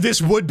no!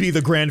 This would be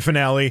the grand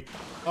finale.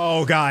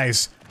 Oh,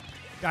 guys.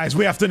 Guys,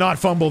 we have to not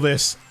fumble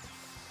this.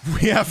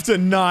 We have to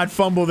not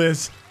fumble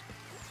this.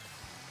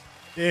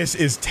 This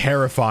is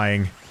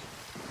terrifying.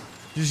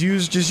 Just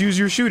use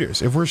your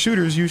shooters. If we're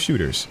shooters, use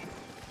shooters.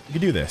 You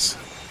can do this.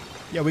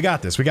 Yeah, we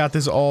got this. We got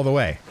this all the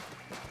way.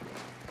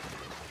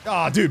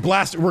 Oh, dude,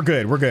 blast. We're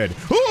good. We're good.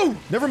 Ooh!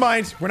 Never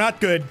mind. We're not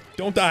good.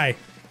 Don't die.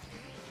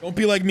 Don't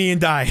be like me and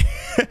die.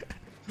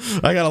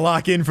 I gotta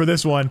lock in for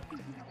this one.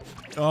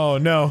 Oh,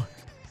 no.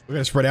 We're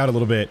gonna spread out a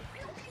little bit.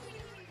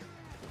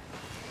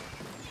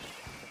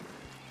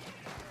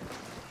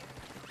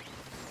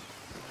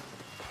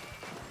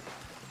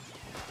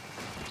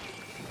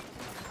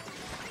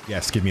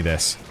 Yes, give me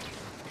this.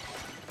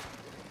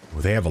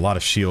 Well, they have a lot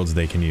of shields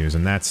they can use,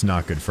 and that's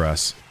not good for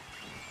us.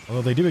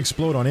 Although they do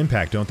explode on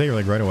impact, don't they? Or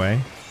like right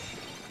away.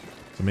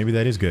 So maybe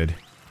that is good.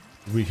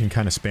 We can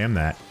kind of spam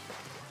that.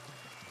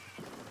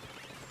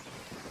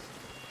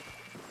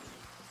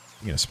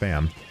 I'm gonna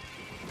spam.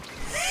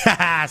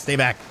 Haha! Stay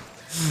back!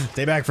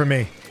 Stay back from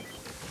me.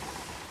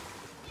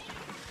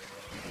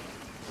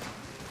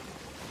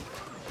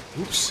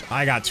 Oops.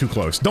 I got too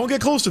close. Don't get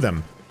close to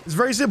them. It's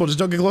very simple. Just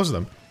don't get close to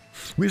them.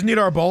 We just need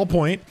our ball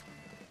point.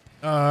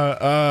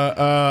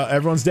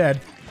 Everyone's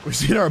dead. We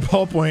just need our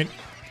ball point.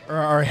 Or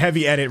our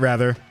heavy edit,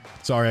 rather.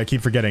 Sorry, I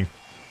keep forgetting.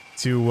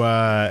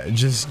 To,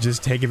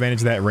 just take advantage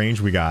of that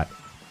range we got.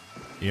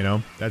 You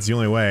know? That's the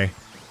only way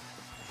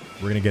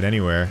we're gonna get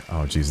anywhere.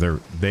 Oh, jeez.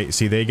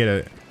 They get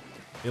a...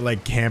 They,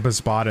 like, camp a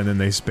spot and then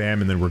they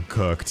spam and then we're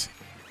cooked.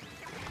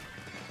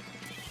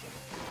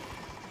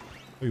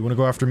 Oh, you wanna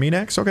go after me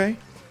next? Okay.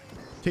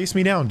 Chase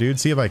me down, dude.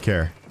 See if I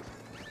care.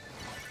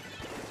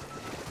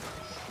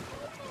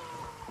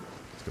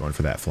 Going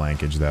for that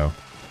flankage, though.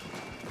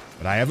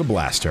 But I have a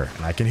blaster,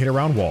 and I can hit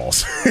around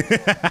walls.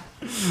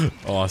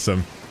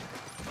 Awesome.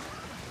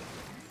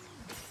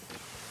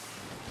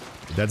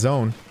 Dead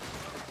zone.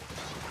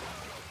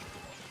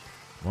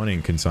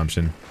 Money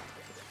consumption.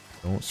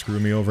 Don't screw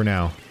me over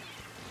now.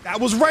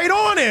 That was right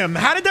on him!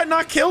 How did that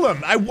not kill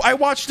him? I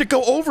watched it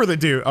go over the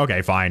dude.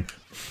 Okay, fine.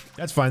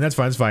 That's fine, that's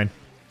fine, that's fine.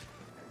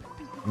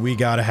 We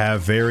gotta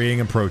have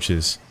varying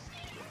approaches.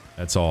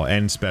 That's all.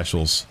 And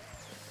specials.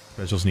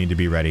 Specials need to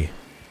be ready.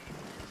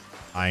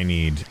 I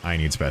need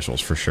specials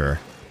for sure.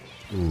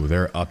 Ooh,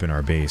 they're up in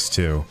our base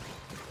too.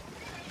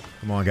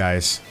 Come on,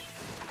 guys.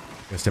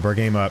 Gotta step our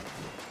game up.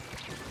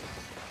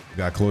 We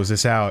gotta close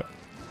this out.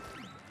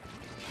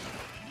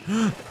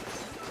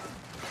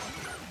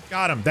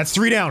 Got him. That's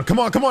 3 down. Come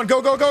on, come on.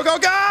 Go, go, go, go,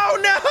 go!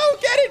 No!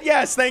 Get it!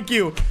 Yes, thank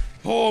you.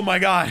 Oh my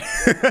god.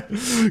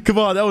 Come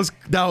on,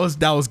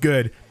 that was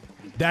good.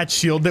 That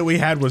shield that we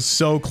had was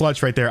so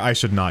clutch right there. I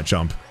should not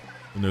jump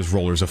when there's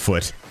rollers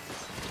afoot.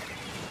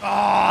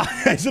 Ah,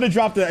 oh, I should have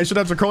dropped it. I should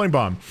have the curling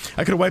bomb.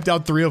 I could have wiped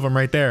out 3 of them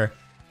right there.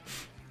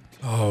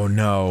 Oh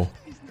no.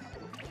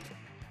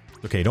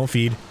 Okay, don't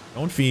feed.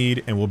 Don't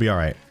feed, and we'll be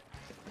alright.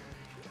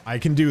 I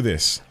can do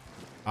this.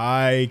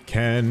 I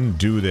can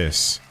do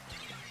this.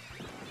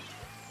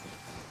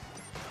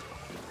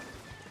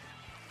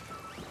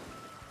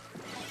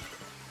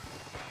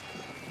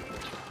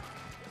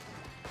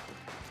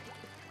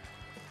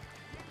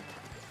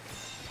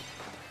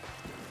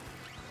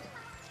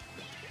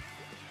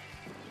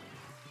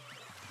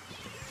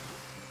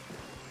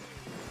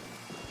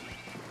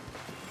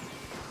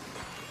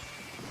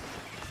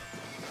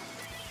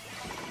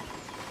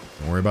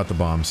 Don't worry about the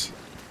bombs.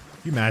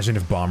 Can you imagine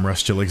if Bomb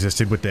Rush still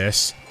existed with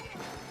this?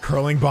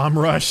 Curling Bomb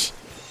Rush?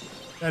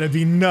 That'd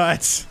be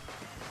nuts.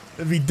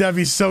 That'd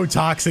be so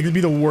toxic. It'd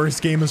be the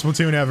worst game of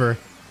Splatoon ever.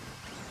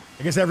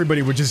 I guess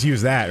everybody would just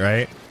use that,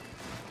 right?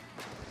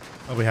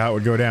 Probably how it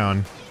would go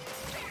down.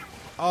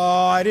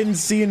 Oh, I didn't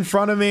see in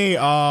front of me.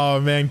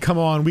 Oh, man, come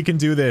on. We can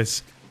do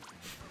this.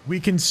 We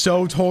can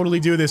so totally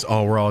do this.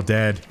 Oh, we're all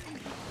dead.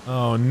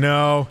 Oh,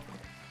 no.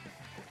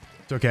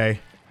 It's okay.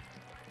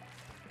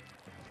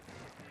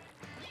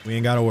 We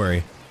ain't gotta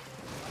worry.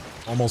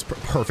 Almost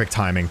perfect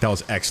timing. That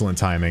was excellent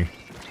timing.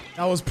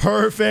 That was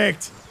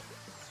perfect!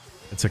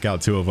 I took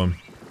out 2 of them.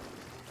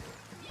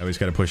 Now we just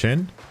gotta push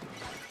in.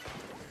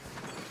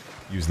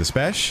 Use the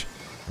spesh.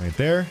 Right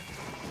there.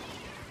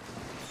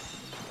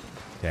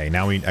 Okay,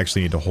 now we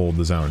actually need to hold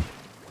the zone.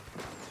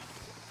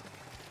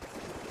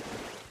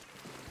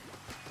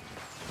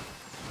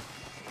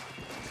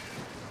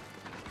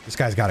 This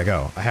guy's gotta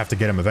go. I have to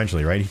get him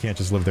eventually, right? He can't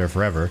just live there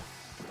forever.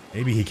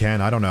 Maybe he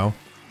can, I don't know.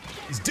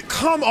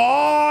 Come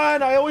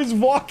on! I always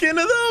walk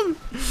into them!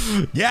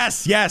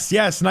 Yes, yes,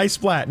 yes. Nice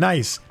splat.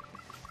 Nice.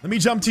 Let me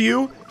jump to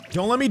you.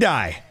 Don't let me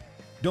die.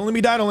 Don't let me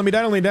die. Don't let me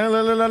die. Don't let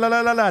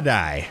me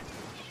die.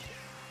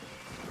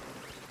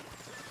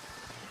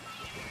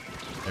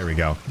 There we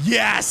go.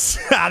 Yes!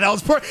 That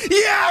was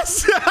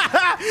yes!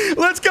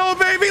 Let's go,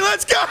 baby!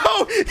 Let's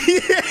go!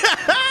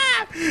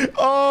 Yeah!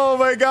 Oh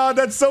my god,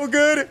 that's so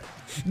good!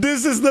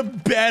 This is the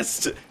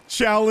best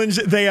challenge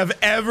they have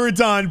ever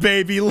done,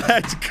 baby.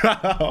 Let's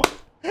go.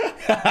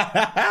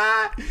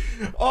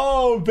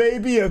 Oh,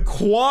 baby, a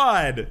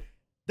quad.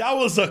 That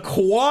was a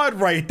quad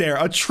right there.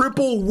 A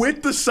triple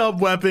with the sub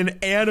weapon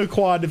and a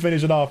quad to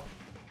finish it off.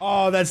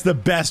 Oh, that's the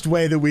best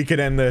way that we could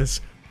end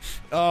this.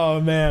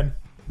 Oh, man.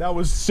 That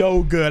was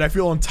so good. I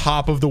feel on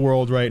top of the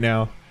world right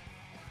now.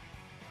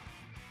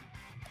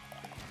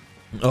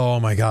 Oh,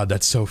 my God.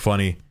 That's so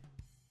funny.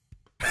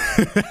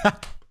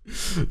 That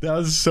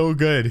was so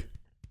good.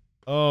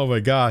 Oh my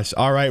gosh.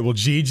 All right. Well,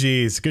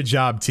 GG's. Good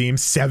job, team.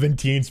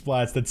 17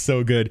 splats. That's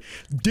so good.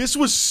 This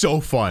was so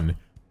fun.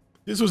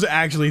 This was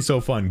actually so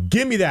fun.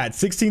 Give me that.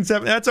 16,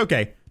 7. That's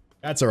okay.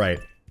 That's all right.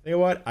 You know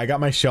what? I got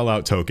my shell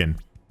out token.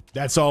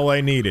 That's all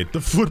I needed.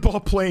 The football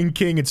playing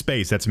king in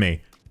space. That's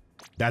me.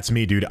 That's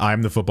me, dude.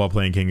 I'm the football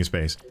playing king in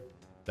space.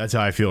 That's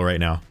how I feel right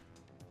now.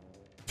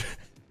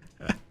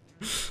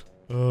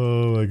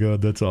 Oh my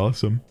God. That's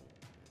awesome.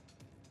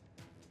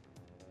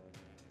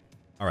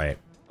 All right.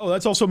 Oh,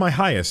 that's also my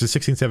highest, is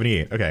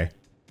 1678. Okay.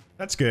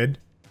 That's good.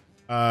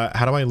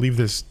 How do I leave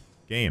this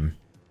game?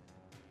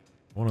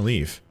 I want to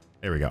leave.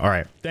 There we go. All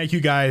right. Thank you,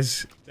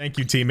 guys. Thank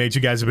you, teammates.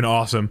 You guys have been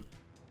awesome.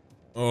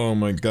 Oh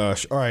my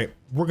gosh. All right.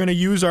 We're going to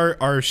use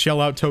our shell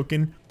out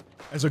token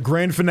as a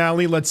grand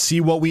finale. Let's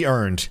see what we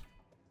earned.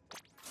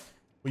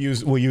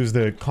 We'll use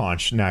the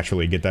conch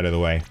naturally. Get that out of the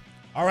way.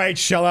 All right,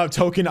 shell out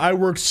token. I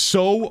worked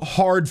so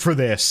hard for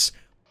this.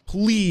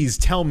 Please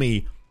tell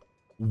me,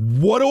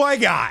 what do I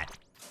got?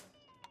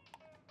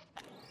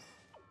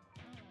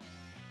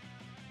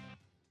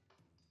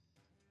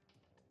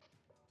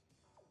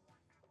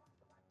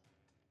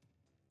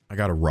 I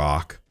got a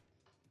rock.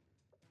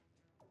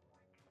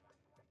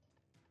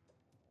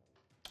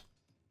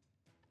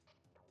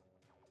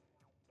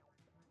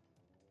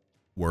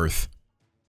 Worth.